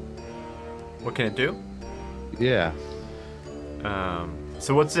 What can it do? Yeah.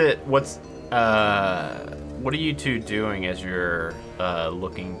 So what are you two doing as you're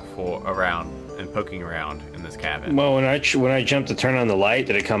looking around and poking around in this cabin? Well, when I jumped to turn on the light,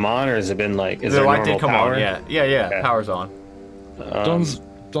 did it come on, or has it been like? Is the there light normal did come power? on? Yeah. Okay. Power's on.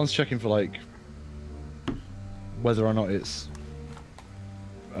 Don's checking for whether or not it's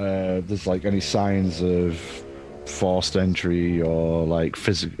there's any signs of forced entry or like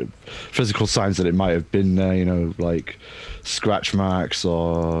physical signs that it might have been there, you know, like scratch marks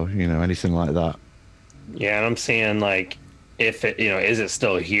or, you know, anything like that. Yeah, and I'm seeing like if it, you know, is it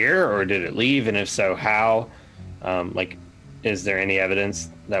still here or did it leave, and if so, how? Like, is there any evidence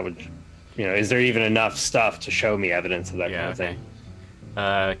that would, you know, is there even enough stuff to show me evidence of that kind of thing?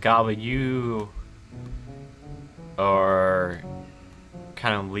 Gobble, you are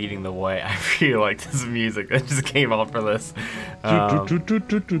kind of leading the way. I feel like this music that just came off for this. Gobbo,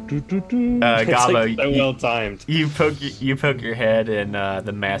 like so well timed. You poke your head in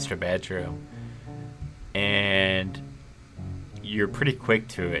the master bedroom, and you're pretty quick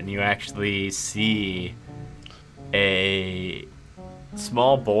to it, and you actually see a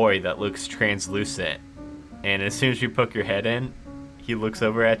small boy that looks translucent. And as soon as you poke your head in, he looks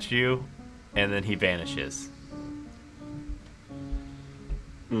over at you, and then he vanishes.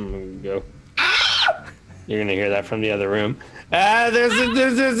 Go. You're gonna hear that from the other room.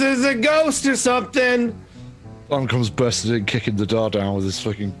 There's a ghost or something. Don comes bursting in, kicking the door down with his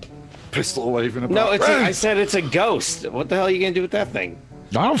fucking pistol waving about. No, I said it's a ghost. What the hell are you gonna do with that thing?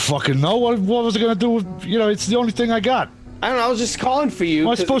 I don't fucking know. What was I gonna do with, you know, it's the only thing I got. I don't know, I was just calling for you. Am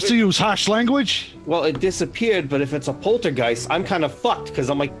I supposed to use harsh language? Well, it disappeared, but if it's a poltergeist, I'm kind of fucked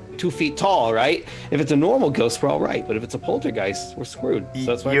because I'm like 2 feet tall, right? If it's a normal ghost, we're all right. But if it's a poltergeist, we're screwed. So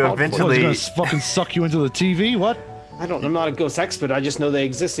that's why You I called eventually for it. gonna fucking suck you into the TV? What? I'm not a ghost expert. I just know they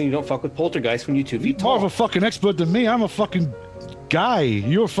exist, and you don't fuck with poltergeists when you're 2 feet More tall. of a fucking expert than me. I'm a fucking guy.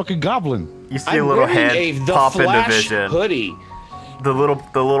 You're a fucking goblin. You see a little head pop into vision. Hoodie. The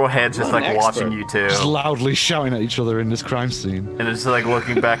little head's just Not like an watching expert. you two. Just loudly shouting at each other in this crime scene. And it's like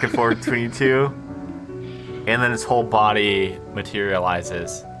looking back and forth between you two. And then his whole body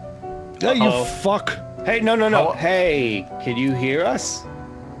materializes. Yeah, you fuck. Hey, no. Hey, can you hear us?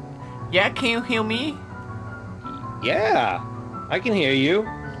 Yeah, can you hear me? Yeah, I can hear you.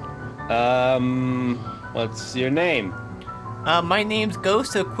 What's your name? My name's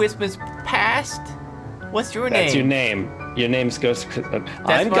Ghost of Christmas Past. What's your name? That's your name. Your name's Ghost.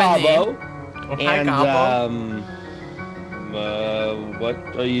 I'm my Gobbo. name. Oh, hi, And Gobbo. what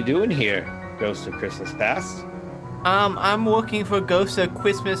are you doing here, Ghost of Christmas Past? I'm looking for Ghost of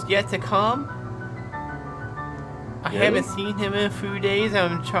Christmas Yet to Come. I Really? haven't seen him in a few days.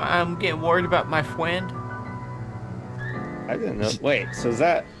 I'm getting worried about my friend. I didn't know. Wait, so is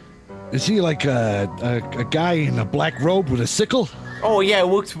that? Is he like a guy in a black robe with a sickle? Oh yeah, it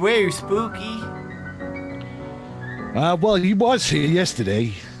looks very spooky. Well, he was here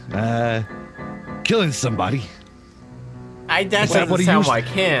yesterday, killing somebody. That Is that doesn't what he sound used- like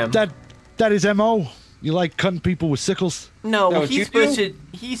him. That is MO. You like cutting people with sickles? No, what he's you supposed do? to.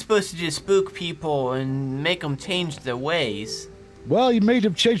 He's supposed to just spook people and make them change their ways. Well, you made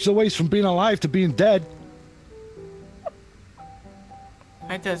him change the ways from being alive to being dead.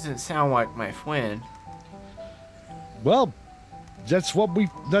 That doesn't sound like my friend. Well, that's what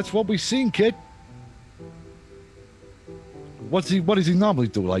we seen, kid. What does he normally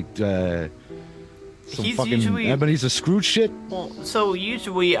do? Like some He's fucking usually- Ebenezer Scrooge shit? Well, so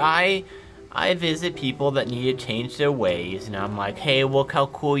usually I visit people that need to change their ways, and I'm like, hey, look how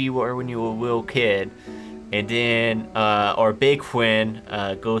cool you were when you were a little kid. And then our big friend,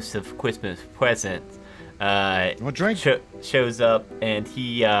 Ghost of Christmas Present, shows up, and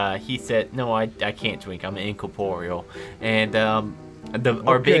he said, no, I can't drink. I'm incorporeal. And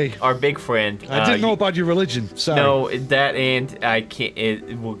our big friend. I didn't know about your religion. Sorry. No, that and I can't.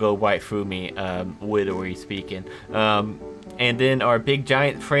 It will go right through me, literally speaking. And then our big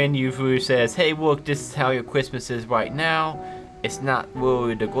giant friend usually says, "Hey, look, this is how your Christmas is right now. It's not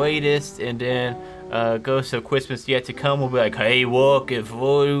really the greatest." And then Ghost of Christmas Yet to Come will be like, "Hey, look, if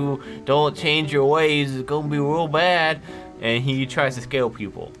you don't change your ways, it's gonna be real bad." And he tries to scale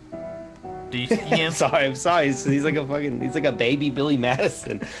people. Do you see him? I'm sorry. He's like a baby Billy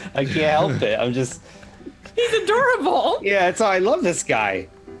Madison. I can't help it. He's adorable. Yeah, I love this guy.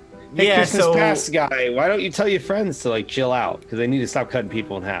 Hey, Yeah, Christmas so- Past guy, why don't you tell your friends to like chill out because they need to stop cutting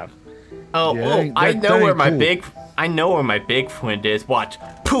people in half. I know where my big friend is. Watch,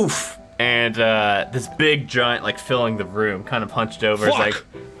 poof, and this big giant like filling the room, kind of hunched over, is like,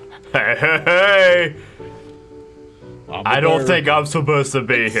 hey. I don't think I'm supposed to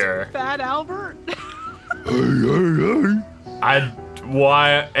be here. Fat Albert.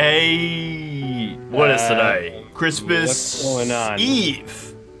 What is today? Christmas What's going on?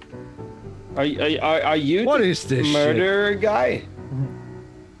 Eve. Are you What the is this murderer guy?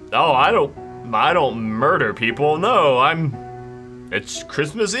 Oh, I don't murder people. No, it's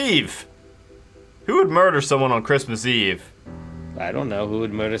Christmas Eve. Who would murder someone on Christmas Eve? I don't know who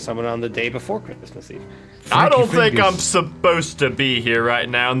would murder someone on the day before Christmas Eve. I don't think I'm supposed to be here right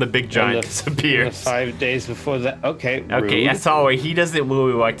now, and the big giant The disappears. 5 days before that. Okay. Okay, rude. sorry. He doesn't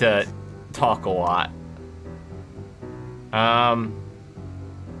really like to talk a lot.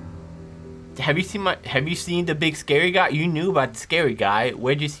 Have you seen the big scary guy? You knew about the scary guy.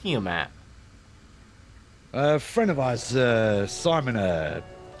 Where'd you see him at? A friend of ours, Simon, friend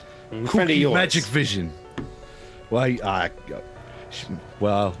of Cookie yours. Magic Vision.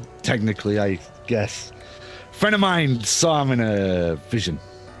 Well, technically, I guess. Friend of mine, Simon, Vision,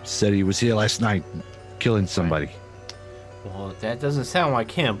 said he was here last night, killing somebody. Well, that doesn't sound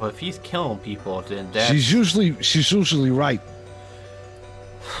like him, but if he's killing people, then that's... She's usually right.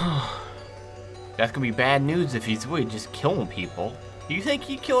 That's gonna be bad news if he's really just killing people. Do you think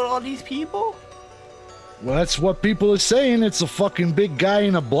he killed all these people? Well, that's what people are saying. It's a fucking big guy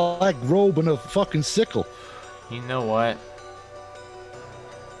in a black robe and a fucking sickle. You know what?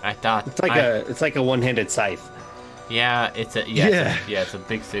 I thought it's like a one-handed scythe. Yeah, it's a it's a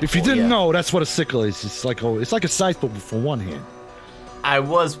big sickle. If you didn't know, that's what a sickle is. It's like a scythe, but for one hand. I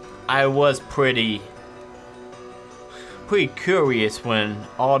was pretty curious when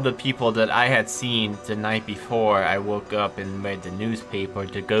all the people that I had seen the night before I woke up and read the newspaper,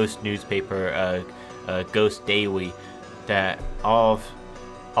 the ghost newspaper, Ghost Daily, that all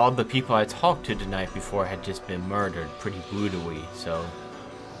the people I talked to the night before had just been murdered pretty brutally. So,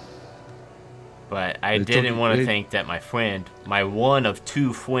 but I didn't want to think that my friend, my one of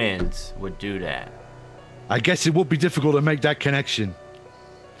two friends, would do that. I guess it would be difficult to make that connection.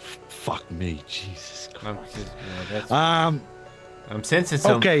 Fuck me, Jesus Christ. I'm sensing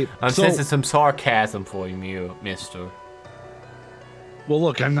some. Okay, sensing some sarcasm for you, Mister. Well,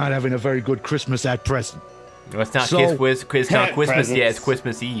 look, I'm not having a very good Christmas at present. No, it's not Christmas yet. It's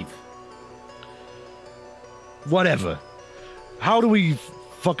Christmas Eve. Whatever. How do we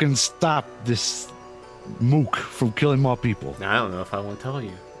fucking stop this mook from killing more people? I don't know if I want to tell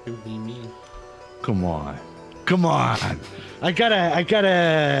you. It would be mean. Come on. I got a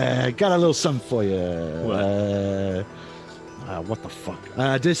little something for you. What the fuck?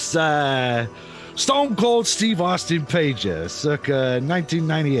 This Stone Cold Steve Austin pager, circa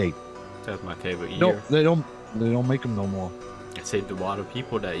 1998. That's my favorite year. No, they don't make them no more. I saved a lot of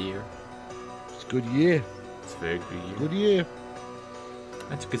people that year. It's a good year. It's a very good year. Good year.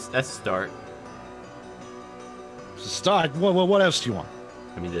 That's good. That's a start. It's a start. What else do you want?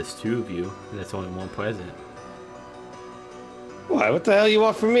 I mean, there's two of you. And that's only one present. Why? What the hell you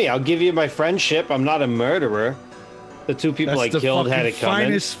want from me? I'll give you my friendship. I'm not a murderer. The two people I killed had it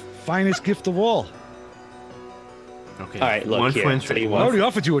coming. Finest gift of all. Okay. All right, look one here. I already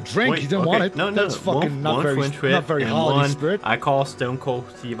offered you a drink. You didn't want it. No. That's fucking not very holiday spirit. I call Stone Cold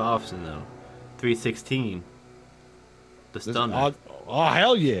Steve Austin though. 316. The Stunner. Oh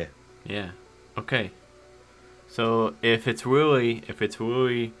hell yeah. Yeah. Okay. So if it's really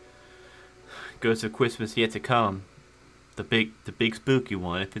Ghost of Christmas Yet to Come, the big spooky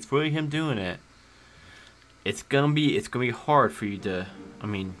one, if it's really him doing it, it's gonna be hard for you to. I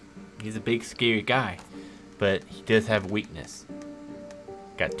mean, he's a big scary guy, but he does have a weakness.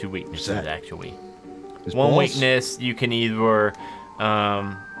 Got two weaknesses actually. One weakness, you can either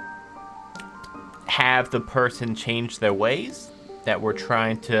have the person change their ways that we're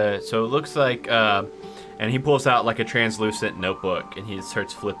trying to. So it looks like, and he pulls out like a translucent notebook and he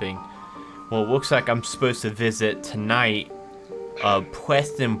starts flipping. Well, it looks like I'm supposed to visit tonight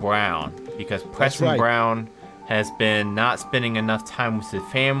Preston Brown, because Preston Brown has been not spending enough time with his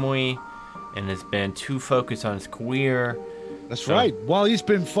family and has been too focused on his career. That's right. While he's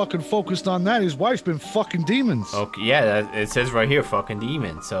been fucking focused on that, his wife's been fucking demons. Okay, yeah, it says right here, fucking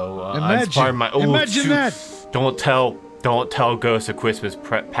demons. So imagine, part of my, imagine that. Don't tell Ghost of Christmas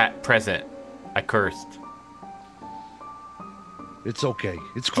present. I cursed. It's okay.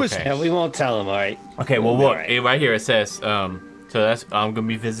 It's Christmas. Okay. Yeah, we won't tell him, all right? Okay, well, look, right here it says, so that's I'm going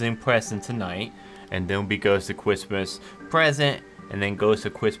to be visiting Preston tonight, and then will be Ghost of Christmas present, and then Ghost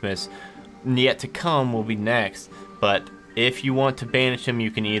of Christmas Yet to Come will be next. But if you want to banish him,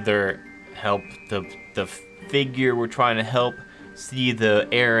 you can either help the figure we're trying to help see the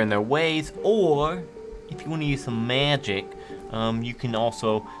error in their ways, or if you want to use some magic, you can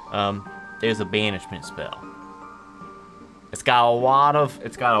also, there's a banishment spell. It's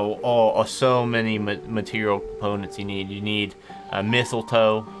got so many material components you need. You need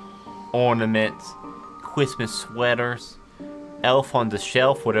mistletoe, ornaments, Christmas sweaters, elf on the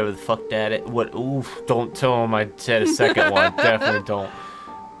shelf, whatever the fuck that is. Oof, don't tell him I said a second one. Definitely don't.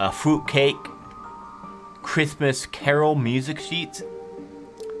 Fruit cake, Christmas Carol music sheets,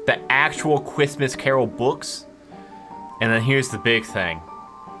 the actual Christmas Carol books, And then here's the big thing.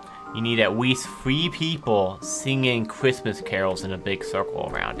 You need at least 3 people singing Christmas carols in a big circle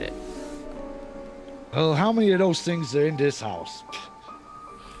around it. Well, how many of those things are in this house?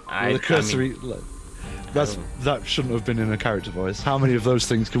 That shouldn't have been in a character voice. How many of those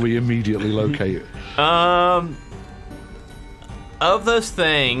things can we immediately locate? Of those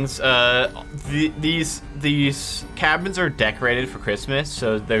things, these cabins are decorated for Christmas,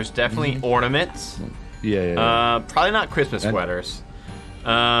 so there's definitely ornaments. Yeah. Probably not Christmas sweaters.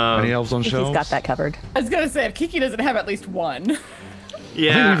 Any elves on shelves? He's got that covered. I was gonna say, if Kiki doesn't have at least one.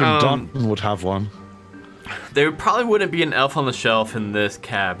 Yeah, I think even Don would have one. There probably wouldn't be an elf on the shelf in this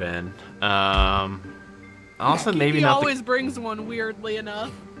cabin. Also, maybe He not. always brings one, weirdly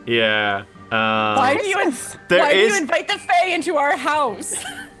enough. Yeah. Why do you invite the Fae into our house?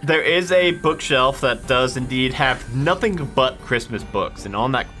 There is a bookshelf that does indeed have nothing but Christmas books, and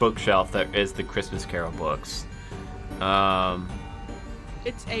on that bookshelf there is the Christmas Carol books.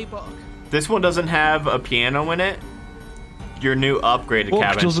 It's a book. This one doesn't have a piano in it. Your new upgraded Book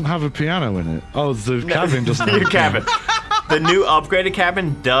cabin doesn't have a piano in it. Oh, the cabin doesn't have a cabin. The new upgraded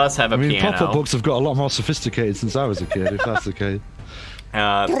cabin does have a piano. Pop-up books have got a lot more sophisticated since I was a kid, if that's the case.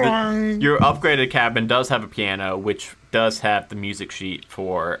 Your upgraded cabin does have a piano, which does have the music sheet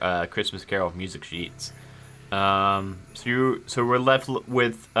for Christmas Carol music sheets. So we're left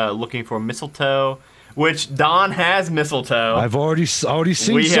with looking for mistletoe, which Don has mistletoe. I've already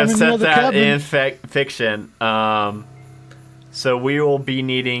seen. We some have in set the other that cabin. in fiction. So we will be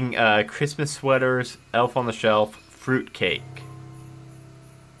needing Christmas sweaters, elf on the shelf, fruit cake.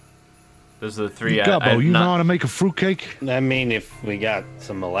 Those are the 3. Gubbo, you know how to make a fruitcake? I mean, if we got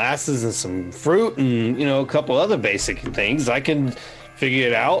some molasses and some fruit and, a couple other basic things, I can figure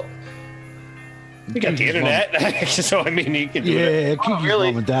it out. You got the internet, so I mean, you can do it. Yeah, Kiki's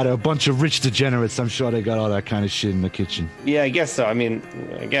mom and dad are a bunch of rich degenerates. I'm sure they got all that kind of shit in the kitchen. Yeah, I guess so. I mean,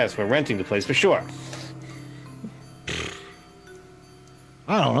 I guess we're renting the place for sure.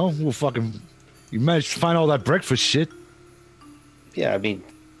 I don't know. You managed to find all that breakfast shit. Yeah, I mean,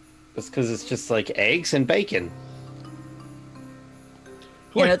 it's because it's just like eggs and bacon.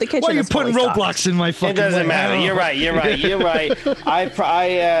 Why are you putting roadblocks in my fucking way? It doesn't matter. You're right.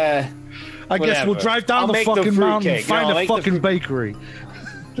 I guess we'll drive down the fucking mountain and find a fucking bakery.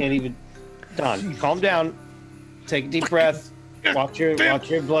 Can't even. Don, calm down. Take a deep breath. Watch your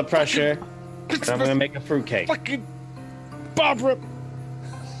blood pressure. And I'm gonna make a fruitcake. Fucking Barbara.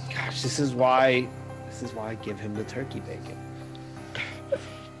 Gosh, this is why I give him the turkey bacon.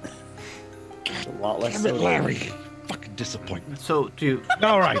 It's a lot less. Damn it, Larry. Fucking disappointment. So, dude.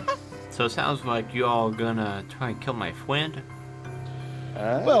 All right. So it sounds like you all gonna try and kill my friend.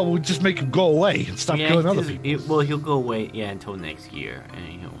 Well, we'll just make him go away and stop killing other people. He'll go away, until next year,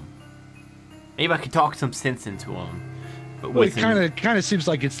 and maybe I could talk some sense into him. But Well, it kind of seems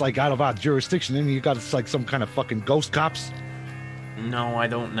like it's like out of our jurisdiction, and you got like some kind of fucking ghost cops. No, I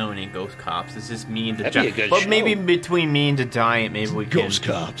don't know any ghost cops. It's just me and the That'd be a giant. good But show. maybe between me and the giant, maybe we can. Ghost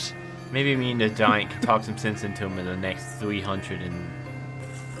cops. Maybe me and the giant can talk some sense into him in the next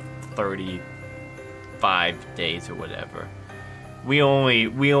 335 days or whatever. We only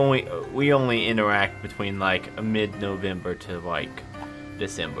interact between like mid-November to like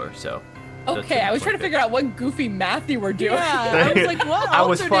December, so. Okay, I was trying to figure out what goofy math you were doing. Yeah, I was like, what I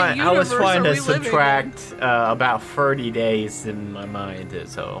was alternate trying universe to are we living in? subtract about 30 days in my mind,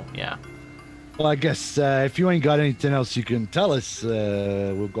 so yeah. Well, I guess if you ain't got anything else you can tell us,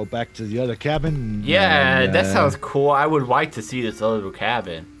 we'll go back to the other cabin. Yeah, and, that sounds cool. I would like to see this other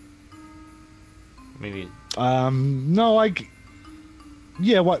cabin. Maybe. No,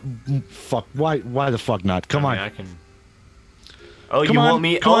 yeah, what? Fuck. Why the fuck not? Come on. I can. Oh, Come you on, want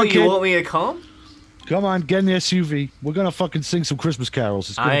me? come Oh, on, you kid. want me to come? Come on, get in the SUV. We're gonna fucking sing some Christmas carols.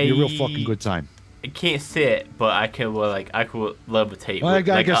 It's gonna be a real fucking good time. I can't sit, but I can levitate. Well, I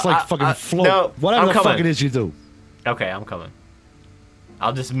guess fucking float. No, Whatever I'm the fuck coming. it is you do. Okay, I'm coming.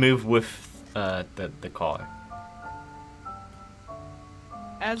 I'll just move with the car.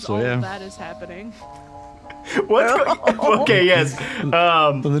 As So, all yeah. of that is happening. What's okay? Yes.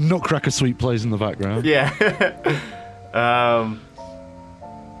 The Nutcracker Suite plays in the background. Yeah.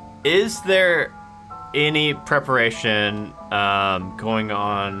 Is there any preparation going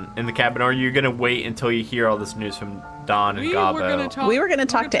on in the cabin, or are you gonna wait until you hear all this news from Don and Gabo? We were gonna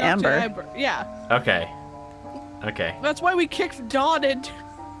talk to Amber. Yeah. Okay. That's why we kicked Dawn and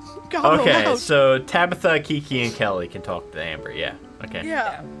Gabo Okay, out. so Tabitha, Kiki, and Kelly can talk to Amber. Yeah. Okay.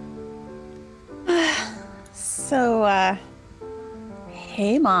 Yeah. So,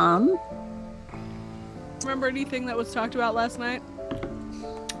 hey, Mom. Remember anything that was talked about last night?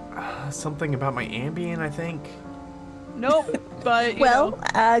 Something about my Ambien, I think. Nope. But well,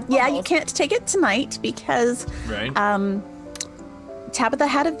 yeah, you can't take it tonight because Right. Tabitha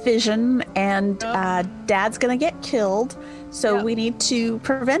had a vision and Dad's gonna get killed. So we need to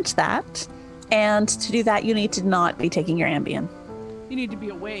prevent that. And to do that, you need to not be taking your Ambien. you need to be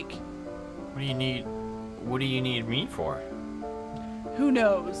awake. What do you need? What do you need me for? Who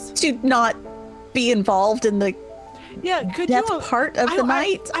knows? To not be involved in the could death you part of the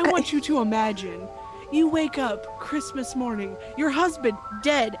night. I want you to imagine. You wake up Christmas morning, your husband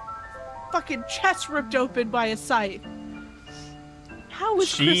dead, fucking chest ripped open by a scythe. How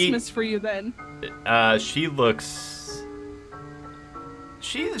was Christmas for you then? She looks.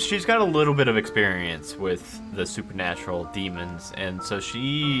 She's got a little bit of experience with the supernatural demons, and so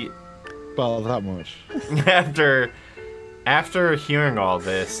she. Well, that much. After hearing all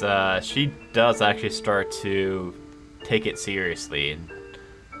this, she does actually start to take it seriously, and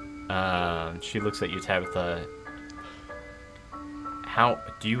she looks at you, Tabitha. How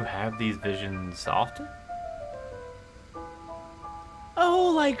do you have these visions often?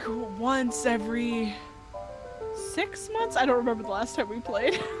 Oh, like once every 6 months? I don't remember the last time we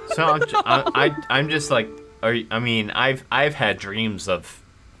played. So I'm just like, I mean, I've had dreams of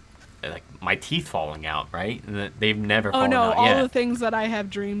like my teeth falling out, right? And they've never fallen out all yet. the things that I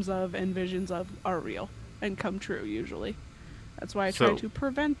have dreams of and visions of are real and come true usually. That's why I try to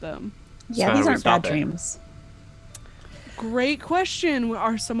prevent them. Yeah, these aren't bad dreams. Great question.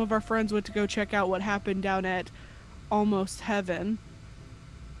 Some of our friends went to go check out what happened down at Almost Heaven.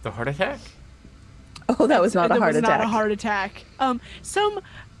 The heart attack? Oh, that was not a heart attack. Not a heart attack. Some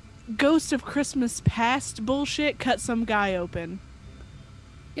Ghost of Christmas Past bullshit cut some guy open.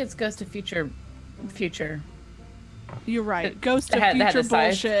 It's Ghost of Future. You're right. Ghost of Future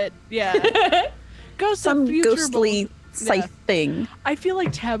bullshit. Yeah. Ghost some of Future ghostly scythe thing. I feel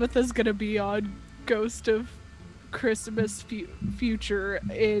like Tabitha's gonna be on Ghost of Christmas Future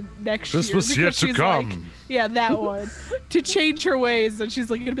in next Christmas year. yet to come. Like, yeah, that one. To change her ways, and she's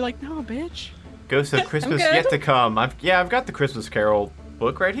like gonna be like, no, bitch. Ghost of Christmas yet to come. I've got the Christmas Carol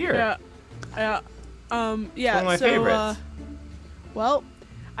book right here. Yeah. Yeah. Yeah. One of my favorites. Well,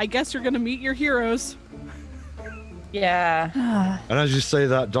 I guess you're gonna meet your heroes. Yeah. And as you say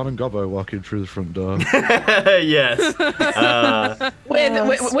that, Don and Gobbo walking through the front door. Yes.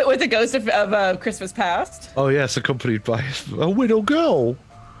 With the ghost of Christmas Past. Oh yes, accompanied by a widow girl.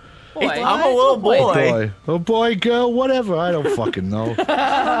 Boy. I'm a little boy. A boy, girl, whatever. I don't fucking know.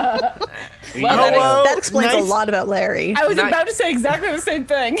 Well, that explains a lot about Larry. I was about to say exactly the same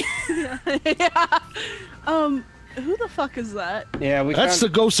thing. Yeah. Who the fuck is that? Yeah, That's the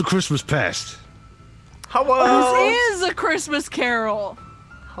Ghost of Christmas Past. Hello. This is a Christmas Carol.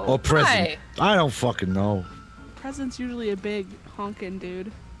 Or present. Hi. I don't fucking know. Present's usually a big honkin'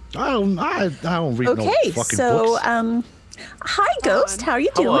 dude. I don't read no Okay, fucking so books. hi Ghost, how are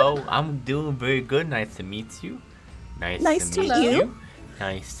you doing? Hello, I'm doing very good. Nice to meet you. Nice to meet you.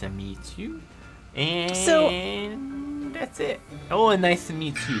 Nice to meet you. And that's it. Oh, and nice to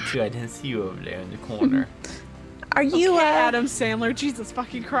meet you too. I didn't see you over there in the corner. Are you Adam Sandler? Jesus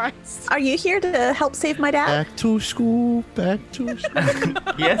fucking Christ! Are you here to help save my dad? Back to school.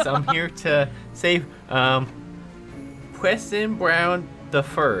 Yes, I'm here to save Preston Brown the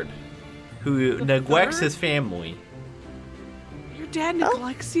Third, who neglects his family. Your dad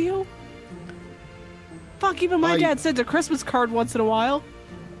neglects you? Fuck, even my dad sends a Christmas card once in a while.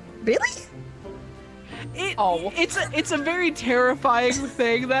 Really? It's a very terrifying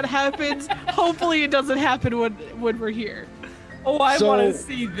thing that happens. Hopefully, it doesn't happen when we're here. Oh, I want to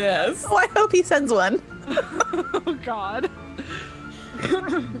see this. Oh, I hope he sends one. Oh God.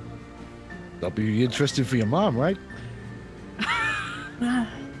 That'll be interesting for your mom, right?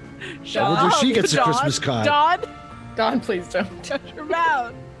 Shut I wonder if she gets a Don, Christmas card. Don, please don't. Shut your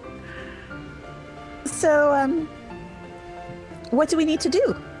mouth. So, what do we need to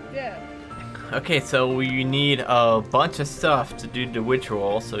do? Yeah. Okay, so we need a bunch of stuff to do the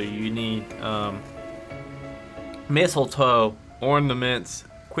ritual. So you need mistletoe, ornaments,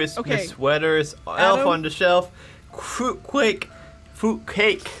 Christmas sweaters, elf on the shelf, fruit cake,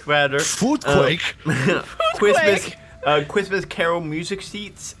 Christmas Carol music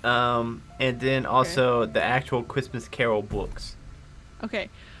sheets, and then also the actual Christmas Carol books. Okay.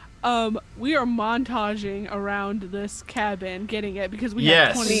 We are montaging around this cabin, getting it because we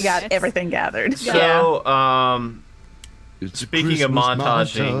have 20 We got everything gathered. So, speaking of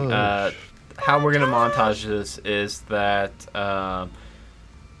montaging, how we're gonna montage this is that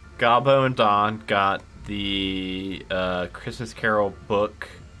Gabo and Don got the Christmas Carol book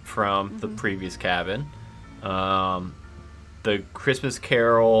from the previous cabin, the Christmas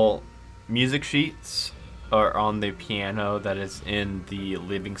Carol music sheets or on the piano that is in the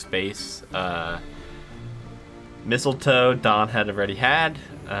living space. Mistletoe, Don had already had.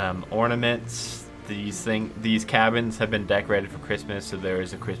 Ornaments. These cabins have been decorated for Christmas, so there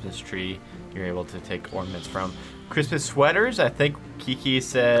is a Christmas tree you're able to take ornaments from. Christmas sweaters, I think Kiki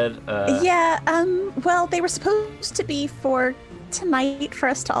said. Well, they were supposed to be for tonight for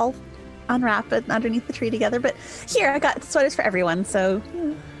us to all unwrap it underneath the tree together. But here, I got sweaters for everyone, so.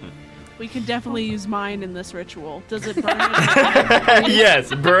 We can definitely use mine in this ritual. Does it burn?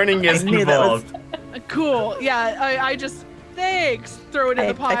 Yes, burning is involved. Cool. Yeah, I just thanks. Throw it in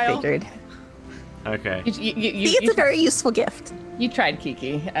the pile. I figured. Okay. It's a very useful gift. You tried,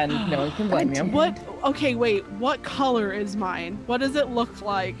 Kiki, and no one can blame you. What? Okay, wait. What color is mine? What does it look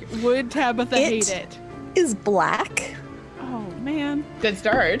like? Would Tabitha hate it? Is black. Oh man. Good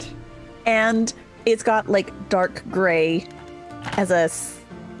start. And it's got like dark gray as a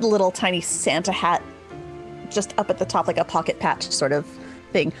little tiny Santa hat just up at the top, like a pocket patch sort of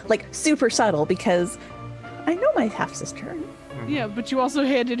thing. Like super subtle because I know my half sister. Yeah, but you also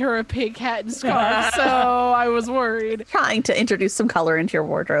handed her a pink hat and scarf, so I was worried. Trying to introduce some color into your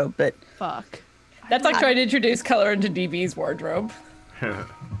wardrobe, but fuck. That's like trying to introduce color into DB's wardrobe. Yeah.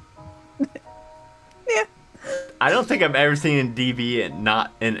 I don't think I've ever seen in DB and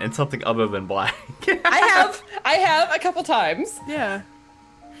not in something other than black. I have a couple times. Yeah.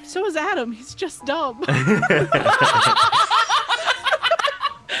 So is Adam. He's just dumb.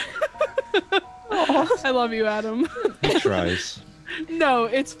 I love you, Adam. He tries. No,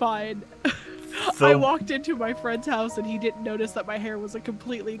 it's fine. So, I walked into my friend's house and he didn't notice that my hair was a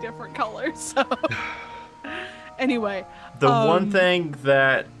completely different color. So, anyway. The one thing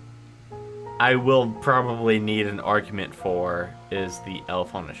that I will probably need an argument for is the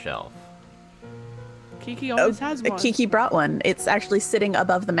elf on the shelf. Kiki always has one. Kiki brought one. It's actually sitting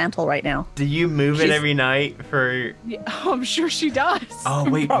above the mantle right now. Do you move it every night for... Yeah, I'm sure she does. Oh,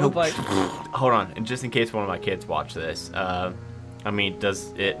 wait. No. Probably. Hold on. And just in case one of my kids watch this, does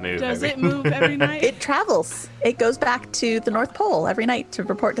it move Does it move every night? It travels. It goes back to the North Pole every night to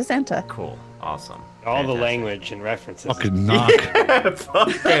report to Santa. Cool. Awesome. All the language and references. Fucking narc. Yeah,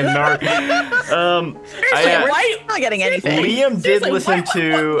 fucking narc. Why not getting anything? Liam did listen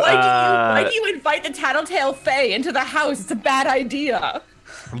to... Why do you invite the Tattletale Fae into the house? It's a bad idea.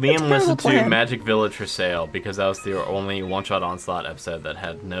 Liam listened to Magic Village for Sale because that was the only one-shot onslaught episode that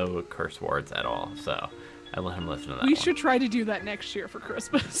had no curse words at all. So I let him listen to that. We should try to do that next year for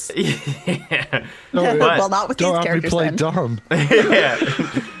Christmas. Yeah. Well, not with these characters then. Dumb. Yeah.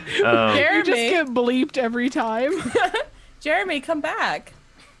 You just get bleeped every time. Jeremy, come back.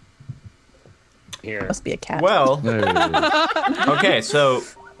 Here. Must be a cat. Well. Okay, so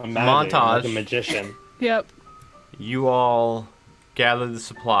montage. Like a magician. Yep. You all gather the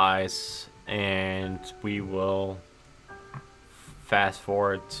supplies, and we will fast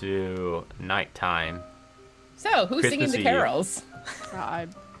forward to nighttime. So, who's singing Christmas the Eve. carols?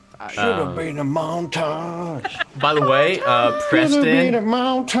 Should have been a montage. By the way, Should have been a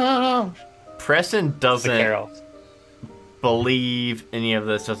montage. Preston doesn't believe any of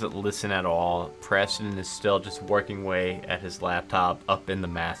this, doesn't listen at all. Preston is still just working away at his laptop up in the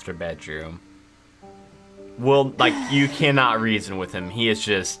master bedroom. Well, like, you cannot reason with him. He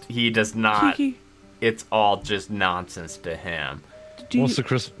does not. Kiki. It's all just nonsense to him. What's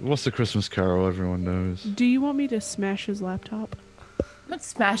the Christmas carol everyone knows? Do you want me to smash his laptop? Don't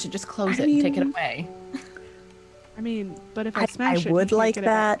smash it, just close it and take it away. I mean, but if I smash it, I would he can't like get it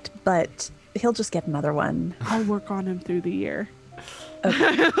back. that, but he'll just get another one. I'll work on him through the year.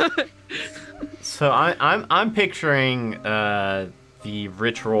 So I'm picturing the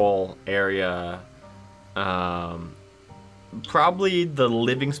ritual area. Probably the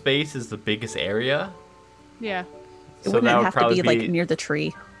living space is the biggest area. Yeah. It wouldn't have to be like near the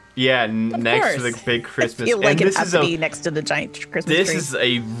tree. Yeah, next to the big Christmas. I feel like and it has to be next to the giant Christmas tree. This is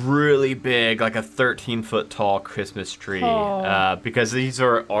a really big, like a 13-foot tall Christmas tree, because these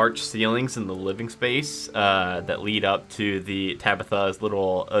are arched ceilings in the living space that lead up to the Tabitha's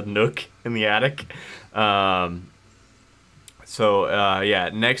little nook in the attic. So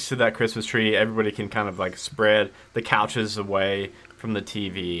next to that Christmas tree, everybody can kind of like spread the couches away from the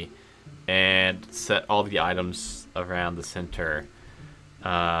TV and set all the items around the center.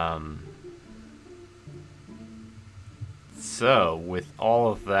 So, with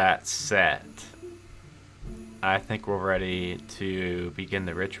all of that set, I think we're ready to begin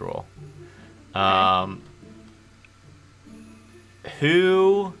the ritual. So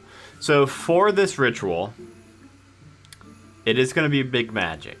for this ritual, it is going to be big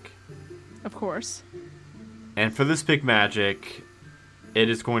magic. Of course. And for this big magic, it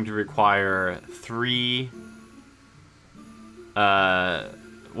is going to require 3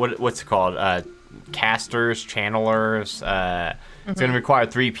 what's it called? Casters, channelers. It's going to require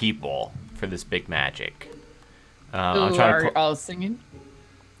 3 people for this big magic. I'm trying to all singing.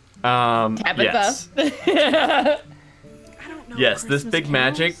 Tabitha. Yes. Yes, this big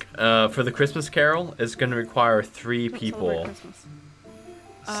magic for the Christmas Carol is going to require 3 people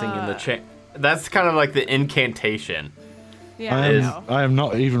singing the chant. That's kind of like the incantation. Yeah, I am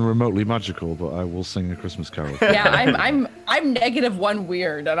not even remotely magical, but I will sing a Christmas carol. Yeah, I'm -1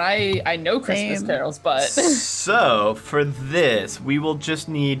 weird, and I know Christmas carols, but So for this, we will just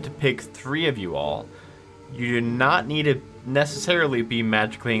need to pick 3 of you all. You do not need to necessarily be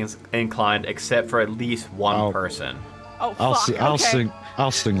magically inclined, except for at least one person. Oh,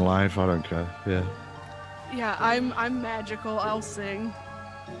 I'll sing live. I don't care. Yeah. Yeah, I'm magical. I'll sing.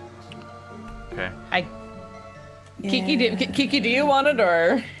 Okay. Kiki, do you want it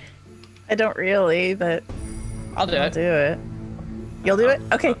or? I don't really, but I'll do it. Do it. You'll do it?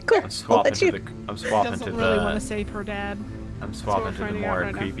 Okay, cool. I'm swapping to the. I'm swapping Doesn't to really the. want to say per dad. I'm swapping to the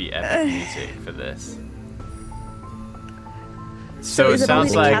more creepy epic music for this. So is it it only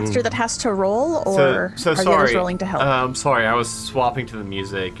sounds the like caster that has to roll, or so are the sorry. others rolling to help? Sorry, I was swapping to the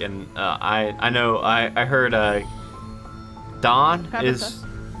music, and I know I heard Don is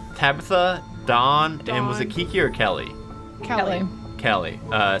Tabitha, Don, and was it Kiki or Kelly? Kelly.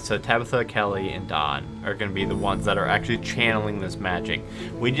 So Tabitha, Kelly, and Don are going to be the ones that are actually channeling this magic.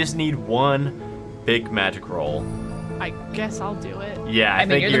 We just need one big magic roll. I guess I'll do it. Yeah, I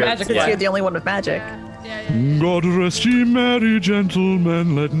think you're the magic one. You're the only one with magic. God rest ye merry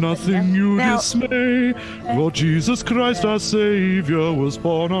gentlemen, let nothing you dismay. Lord Jesus Christ our Savior was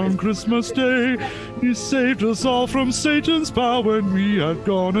born on Christmas Day. He saved us all from Satan's power when we had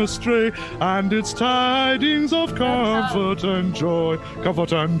gone astray. And it's tidings of comfort and joy,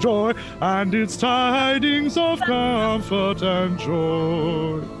 and it's tidings of comfort and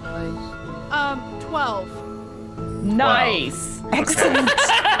joy. 12. Nice. Excellent.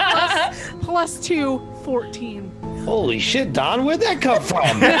 plus 2, 14. Holy shit, Don, where'd that come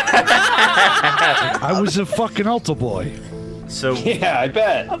from? I was a fucking altar boy. So yeah, I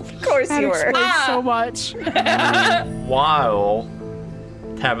bet. Of course That you were. explains so much. While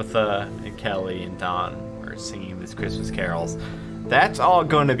Tabitha and Kelly and Don are singing these Christmas carols, that's all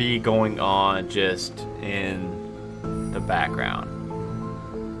going to be going on just in the background.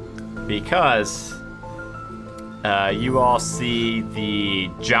 Because you all see the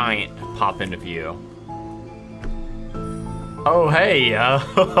giant pop into view. Oh, hey.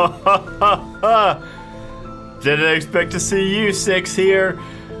 Didn't expect to see you, Six, here.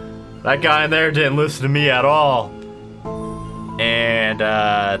 That guy in there didn't listen to me at all. And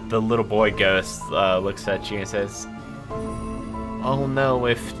the little boy ghost looks at you and says, oh no,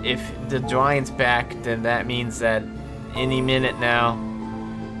 if the giant's back, then that means that any minute now,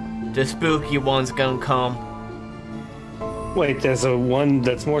 the spooky one's gonna come. Wait, there's a one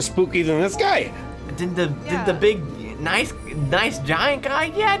that's more spooky than this guy. Did the big nice giant guy?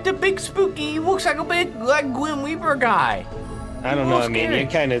 Yeah, the big spooky. He looks like a big Grim Reaper guy. I don't know. I mean, you're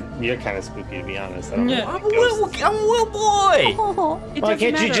kind of spooky, to be honest. I don't know. I'm a little boy. Why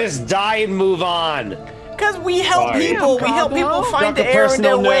can't you just die and move on? Because we help people. We help people find the error in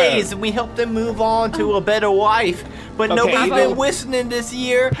their ways, and we help them move on to a better life. But nobody's been listening this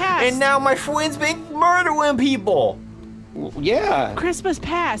year, and now my friend's been murdering people. Yeah. Christmas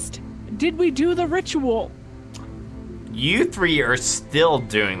passed. Did we do the ritual? You 3 are still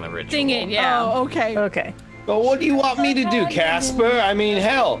doing the ritual. Singing, yeah. Oh, okay. Okay. But what do you want me to do, Casper? I mean,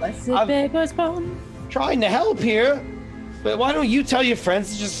 hell, I'm trying to help here. But why don't you tell your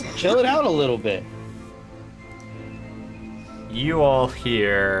friends to just chill it out a little bit? You all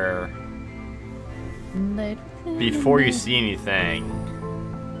hear, before you see anything,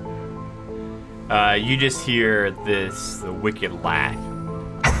 you just hear this wicked laugh.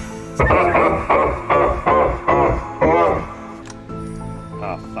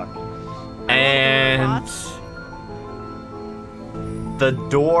 Oh, fuck. And the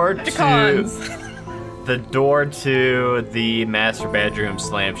door to the master bedroom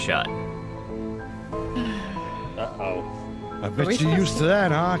slams shut. Uh-oh. I bet you're used to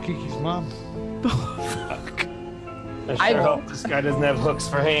that, huh, Kiki's mom? I sure hope this guy doesn't have hooks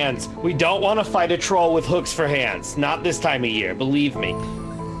for hands. We don't want to fight a troll with hooks for hands. Not this time of year, believe me.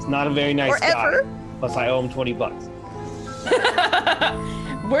 It's not a very nice guy. Plus, I owe him $20.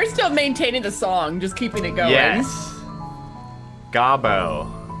 We're still maintaining the song, just keeping it going. Yes. Gobbo.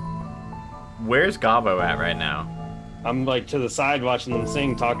 Where's Gobbo at right now? I'm like to the side watching them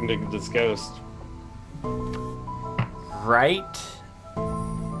sing, talking to this ghost. Right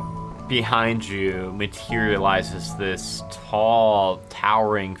behind you materializes this tall,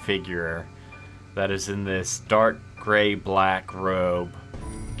 towering figure that is in this dark gray black robe.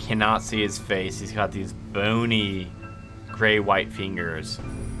 Cannot see his face. He's got these bony gray white fingers.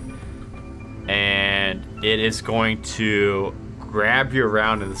 And it is going to grab you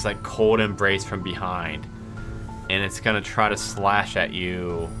around in this like cold embrace from behind. And it's going to try to slash at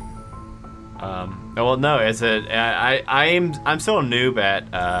you. Well, no, I'm still a noob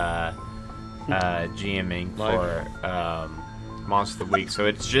at GMing for Monster of the Week, so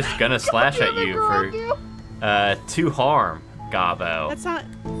it's just gonna slash at you for 2 harm, Gabo. That's not.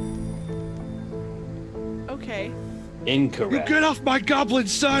 Okay. Incorrect. You get off my goblin,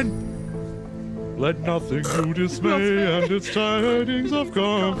 son! Let nothing you dismay, and its tidings of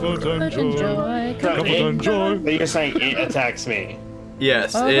comfort and joy. Comfort and joy. But you're saying it attacks me.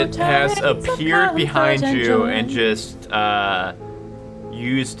 Yes, it has appeared behind you and just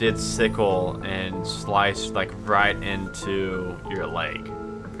used its sickle and sliced like right into your leg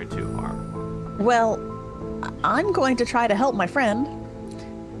for 2 harm. Well, I'm going to try to help my friend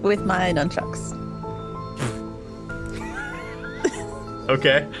with my nunchucks.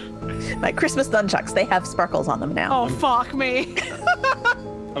 Okay. My Christmas nunchucks, they have sparkles on them now. Oh, fuck me.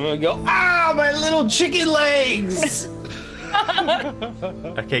 I'm gonna go, my little chicken legs!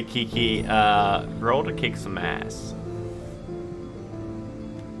 Okay, Kiki, roll to kick some ass.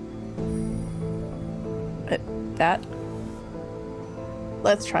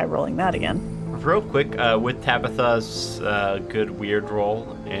 Let's try rolling that again. Real quick, with Tabitha's good weird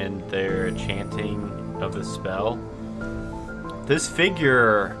roll and their chanting of the spell, this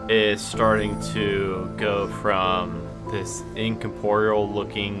figure is starting to go from this incorporeal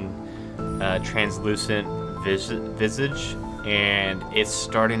looking translucent visage, and it's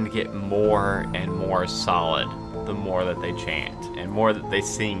starting to get more and more solid the more that they chant and more that they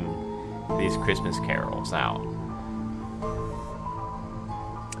sing these Christmas carols out.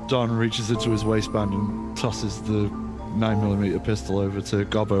 Don reaches into his waistband and tosses the 9mm pistol over to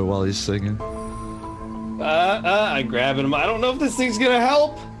Gobbo while he's singing. I grab him. I don't know if this thing's gonna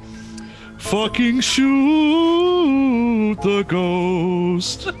help. Fucking shoot the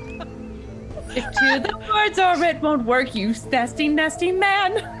ghost. If to the words or it won't work, you nasty, nasty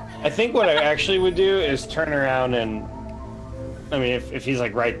man. I think what I actually would do is turn around and, I mean, if he's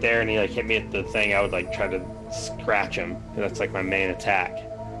like right there and he like hit me at the thing, I would like try to scratch him. That's like my main attack.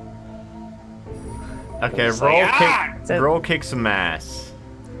 Okay, roll kick some ass.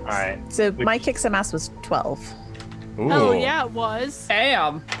 All right. So my kick some ass was 12. Ooh. Oh yeah, it was.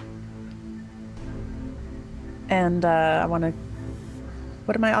 Damn. And I want to.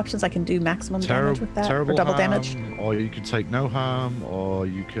 What are my options? I can do maximum damage with that, or double damage. Or you can take no harm, or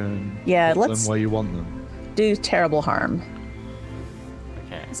you can Yeah, put let's them where you want them. do terrible harm.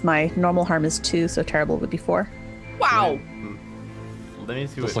 Okay. My normal harm is 2, so terrible would be 4. Wow. Let me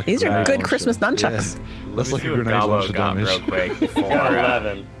see That's what like These are grenade good launcher. Christmas nunchucks. Yeah. Let That's me like see a what grenade Gabo launcher got damage. real quick before Got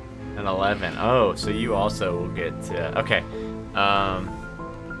 11. an 11. Oh, so you also will get okay.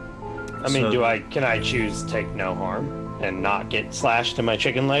 I mean, can I choose take no harm and not get slashed in my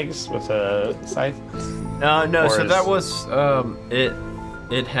chicken legs with a scythe? No. Or So is- that was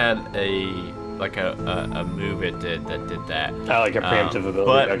it had a move it did that did that. Like a preemptive ability.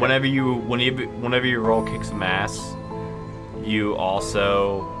 But okay. whenever you roll kick some ass, you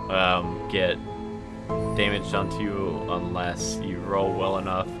also get damage done to you unless you roll well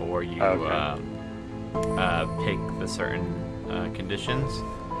enough or you pick the certain conditions.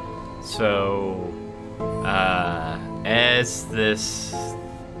 So as this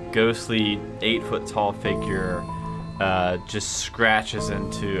ghostly 8-foot tall figure just scratches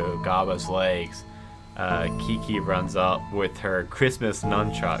into Gaba's legs, Kiki runs up with her Christmas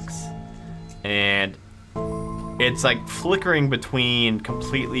nunchucks, and it's like flickering between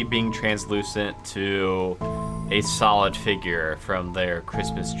completely being translucent to a solid figure from their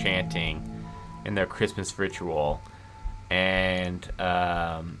Christmas chanting and their Christmas ritual. And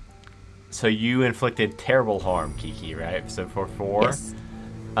so you inflicted terrible harm, Kiki, right? So for 4, Yes.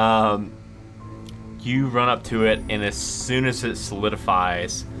 you run up to it, and as soon as it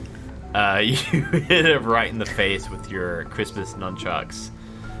solidifies, you hit it right in the face with your Christmas nunchucks.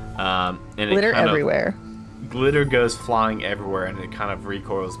 And Glitter everywhere. Glitter goes flying everywhere, and it kind of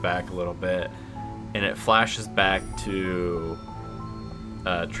recoils back a little bit, and it flashes back to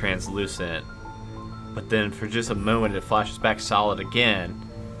translucent. But then for just a moment, it flashes back solid again.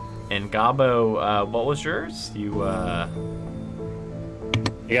 And Gabo, what was yours? You got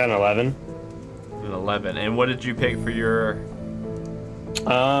an 11. An 11. And what did you pick for your?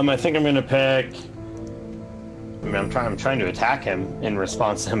 I think I'm gonna pick I mean, I'm trying to attack him in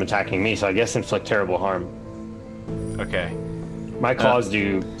response to him attacking me, so I guess inflict terrible harm. Okay. My claws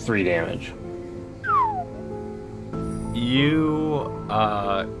do 3 damage. You,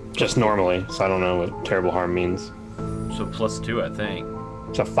 Just normally, so I don't know what terrible harm means. So +2, I think.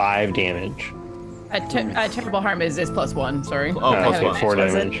 So 5 damage. Terrible harm is +1, sorry. Oh, +1. 4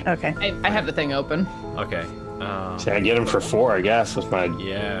 damage. Okay. I have the thing open. Okay. See, I get him for 4, I guess, with my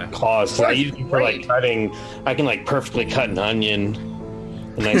claws. So I use them for like cutting. I can like perfectly cut an onion.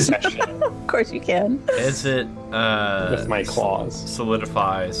 A nice section. Of course you can. As it with my claws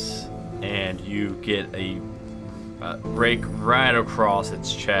solidifies, and you get a break right across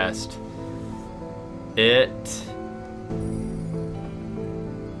its chest. It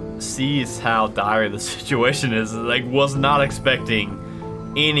sees how dire the situation is. Like, was not expecting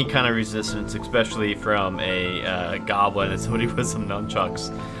any kind of resistance, especially from a goblin and somebody with some nunchucks.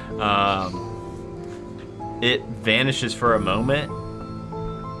 It vanishes for a moment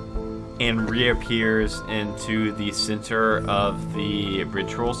and reappears into the center of the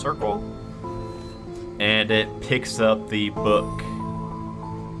ritual circle, and it picks up the book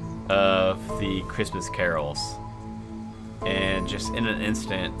of the Christmas carols, and just in an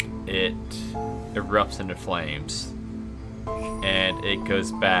instant it erupts into flames, and it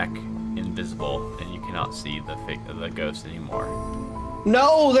goes back invisible, and you cannot see the ghost anymore.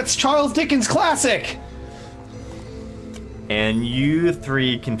 No, that's Charles Dickens' classic! And you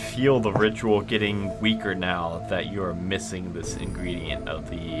 3 can feel the ritual getting weaker now that you are missing this ingredient of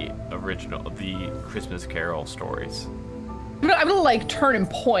the Christmas Carol stories. I'm gonna like turn and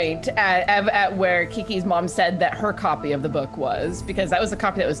point at where Kiki's mom said that her copy of the book was, because that was the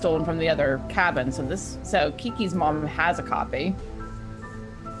copy that was stolen from the other cabin. So Kiki's mom has a copy.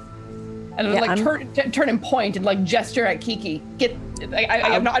 And turn and point and like gesture at Kiki.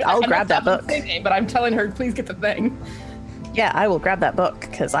 I'll grab that book. But I'm telling her, please get the thing. Yeah, I will grab that book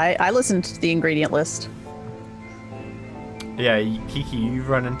because I listened to the ingredient list. Yeah, Kiki, you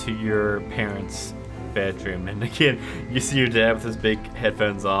run into your parents' bedroom, and again, you see your dad with his big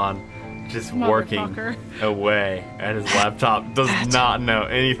headphones on, just working away at his laptop. Does not know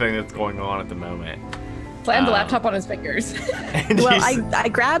anything that's going on at the moment. Slam the laptop on his fingers. Well, I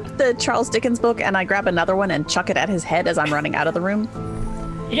grab the Charles Dickens book and I grab another one and chuck it at his head as I'm running out of the room.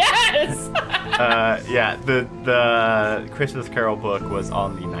 Yes! Yeah, the Christmas Carol book was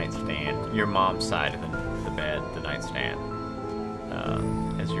on the nightstand, your mom's side of the bed, the nightstand.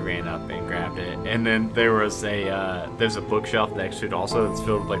 As you ran up and grabbed it, and then there's a bookshelf next to it also that's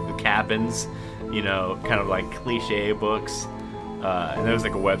filled with like the cabins, kind of like cliche books. And there was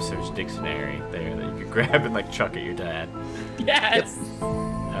like a Webster's dictionary there that you could grab and like chuck at your dad. Yes.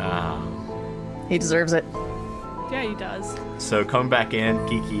 He deserves it. Yeah, he does. So coming back in,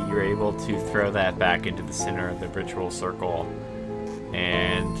 Kiki, you're able to throw that back into the center of the ritual circle,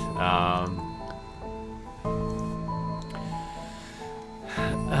 and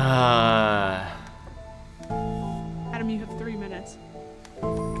Adam, you have 3 minutes.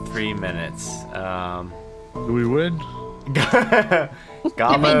 3 minutes. Do we win?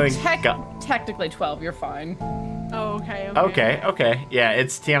 Gabo technically 12. You're fine. Oh, okay. Okay. Yeah,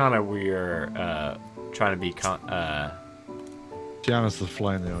 it's Tiana. We're trying to be. Tiana's the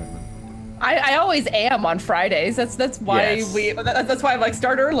fly in the ointment. I always am on Fridays. That's why that's why I'm like,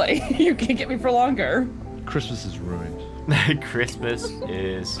 start early. You can get me for longer. Christmas is ruined. Christmas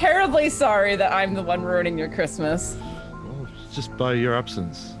is terribly sorry that I'm the one ruining your Christmas. Well, just by your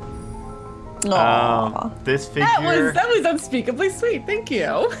absence. This figure. That was unspeakably sweet. Thank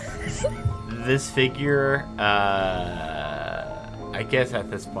you. This figure, I guess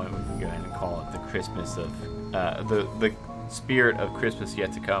at this point we can go ahead and call it the Christmas of the spirit of Christmas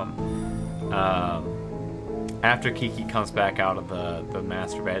yet to come. After Kiki comes back out of the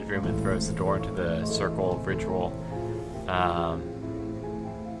master bedroom and throws the door into the circle of ritual,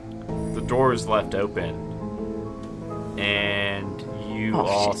 the door is left open, and you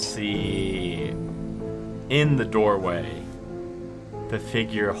all see in the doorway the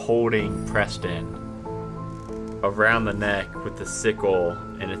figure holding Preston around the neck with the sickle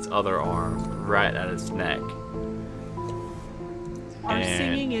in its other arm right at its neck. Our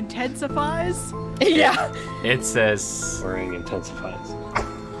singing intensifies? Yeah. It says... Swearing intensifies.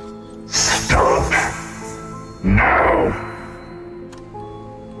 Stop! Now!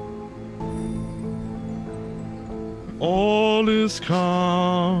 All is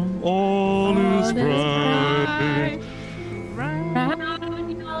calm, all is bright.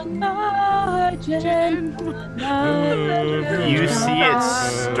 You see it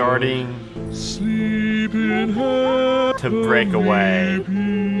starting to break away.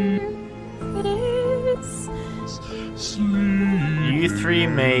 three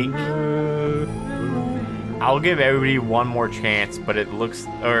make... I'll give everybody one more chance, but it looks...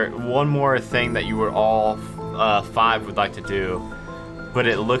 Or one more thing that you would all 5 would like to do. But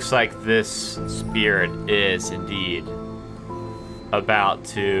it looks like this spirit is indeed about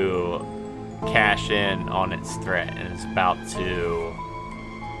to cash in on its threat, and it's about to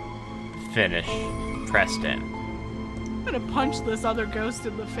finish Preston. I'm gonna punch this other ghost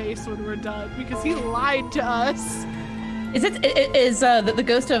in the face when we're done because he lied to us. Is the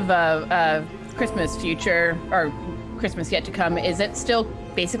ghost of Christmas future or Christmas yet to come? Is it still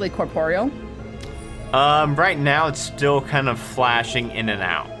basically corporeal? Right now it's still kind of flashing in and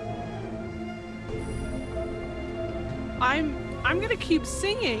out. I'm gonna keep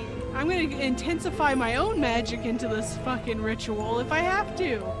singing. I'm gonna intensify my own magic into this fucking ritual if I have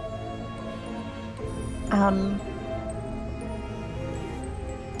to.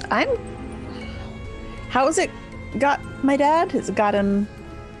 How has it got my dad? Has it got him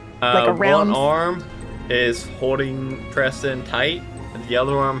like around? One arm is holding Preston tight. The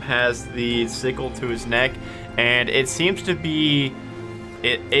other arm has the sickle to his neck, and it seems to be...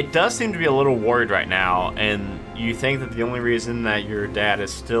 It does seem to be a little worried right now, and you think that the only reason that your dad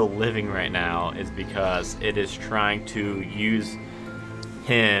is still living right now is because it is trying to use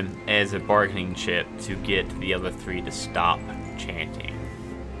him as a bargaining chip to get the other 3 to stop chanting.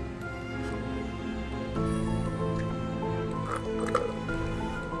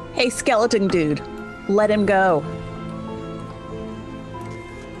 Hey, skeleton dude, let him go.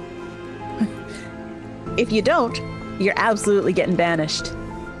 If you don't, you're absolutely getting banished.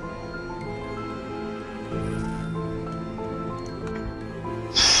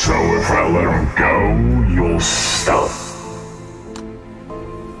 So if I let him go, you'll stop.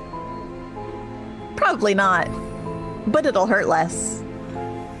 Probably not, but it'll hurt less.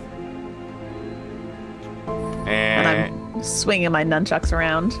 And I'm swinging my nunchucks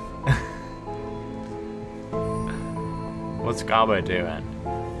around. What's Gabo doing?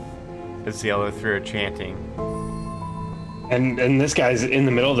 As the other 3 are chanting. And this guy's in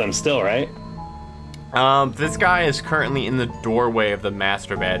the middle of them still, right? This guy is currently in the doorway of the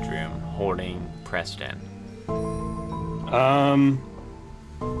master bedroom, holding Preston.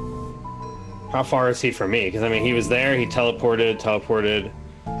 How far is he from me? Because I mean, he was there. He teleported.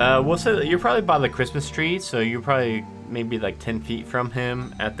 We'll say you're probably by the Christmas tree, so you're probably maybe like 10 feet from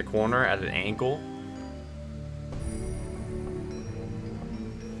him at the corner at an angle.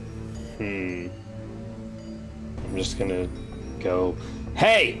 I'm just gonna go,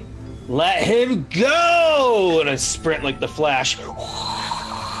 hey, let him go! And I sprint like the Flash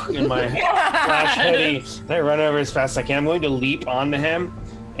in my Flash hoodie. And I run over as fast as I can. I'm going to leap onto him,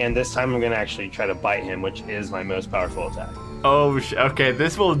 and this time I'm gonna actually try to bite him, which is my most powerful attack. Oh, okay.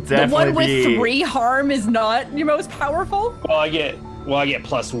 This will definitely the one with be... 3 harm is not your most powerful? Well, I get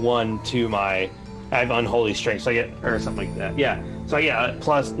 +1 to my... I have unholy strength, so I get... Or something like that. Yeah. So I get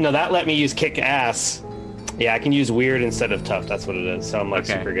plus... No, that let me use kick ass. Yeah, I can use weird instead of tough. That's what it is. So I'm like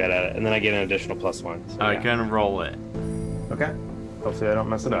super good at it. And then I get an additional +1. So, Alright, gonna roll it. Okay. Hopefully I don't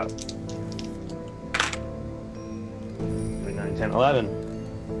mess it up. 9, 10, 11.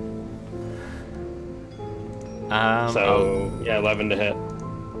 Yeah, 11 to hit.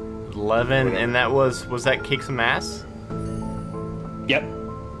 11, and that was that kick some ass? Yep.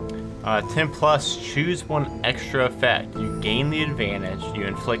 10 plus, choose one extra effect. You gain the advantage, you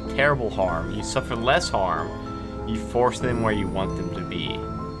inflict terrible harm, you suffer less harm, you force them where you want them to be.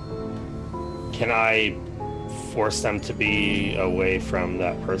 Can I force them to be away from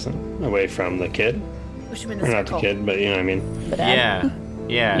that person? Away from the kid? Push him in or not the kid, but you know what I mean? Yeah.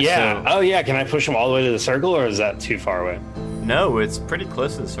 Yeah. So, oh yeah, can I push them all the way to the circle, or is that too far away? No, it's pretty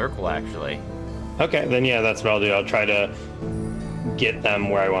close to the circle, actually. Okay, then yeah, that's what I'll do. I'll try to get them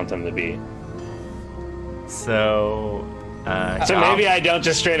where I want them to be. So maybe I don't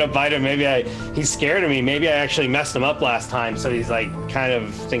just straight up bite him. Maybe he's scared of me. Maybe I actually messed him up last time, so he's like kind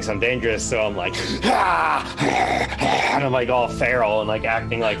of thinks I'm dangerous. So I'm like, and I'm like all feral and like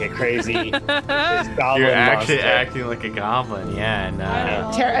acting like a crazy goblin. You're actually monster. acting like a goblin, yeah. And,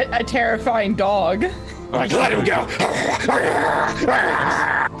 a terrifying dog. I'm like, let him go.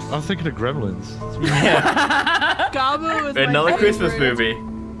 I'm thinking of Gremlins. Gabo is another my Christmas favorite.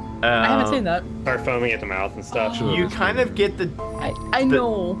 movie. I haven't seen that. Start foaming at the mouth and stuff. You kind of get the... I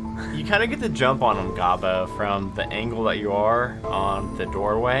know. You kind of get the jump on him, Gabo, from the angle that you are on the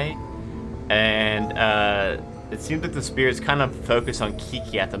doorway. And it seems like the spirit's kind of focused on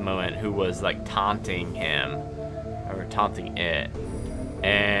Kiki at the moment, who was like taunting him, or taunting it.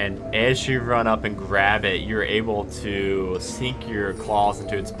 And as you run up and grab it, you're able to sink your claws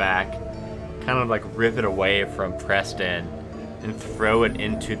into its back, kind of like rip it away from Preston. and throw it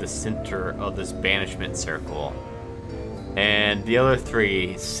into the center of this banishment circle. And the other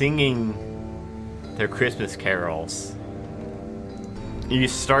three, singing their Christmas carols, you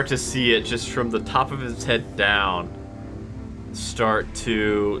start to see it just from the top of his head down start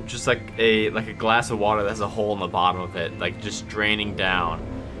to, just like a glass of water that has a hole in the bottom of it, like just draining down.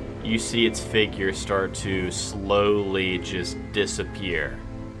 You see its figure start to slowly just disappear.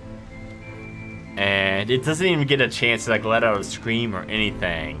 And it doesn't even get a chance to like let out a scream or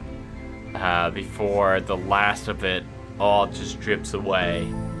anything before the last of it all just drips away.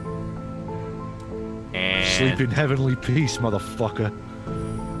 And sleep in heavenly peace, motherfucker.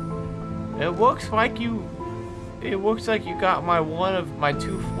 It looks like you got one of my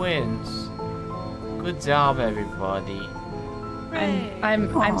 2 twins. Good job, everybody.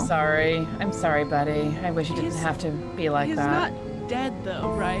 I'm sorry. I'm sorry, buddy. I wish it didn't have to be like that. He's not dead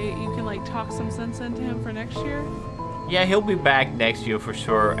though, right? You can like talk some sense into him for next year. Yeah, he'll be back next year for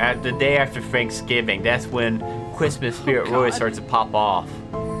sure. At the day after Thanksgiving, that's when Christmas spirit really starts to pop off.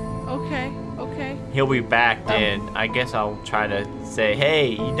 Okay. He'll be back then. I guess I'll try to say, hey,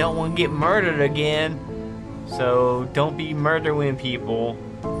 you don't want to get murdered again, so don't be murdering people.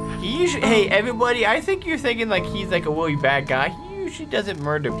 He usually, hey, everybody, I think you're thinking like he's like a really bad guy. He usually doesn't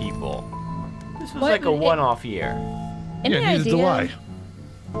murder people. This was like a one-off year. Any idea?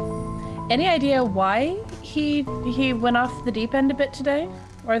 Any idea why he went off the deep end a bit today,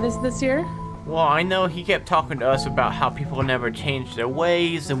 or this year? Well, I know he kept talking to us about how people never change their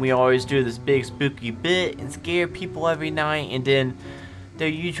ways, and we always do this big spooky bit and scare people every night, and then they're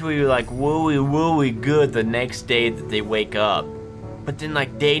usually like really good the next day that they wake up. But then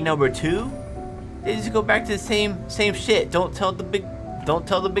like day number 2, they just go back to the same shit. Don't tell the big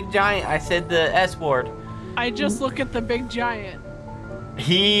giant I said the S word. I just look at the big giant.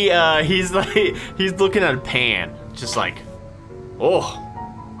 He's looking at a pan, just like, oh,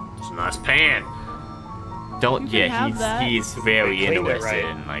 it's a nice pan. He's very interested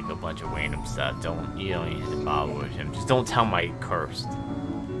in like a bunch of random stuff. You don't need to bother with him. Just don't tell him I cursed.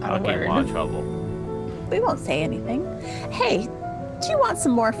 I'll get in a lot of trouble. We won't say anything. Hey, do you want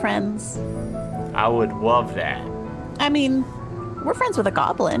some more friends? I would love that. I mean, we're friends with a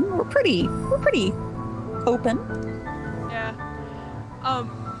goblin. We're pretty open. Yeah.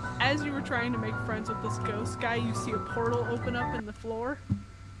 As you were trying to make friends with this ghost guy, you see a portal open up in the floor.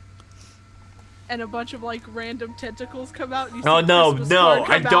 And a bunch of like random tentacles come out. And you see no!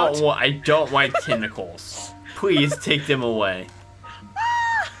 I don't want tentacles. Please take them away.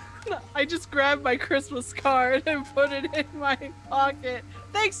 I just grabbed my Christmas card and put it in my pocket.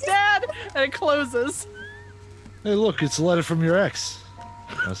 Thanks, Dad. And it closes. Hey, look! It's a letter from your ex.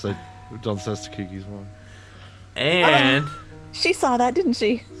 I said, Don says to Kiki's mom. And she saw that, didn't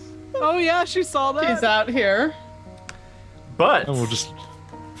she? Oh yeah, she saw that. She's out here. But and we'll just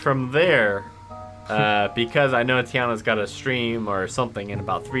from there. Because I know Tiana's got a stream or something in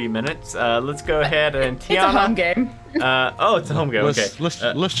about 3 minutes. Let's go ahead and Tiana. It's a home game. It's a home game. Okay.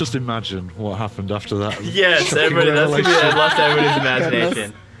 Let's just imagine what happened after that. Yes, everybody. That's gonna be left to everybody's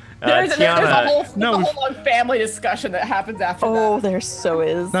imagination. There's a whole long family discussion that happens after that. Oh, there so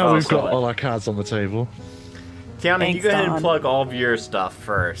is. Now we've got all our cards on the table. Tiana, Thanks, you go ahead and Don. plug all of your stuff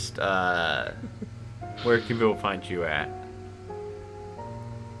first. Where can people find you at?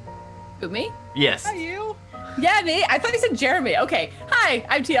 Who, me? Yes. Are you? Yeah, me. I thought you said Jeremy. Okay. Hi,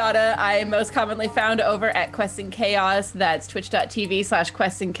 I'm Tiana. I'm most commonly found over at Quests and Chaos. That's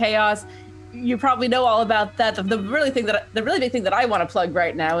twitch.tv/Quests and Chaos. You probably know all about that. The really big thing that I want to plug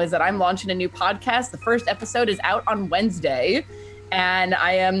right now is that I'm launching a new podcast. The first episode is out on Wednesday, and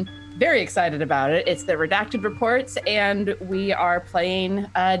I am very excited about it. It's the Redacted Reports, and we are playing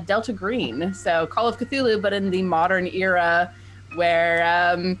Delta Green. So Call of Cthulhu, but in the modern era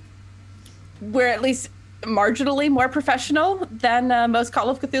where we're at least marginally more professional than most Call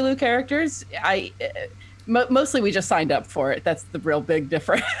of Cthulhu characters. Mostly we just signed up for it. That's the real big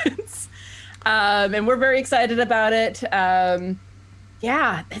difference. And we're very excited about it.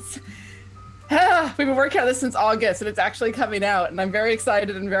 We've been working on this since August, and it's actually coming out, and I'm very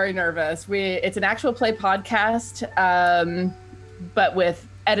excited and very nervous. It's an actual play podcast, but with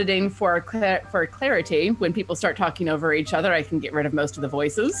editing for clarity. When people start talking over each other, I can get rid of most of the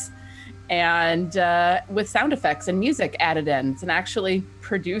voices. And with sound effects and music added in. It's an actually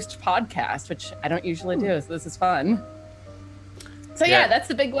produced podcast, which I don't usually do, so this is fun. So yeah, that's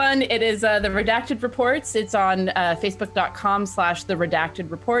the big one. It is the Redacted Reports. It's on facebook.com/the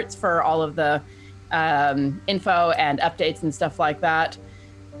Redacted Reports for all of the info and updates and stuff like that.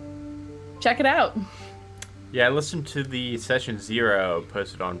 Check it out. Yeah, I listened to the Session 0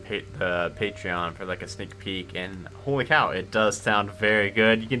 posted on the Patreon for like a sneak peek, and holy cow, it does sound very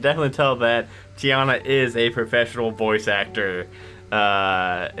good. You can definitely tell that Tiana is a professional voice actor.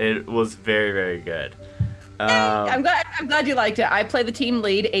 It was very, very good. I'm glad you liked it. I play the team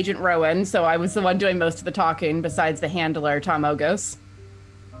lead, Agent Rowan, so I was the one doing most of the talking besides the handler, Tom Ogos.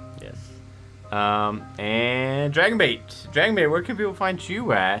 Yes. And Dragonbait, where can people find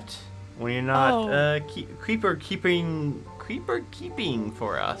you at when you're not creeper keeping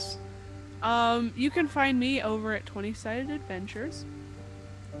for us? You can find me over at 20-Sided Adventures.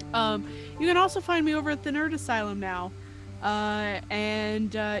 You can also find me over at the Nerd Asylum now.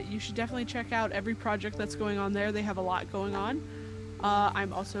 And you should definitely check out every project that's going on there. They have a lot going on.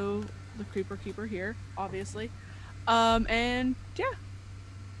 I'm also the Creeper Keeper here, obviously. And yeah,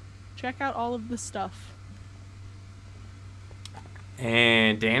 check out all of the stuff.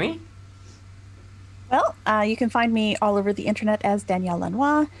 And Danny? Well, you can find me all over the internet as Danielle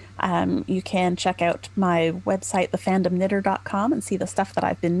Lanois. You can check out my website, thefandomknitter.com, and see the stuff that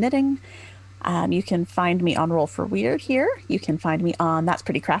I've been knitting. You can find me on Roll for Weird here. You can find me on That's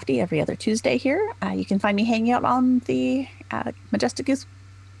Pretty Crafty every other Tuesday here. You can find me hanging out on the Majestic Goose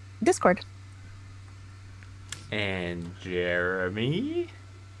Discord. And Jeremy?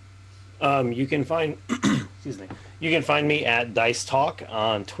 You can find excuse me. You can find me at Dice Talk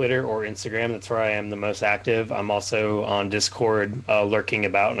on Twitter or Instagram. That's where I am the most active. I'm also on Discord lurking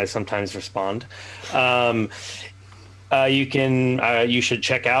about, and I sometimes respond. You should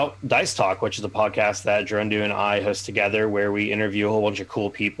check out Dice Talk, which is a podcast that Gerundu and I host together, where we interview a whole bunch of cool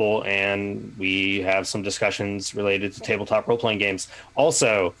people and we have some discussions related to tabletop role-playing games.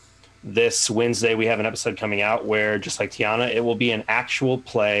 Also, this Wednesday we have an episode coming out where, just like Tiana, it will be an actual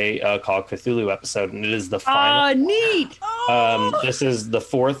play called Cthulhu episode, and it is the final. Neat! This is the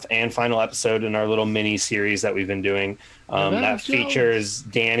fourth and final episode in our little mini series that we've been doing. That features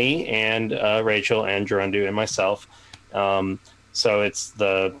Danny and Rachel and Gerundu and myself. So it's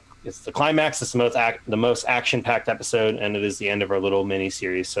the climax. It's the most action-packed episode, and it is the end of our little mini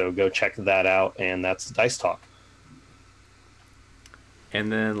series. So go check that out, and that's Dice Talk. And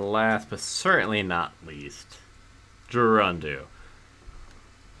then last but certainly not least, Gerundu.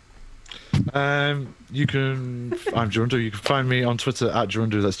 I'm Gerundu. You can find me on Twitter at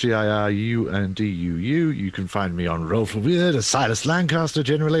Gerundu. That's GIRUNDUU. You can find me on Roll for Weird as Silas Lancaster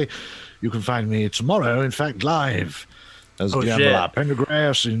generally. You can find me tomorrow, in fact, live as Diablo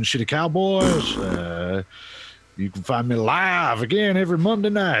Pendergrass in Shitty Cowboys. You can find me live again every Monday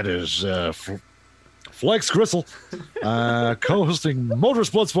night as Flex Gristle, co-hosting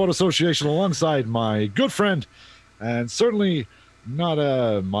Motorsport Sport Association alongside my good friend and certainly not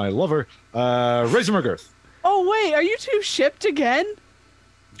my lover, Razor McGirth. Oh wait, are you two shipped again?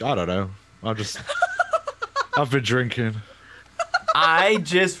 I don't know. I've been drinking. I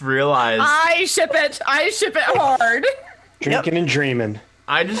just realized. I ship it hard. Drinking and dreaming.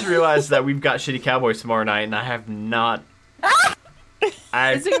 I just realized that we've got Shitty Cowboys tomorrow night, and I have not.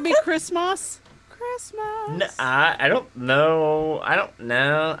 Is it gonna be Christmas? No, I don't know. I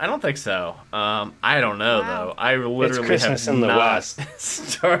don't think so. I don't know though. I literally have in the not West.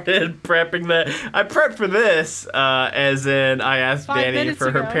 started prepping that. I prepped for this, as in I asked 5 Danny minutes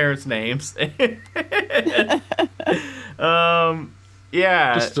for her ago. parents' names.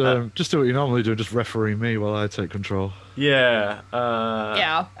 Yeah. Just do what you normally do. Just referee me while I take control. Yeah.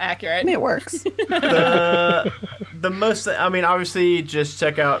 Yeah, accurate. It works. The most, I mean, obviously, just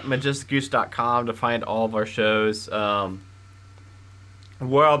check out majesticgoose.com to find all of our shows. We're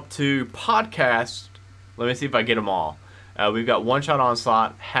up to podcast. Let me see if I get them all. We've got One Shot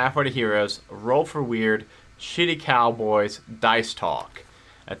Onslaught, Halfway to Heroes, Roll for Weird, Shitty Cowboys, Dice Talk.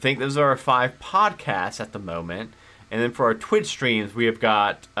 I think those are our 5 podcasts at the moment. And then for our Twitch streams, we have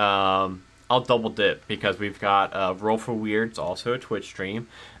got, I'll double dip because we've got Roll for Weird, it's also a Twitch stream.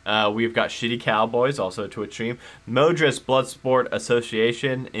 We've got Shitty Cowboys, also a Twitch stream. Modris Bloodsport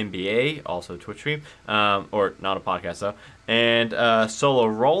Association, NBA, also a Twitch stream. Or not a podcast, though. And Solo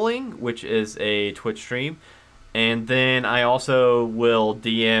Rolling, which is a Twitch stream. And then I also will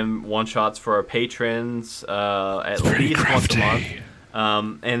DM one-shots for our patrons at least once a month.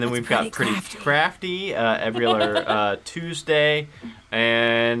 And then we've got Pretty Crafty every other Tuesday.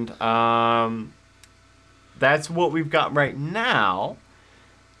 And that's what we've got right now.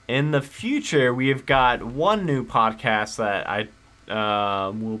 In the future, we have got one new podcast that I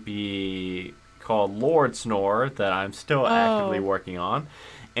will be called Lord Snore that I'm still actively working on.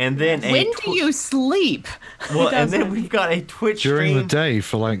 And then when do you sleep? Well, and then we've got a Twitch during stream. the day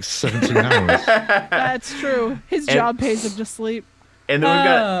for like 17 hours. That's true. His job pays him to sleep. And then we've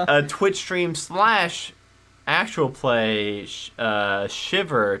got a Twitch stream / actual play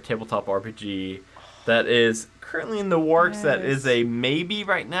Shiver tabletop RPG that is currently in the works. Yes. That is a maybe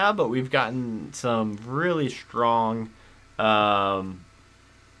right now, but we've gotten some really strong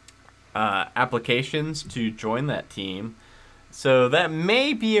applications to join that team. So that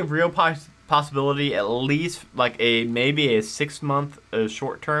may be a real possibility, at least like maybe a 6-month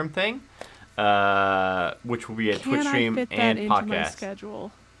short-term thing, which will be a Twitch stream fit and that into my podcast.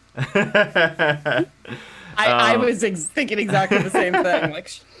 schedule? I was thinking exactly the same thing. Like,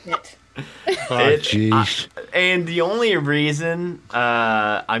 shit. Jeez. And the only reason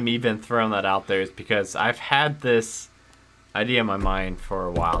I'm even throwing that out there is because I've had this idea in my mind for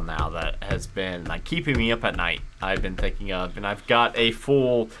a while now that has been like keeping me up at night. I've been thinking of, and I've got a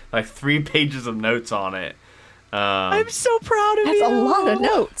full 3 pages of notes on it. I'm so proud of you. That's a lot of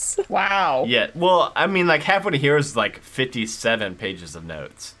notes. Wow. Yeah. Well, I mean, Halfway to Heroes is 57 pages of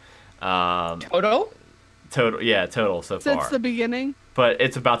notes. Total? Total so far. Since the beginning. But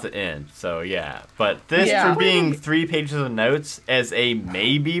it's about to end, so yeah. But this, for being 3 pages of notes as a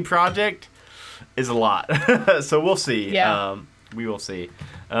maybe project, is a lot. So we'll see. Yeah. We will see.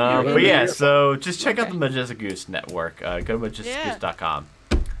 But yeah, so just check out the Majestic Goose Network. Go to majesticgoose.com.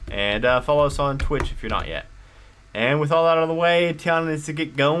 And follow us on Twitch if you're not yet. And with all that out of the way, Tiana needs to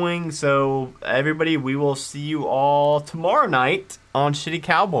get going. So everybody, we will see you all tomorrow night on Shitty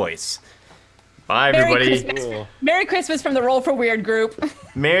Cowboys. Bye, everybody. Merry Christmas from the Roll for Weird group.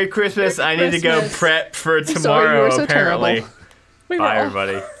 Merry Christmas. I need to go prep for Sorry, you tomorrow, were so apparently. terrible. Bye,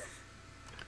 everybody.